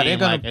just Nah, saying, they're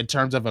gonna- like in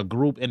terms of a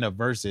group in the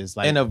verses,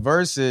 like in a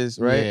versus,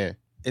 right? Yeah,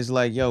 It's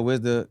like, yo,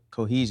 where's the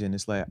cohesion?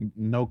 It's like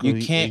no,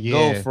 you can't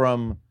go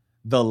from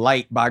The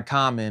Light by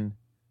Common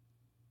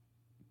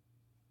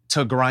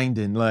to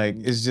grinding. Like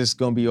it's just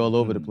gonna be all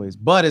over the place.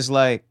 But it's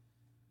like,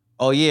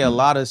 oh yeah, a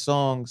lot of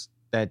songs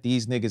that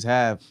these niggas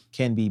have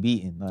can be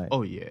beaten. Like,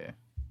 Oh yeah.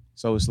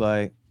 so it's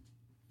like,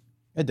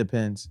 it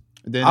depends.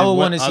 Then I would what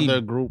wanna see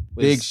other group.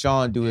 Big is-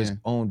 Sean do his yeah.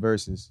 own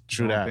verses.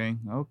 True that. Thing.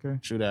 Okay.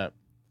 True that.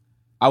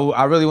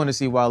 I really want to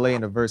see Wale in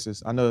the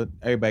verses. I know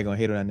everybody gonna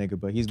hate on that nigga,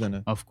 but he's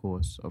gonna Of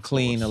course. Of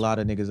clean course. a lot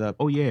of niggas up.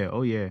 Oh yeah.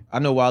 Oh yeah. I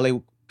know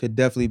Wale could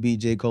definitely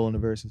beat J. Cole in the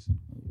verses.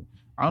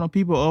 I don't know.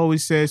 People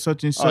always say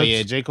such and such. Oh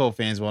yeah, J. Cole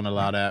fans won't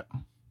allow that.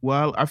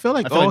 Well, I feel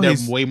like I feel all like they're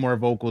his way more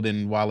vocal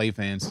than Wale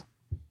fans.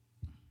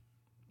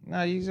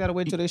 Nah, you just gotta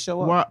wait till they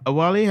show up.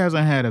 Wale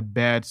hasn't had a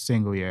bad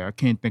single yet. I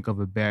can't think of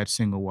a bad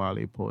single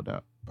Wale pulled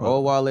out.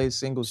 All Wale's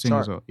singles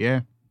Singles chart. up.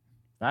 Yeah.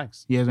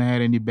 Facts. He hasn't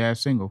had any bad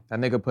single. That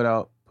nigga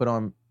put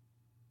on,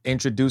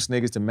 introduced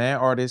niggas to mad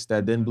artists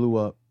that then blew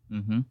up.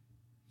 Mm-hmm.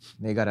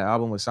 They got an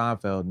album with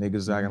Seinfeld.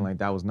 Niggas acting like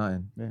that was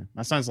nothing. Yeah,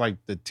 that sounds like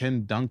the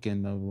Tim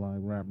Duncan of like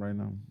rap right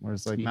now, where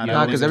it's like not Yeah,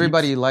 Nah, everyone because keeps-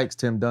 everybody likes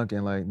Tim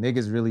Duncan. Like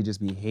niggas really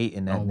just be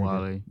hating that Oh,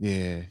 nigga Wale.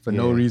 Yeah, for yeah,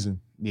 no reason.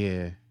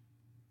 Yeah,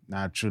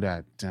 nah, true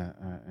that.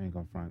 I ain't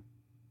gonna front.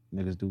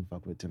 Niggas do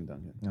fuck with Tim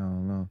Duncan, I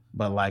don't know.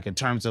 but like in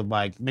terms of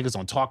like niggas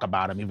don't talk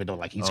about him, even though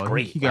like he's Oh,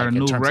 great. He got like, a in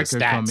new terms of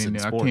record stats coming. and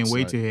I can't sports, wait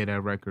like- to hear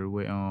that record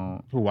with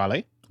Who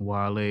Wale?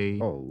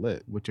 Wale, Oh,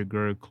 lit. with your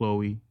girl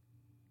Chloe.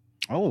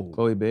 Oh,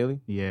 Chloe Bailey.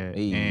 Yeah,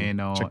 Hey, and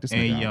check this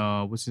nigga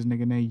and what's his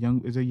nigga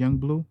name? Is it Young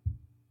Blue?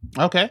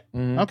 okay,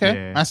 Mhm. okay.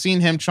 Yeah. I seen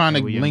him trying Yeah,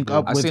 to with Young link Blue.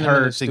 up I with seen him in her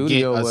the to get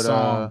studio a with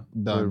song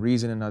with done.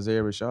 Reason and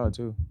Isaiah Rashad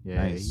too.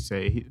 Yeah, he Nice.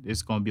 said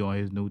it's gonna be on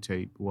his new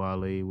tape,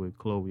 Wale with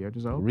Chloe. I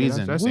just okay,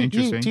 Reason. That's Who-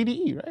 interesting.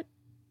 TDE, right?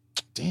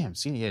 Damn,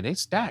 see, yeah, they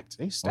stacked.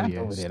 They stacked yeah,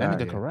 over there. stacked, That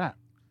nigga yeah. can rap.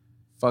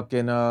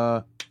 Fucking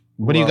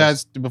What do you who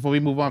guys, before we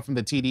move on from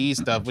the TDE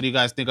stuff, what do you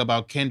guys think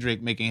about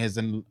Kendrick making his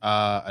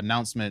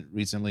announcement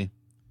recently?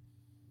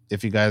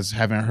 If you guys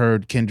haven't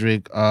heard,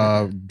 Kendrick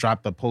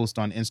dropped a post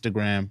on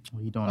Instagram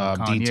He don't know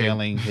Kanye.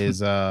 detailing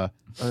his about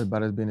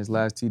as being his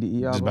last TDE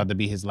it's album. about to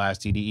be his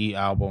last TDE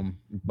album,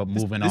 but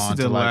moving This on is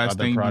the to like last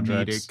other thing he needed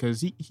projects.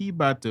 because he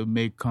about to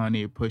make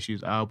Kanye push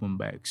his album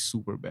back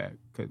super back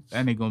because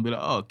that ain't gonna be like,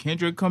 oh,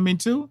 Kendrick coming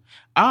too.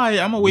 I'm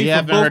gonna wait You for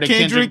haven't both heard of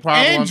Kendrick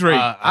problem? and Drake.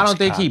 I don't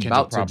think he Kendrick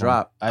about to problem.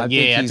 drop. I think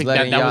yeah, he's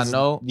letting that y'all was,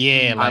 know.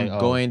 Yeah,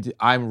 like,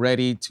 I'm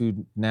ready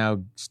to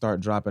now start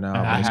dropping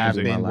albums. I This have is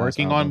my been last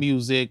working album. on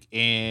music,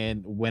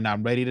 and when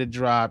I'm ready to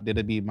drop,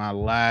 that'll be my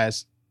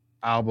last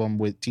album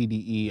with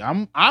TDE.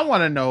 I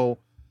want to know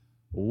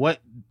what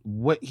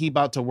he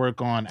about to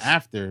work on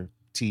after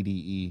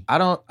TDE. I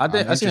seen a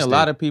interested.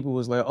 lot of people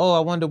was like, oh, I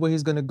wonder where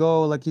he's gonna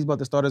go. Like he's about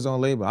to start his own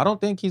label. I don't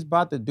think he's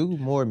about to do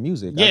more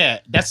music. Yeah,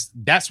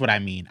 that's what I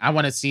mean. I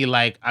want to see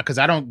like, because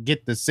I don't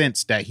get the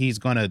sense that he's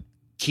gonna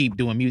keep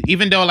doing music,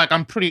 even though like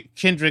I'm pretty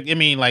Kendrick. I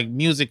mean, like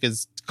music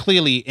is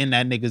clearly in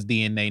that nigga's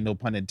DNA. No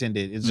pun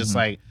intended. It's just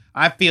like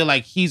I feel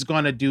like he's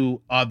gonna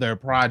do other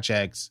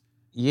projects.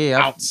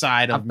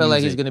 Outside of I feel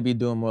like he's gonna be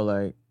doing more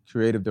like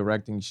creative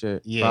directing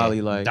shit. Yeah,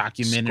 probably like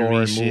documentary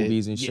scoring shit.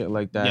 movies and shit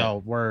like that. Yo,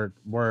 word.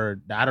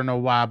 I don't know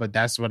why, but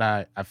that's what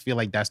I feel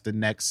like that's the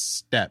next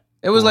step.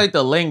 It was like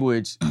the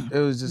language. It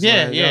was just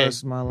like, yo,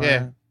 it's my line.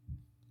 Yeah.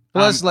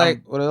 Plus,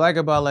 what I like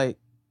about like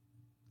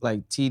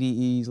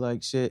TDE's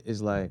like shit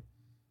is like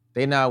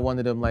they not one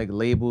of them like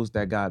labels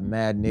that got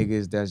mad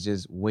niggas that's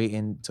just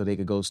waiting till they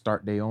could go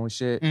start their own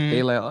shit. Mhm.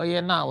 They like, oh yeah,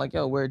 nah, like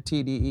yo, we're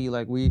TDE.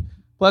 Like we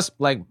plus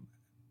like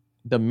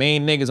the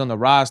main niggas on the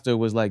roster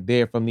was like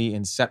there from the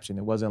inception.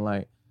 It wasn't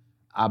like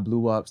I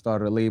blew up,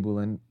 started a label,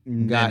 and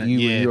got you.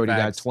 Yeah, you already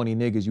facts. got 20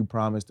 niggas you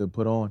promised to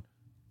put on.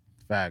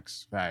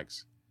 Facts.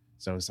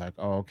 So it's like,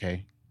 oh,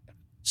 okay.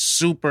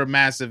 Super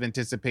massive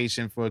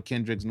anticipation for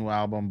Kendrick's new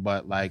album,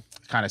 but like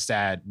kind of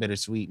sad,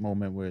 bittersweet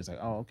moment where it's like,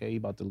 oh, okay, he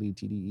about to leave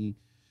TDE.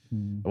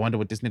 I wonder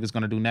what this nigga's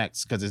gonna do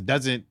next, because it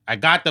doesn't. I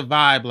got the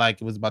vibe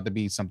like it was about to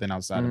be something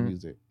outside of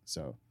music.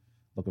 So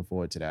looking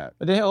forward to that.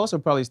 But then he'll also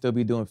probably still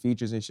be doing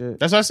features and shit.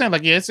 That's what I'm saying.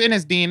 Like, yeah, it's in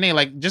his DNA.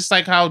 Like, just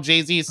like how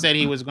Jay-Z said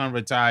he was gonna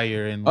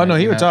retire, and Oh like, no,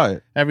 he you know,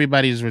 retired.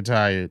 Everybody's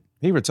retired.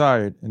 He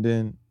retired and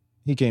then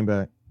he came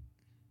back.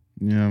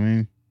 You know what I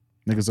mean?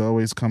 Niggas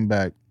always come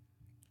back.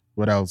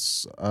 What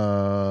else?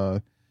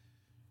 The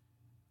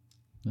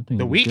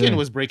Weeknd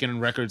was breaking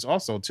records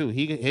also too.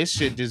 His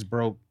shit just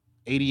broke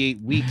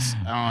 88 weeks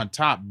on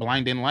top,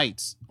 Blinding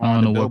Lights. I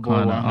On don't the know what Billboard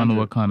kind of 100. I don't know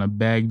what kind of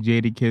bag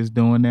Jadakiss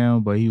doing now,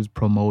 but he was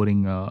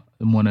promoting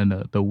one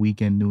of the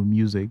Weeknd new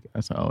music.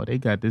 I said, oh, they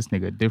got this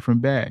nigga a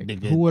different bag.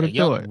 Nigga, Who would have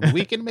yo, thought?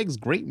 Weeknd makes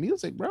great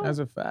music, bro. That's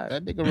a fact.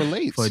 That nigga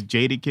relates. For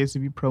Jadakiss to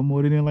be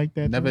promoting it like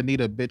that, Never though?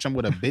 need a bitch. I'm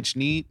what a bitch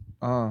need,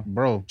 bro.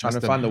 Trying that's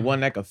to find the one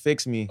that could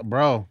fix me.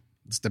 bro.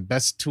 It's the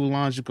best 2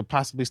 lines you could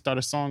possibly start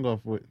a song off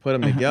with. Put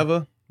them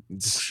together.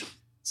 It's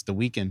the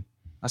Weeknd.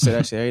 I say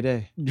that shit every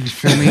day. You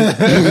feel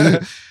me?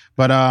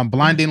 But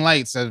Blinding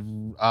Lights has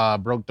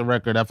broke the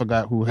record. I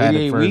forgot who had it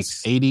 88 first.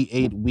 weeks?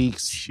 88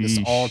 weeks. It's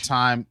Sheesh. all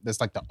time. That's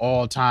like the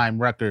all-time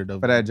record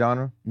of For that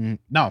genre.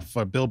 no,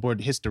 for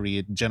Billboard history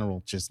in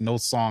general. Just no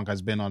song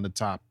has been on the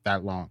top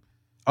that long.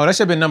 Oh, that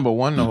should have been number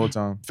one the whole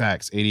time.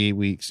 Facts. 88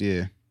 weeks.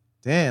 Yeah.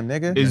 Damn,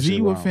 nigga. Is That he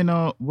shit wild. within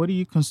what do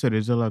you consider?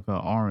 Is it like a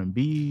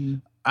R&B?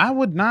 I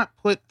would not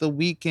put The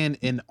Weeknd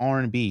in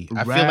R&B.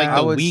 I feel Rap. like I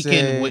The would Weeknd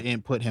say,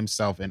 wouldn't put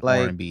himself in like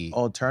R&B.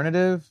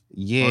 alternative,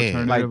 Yeah.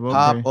 Alternative. like okay.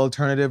 pop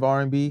alternative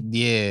R&B.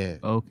 Yeah.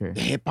 Okay.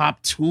 Hip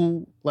hop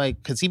too,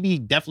 like, cause he be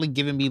definitely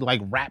giving me like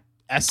rap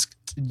esque.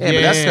 Yeah,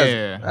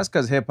 but that's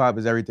because hip hop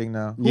is everything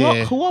now.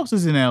 Who else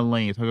is in that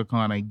lane? So I could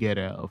kind of get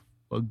a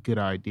good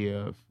idea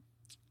of.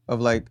 Of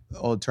like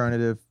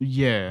alternative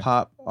Yeah.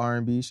 pop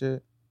R&B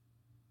shit.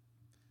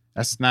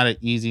 That's not an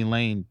easy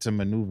lane to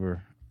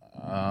maneuver.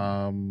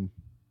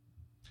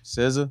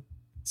 SZA.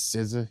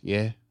 SZA,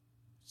 yeah,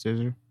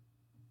 Scissor.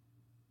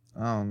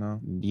 I don't know.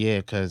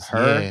 yeah, cause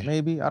Her yeah.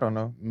 maybe. I don't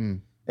know.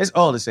 Mm. It's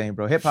all the same,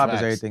 bro. Hip hop is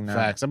Facts, everything now.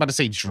 Facts. I'm about to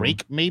say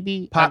Drake,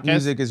 maybe. Pop I guess.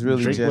 music is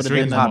really Drake just would've been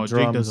hip the hop most-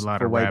 Drake drums does a lot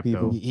for of white rap,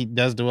 people. though. He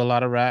does do a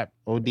lot of rap,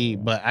 OD,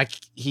 but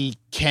he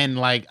can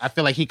like. I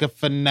feel like he could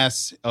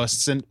finesse or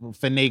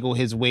finagle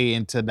his way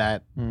into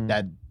that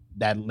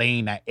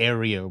lane, that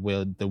area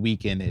where The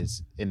Weeknd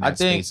is in that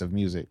think- space of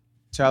music.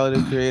 Tyler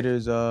the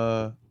Creator's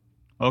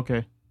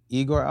Okay.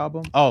 Igor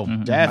album, Oh,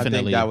 Mhm. definitely.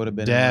 I think that would've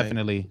been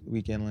definitely,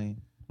 Weekend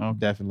Lane, Okay.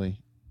 definitely,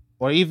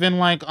 or even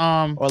like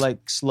or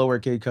like slower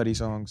Kid Cudi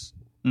songs.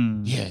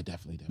 Mm. yeah,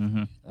 definitely.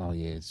 Mhm. Oh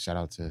yeah, shout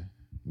out to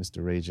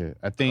Mr. Rager.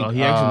 I think. Oh,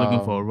 he actually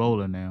looking for a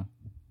roller now.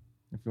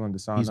 If you want to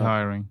sign He's up,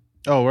 hiring.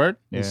 Oh, word.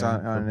 Yeah. He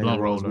signed, the nigga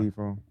blunt rolls roller. weed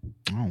from.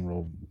 I don't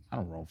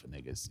roll for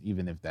niggas,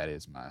 even if that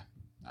is my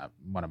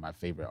one of my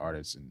favorite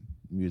artists in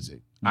music.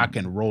 I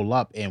can roll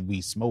up and we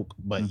smoke,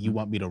 but you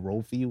want me to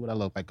roll for you? Would I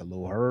look like a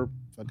little herb?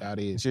 Fuck out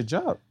of here. It's your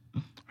job.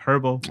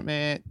 Herbo.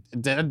 Man,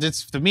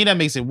 that's to me that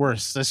makes it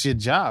worse. That's your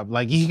job.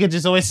 Like he could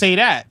just always say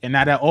that, and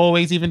that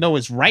always, even though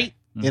it's right,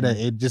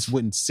 it just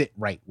wouldn't sit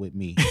right with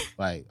me.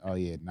 Like, oh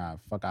yeah, nah,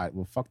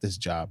 fuck this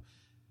job.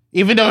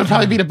 Even though it'd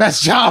probably be the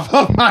best job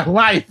of my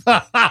life,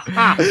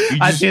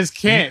 I just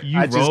can't. You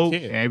I just roll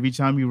can't. every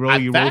time you roll.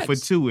 You roll for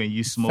Facts. 2, and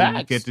you smoke. Facts.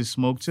 You get to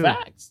smoke too.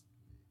 Facts.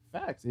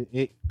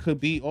 It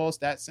could be all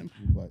that simple,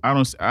 but I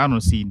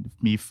don't see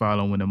me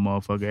following a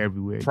motherfucker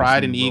everywhere. pride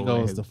Just and me rolling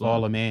ego is his the blunt.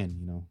 fall of man,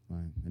 you know,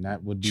 and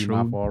that would be True.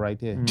 my fall right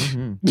there.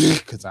 Mhm.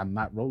 Because I'm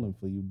not rolling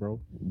for you, bro.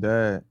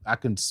 That. I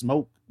can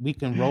smoke. We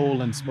can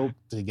roll and smoke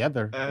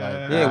together.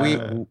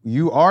 Yeah,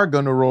 you are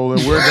gonna roll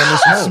and we're gonna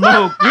smoke.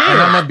 smoke. And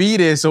Yeah. I'm gonna be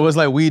there, so it's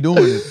like we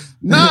doing it.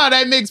 No,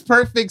 that makes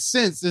perfect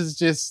sense. It's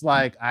just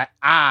like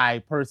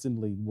I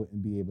personally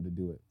wouldn't be able to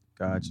do it.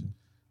 Gotcha.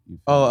 You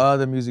feel Oh, me?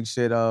 other music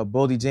shit.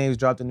 Boldy James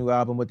dropped a new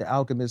album with the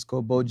Alchemist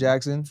called Bo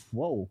Jackson.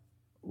 Whoa.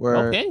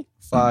 Where Okay.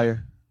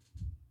 fire.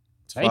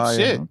 Type Fire.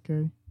 shit.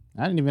 Okay.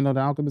 I didn't even know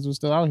the Alchemist was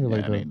still out here Yeah,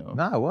 like I that. didn't know.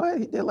 Nah, what?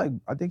 He did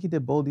I think he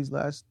did Boldy's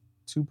last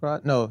 2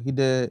 No, he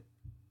did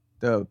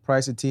the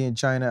Price of Tea in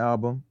China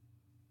album.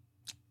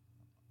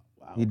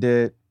 Wow. He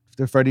did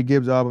the Freddie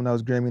Gibbs album that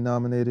was Grammy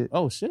nominated.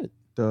 Oh shit.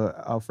 The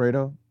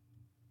Alfredo.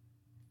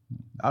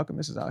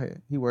 Alchemist is out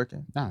here. He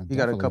working. Nah, He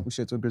got a definitely. couple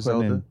shits with Putting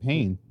in Griselda.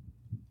 pain.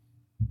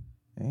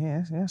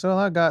 Yeah, that's all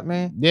I got,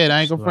 man. Yeah,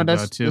 I ain't gonna So front. I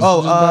That's got two. this is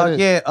about it.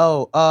 Yeah.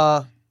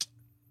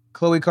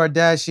 Khloe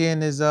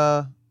Kardashian is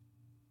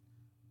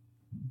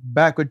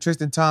back with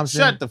Tristan Thompson.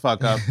 Shut the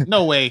fuck up.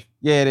 No way.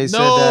 Yeah, they said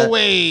No that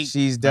way.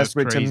 she's That's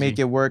desperate to crazy. make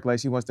it work. Like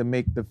she wants to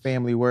make the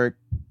family work.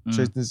 Mm.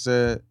 Tristan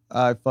said,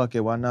 "All right, fuck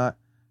it, why not?"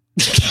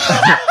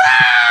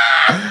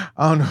 I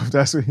don't know if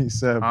that's what he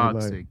said, but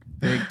like, Toxic.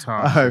 Big all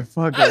toxic. right,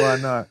 fuck it, why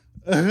not?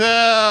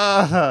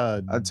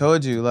 I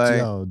told you, like,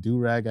 Yo,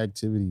 do-rag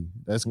activity.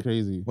 That's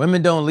crazy.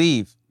 women don't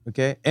leave,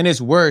 okay? And it's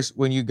worse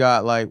when you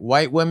got like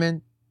white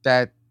women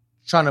that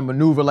trying to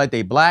maneuver like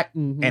they black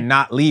and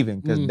not leaving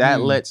because that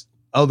Mhm. lets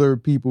other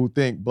people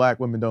think black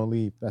women don't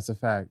leave. That's a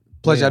fact.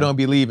 Plus, yeah. y'all don't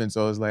be leaving,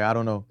 so it's like I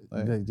don't know.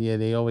 Like, Yeah,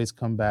 they always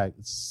come back.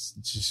 It's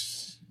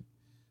just,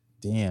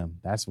 damn,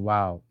 that's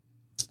wild.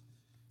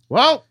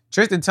 Well,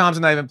 Tristan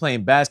Thompson not even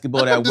playing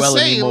basketball I'm that about to well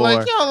say, anymore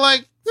like, yo,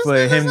 like this for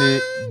him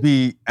nigga's to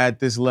be at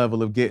this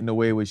level of getting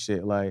away with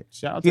shit. Like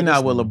Shout out he to not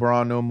this with one.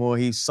 LeBron no more.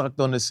 He sucked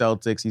on the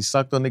Celtics. He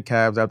sucked on the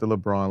Cavs after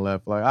LeBron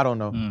left. Like I don't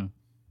know. Mm.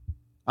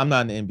 I'm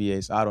not in the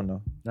NBA, so I don't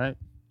know. Right?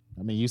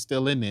 I mean, you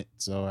still in it,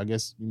 so I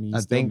guess you mean I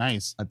still think-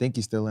 nice. I think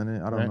he's still in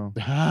it. I don't know.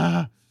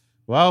 know.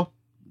 Well,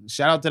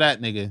 shout out to that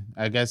nigga.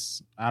 I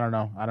guess I don't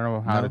know. I don't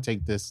know how No. to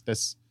take this.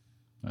 This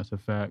That's a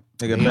fact.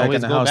 Nigga They back always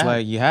in the go house back.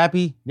 like, you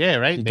happy? yeah,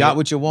 right. You They- got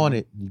what you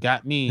wanted. You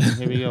got me.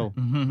 Here we go.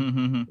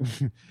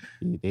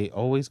 Play They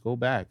always go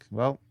back.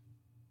 Well,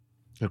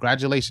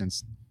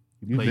 congratulations.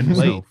 You've been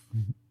late.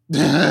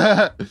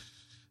 yourself.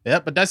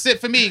 Yep, but that's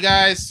it for me,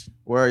 guys.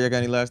 Where y'all got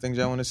any last things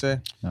y'all want to say?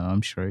 No,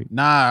 I'm straight.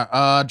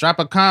 Nah, drop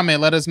a comment.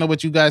 Let us know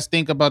what you guys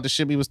think about the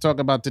shit we was talking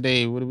about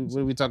today. What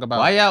did we talk about?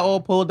 Why y'all all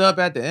pulled up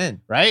at the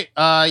end? Right?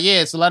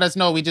 Yeah, so let us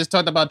know. We just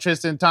talked about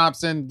Tristan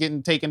Thompson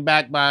getting taken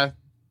back by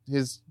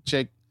his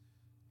chick.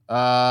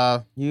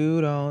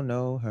 You don't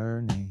know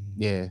her name.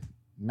 Yeah,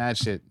 mad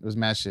shit. It was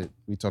mad shit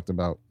we talked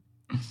about.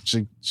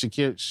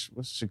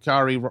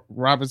 Shakari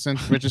Robinson,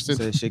 Richardson.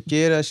 Said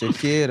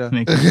Shakira.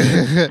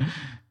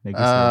 Nigga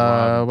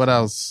said What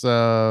else?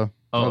 Oh,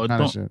 What kind of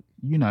don't, shit?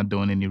 you're not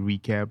doing any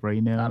recap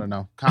right now. I don't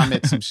know.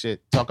 Comment some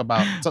shit. Talk to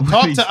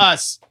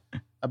us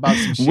about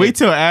some shit. Wait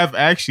till Av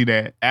asks you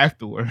that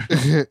afterward.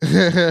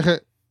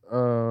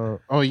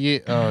 Oh yeah.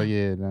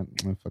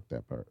 Fuck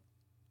that part.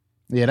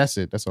 Yeah, that's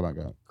it. That's all I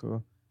got.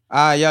 Cool.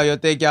 All right, yo,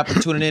 thank y'all for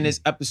tuning in.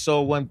 It's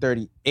episode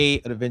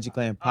 138 of the Venture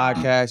Clan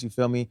podcast. You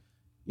feel me?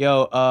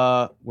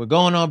 Yo, we're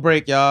going on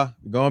break, y'all.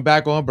 We're going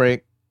back on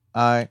break.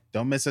 All right.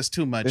 Don't miss us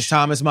too much. This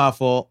time is my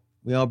fault.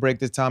 We on break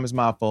this time is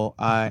my fault.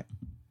 All right.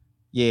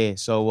 Yeah,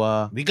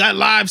 so We got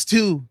lives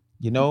too.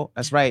 you know,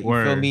 that's right. You feel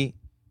Word. me?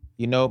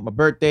 You know, my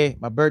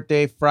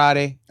birthday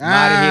Friday. I'm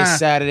out of here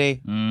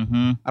Saturday.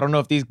 Mm-hmm. I don't know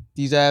if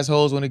these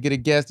assholes want to get a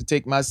guest to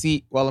take my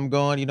seat while I'm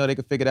gone. You know, they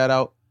can figure that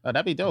out. Oh,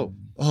 that'd be dope,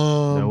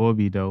 That would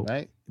be dope.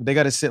 right? They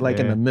got to sit like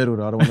in Yeah. the middle,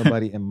 though. I don't want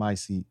nobody in my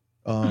seat.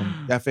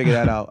 Y'all figure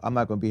that out. I'm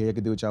not going to be here. You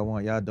can do what y'all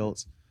want. Y'all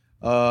adults.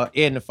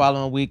 In the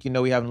following week, you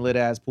know, we having a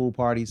lit-ass pool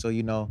party. So,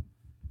 you know,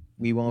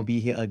 we won't be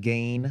here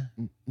again.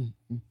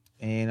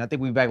 And I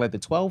think we'll be back like the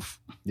 12th.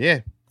 Yeah,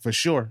 for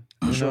sure.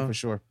 You know? For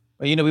sure.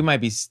 But, you know, we might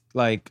be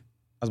like,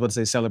 I was about to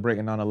say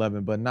celebrating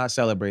 9/11, but not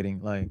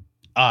celebrating. Like,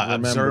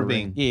 remembering.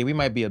 Observing. Yeah, we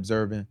might be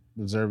observing.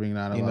 Observing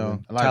 9/11. You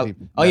know, a lot of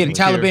people. Oh, yeah, the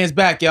definitely care. Taliban's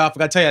back, y'all. I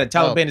forgot to tell you, the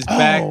Taliban is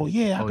back. Oh,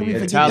 yeah. How Oh, can yeah. we The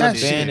forget that Taliban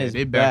shit? is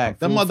They back. back.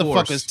 Them Full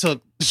motherfuckers force.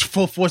 took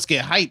full force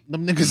get hyped.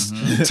 Them niggas,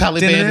 Mhm.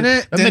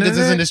 Taliban. Them niggas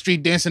is in the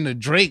street dancing to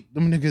Drake.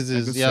 Them niggas Like I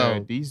is, said,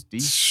 yo.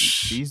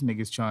 these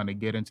niggas trying to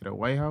get into the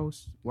White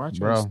House. Watch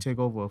Bro. us take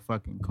over a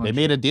fucking country. They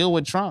made a deal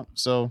with Trump.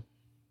 So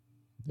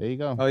there you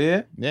go. Oh,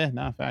 yeah?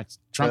 Yeah, facts.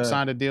 Trump Yeah.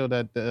 signed a deal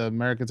that the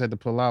Americans had to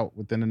pull out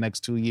within the next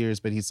 2 years,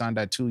 but he signed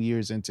that 2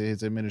 years into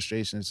his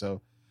administration.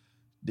 So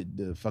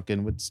the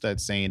fucking, what's that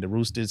saying? The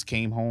roosters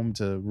came home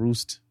to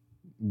roost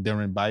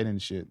during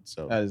Biden shit.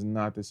 So That is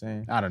not the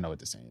same. I don't know what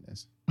the saying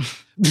is.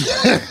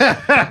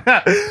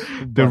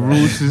 the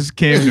roosters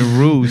came to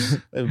roost.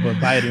 But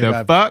Biden The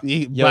got, fuck?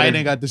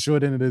 Biden got the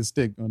short end of the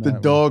stick. On The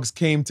that dogs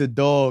came to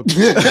dog. one.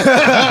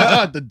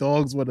 The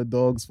dogs were the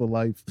dogs for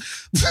life.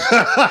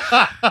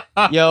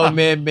 Yo,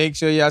 man, make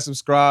sure y'all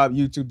subscribe.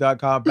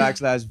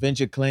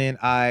 YouTube.com/Venture Clan.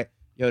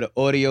 The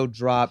audio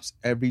drops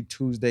every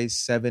Tuesday,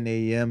 7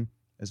 a.m.,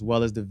 as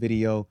well as the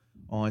video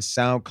on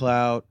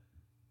SoundCloud,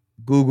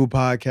 Google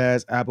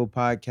Podcasts, Apple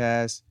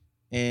Podcasts,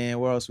 and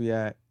where else we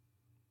at?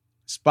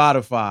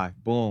 Spotify.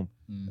 Boom.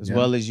 As Yeah.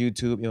 well as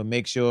YouTube.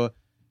 Make sure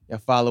y'all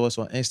follow us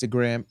on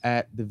Instagram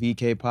at the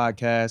VK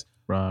Podcast.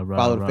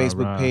 Follow the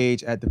Facebook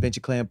page at the Venture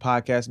Clan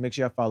Podcast. Make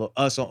sure y'all follow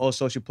us on all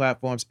social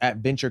platforms at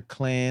Venture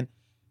Clan.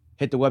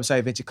 Hit the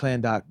website,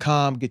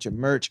 ventureclan.com. Get your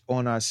merch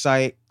on our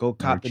site. Go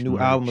cop the new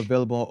Merch. album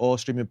available on all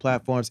streaming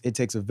platforms. It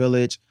Takes a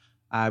Village.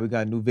 We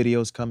got new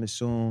videos coming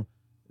soon.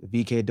 The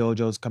VK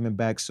Dojo's coming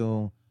back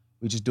soon.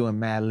 We just doing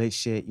mad lit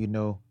shit, you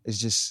know. It's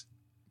just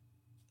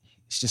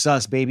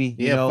us, baby.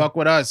 You Yeah, know? fuck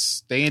with us.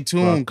 Stay in Fuck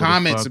tune. with it,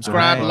 Comment, fuck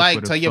subscribe, with it, like.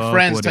 fuck Tell with your it,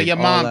 friends. fuck Tell with your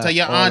it. mom. All Tell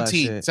your that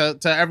auntie. shit. Tell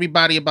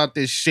everybody about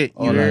this shit.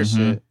 All You that heard?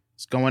 shit.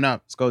 It's going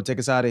up. Let's go. Take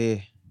us out of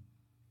here.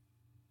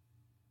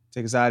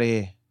 Take us out of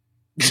here.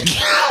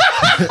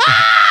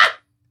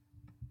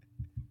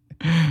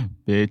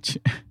 Bitch.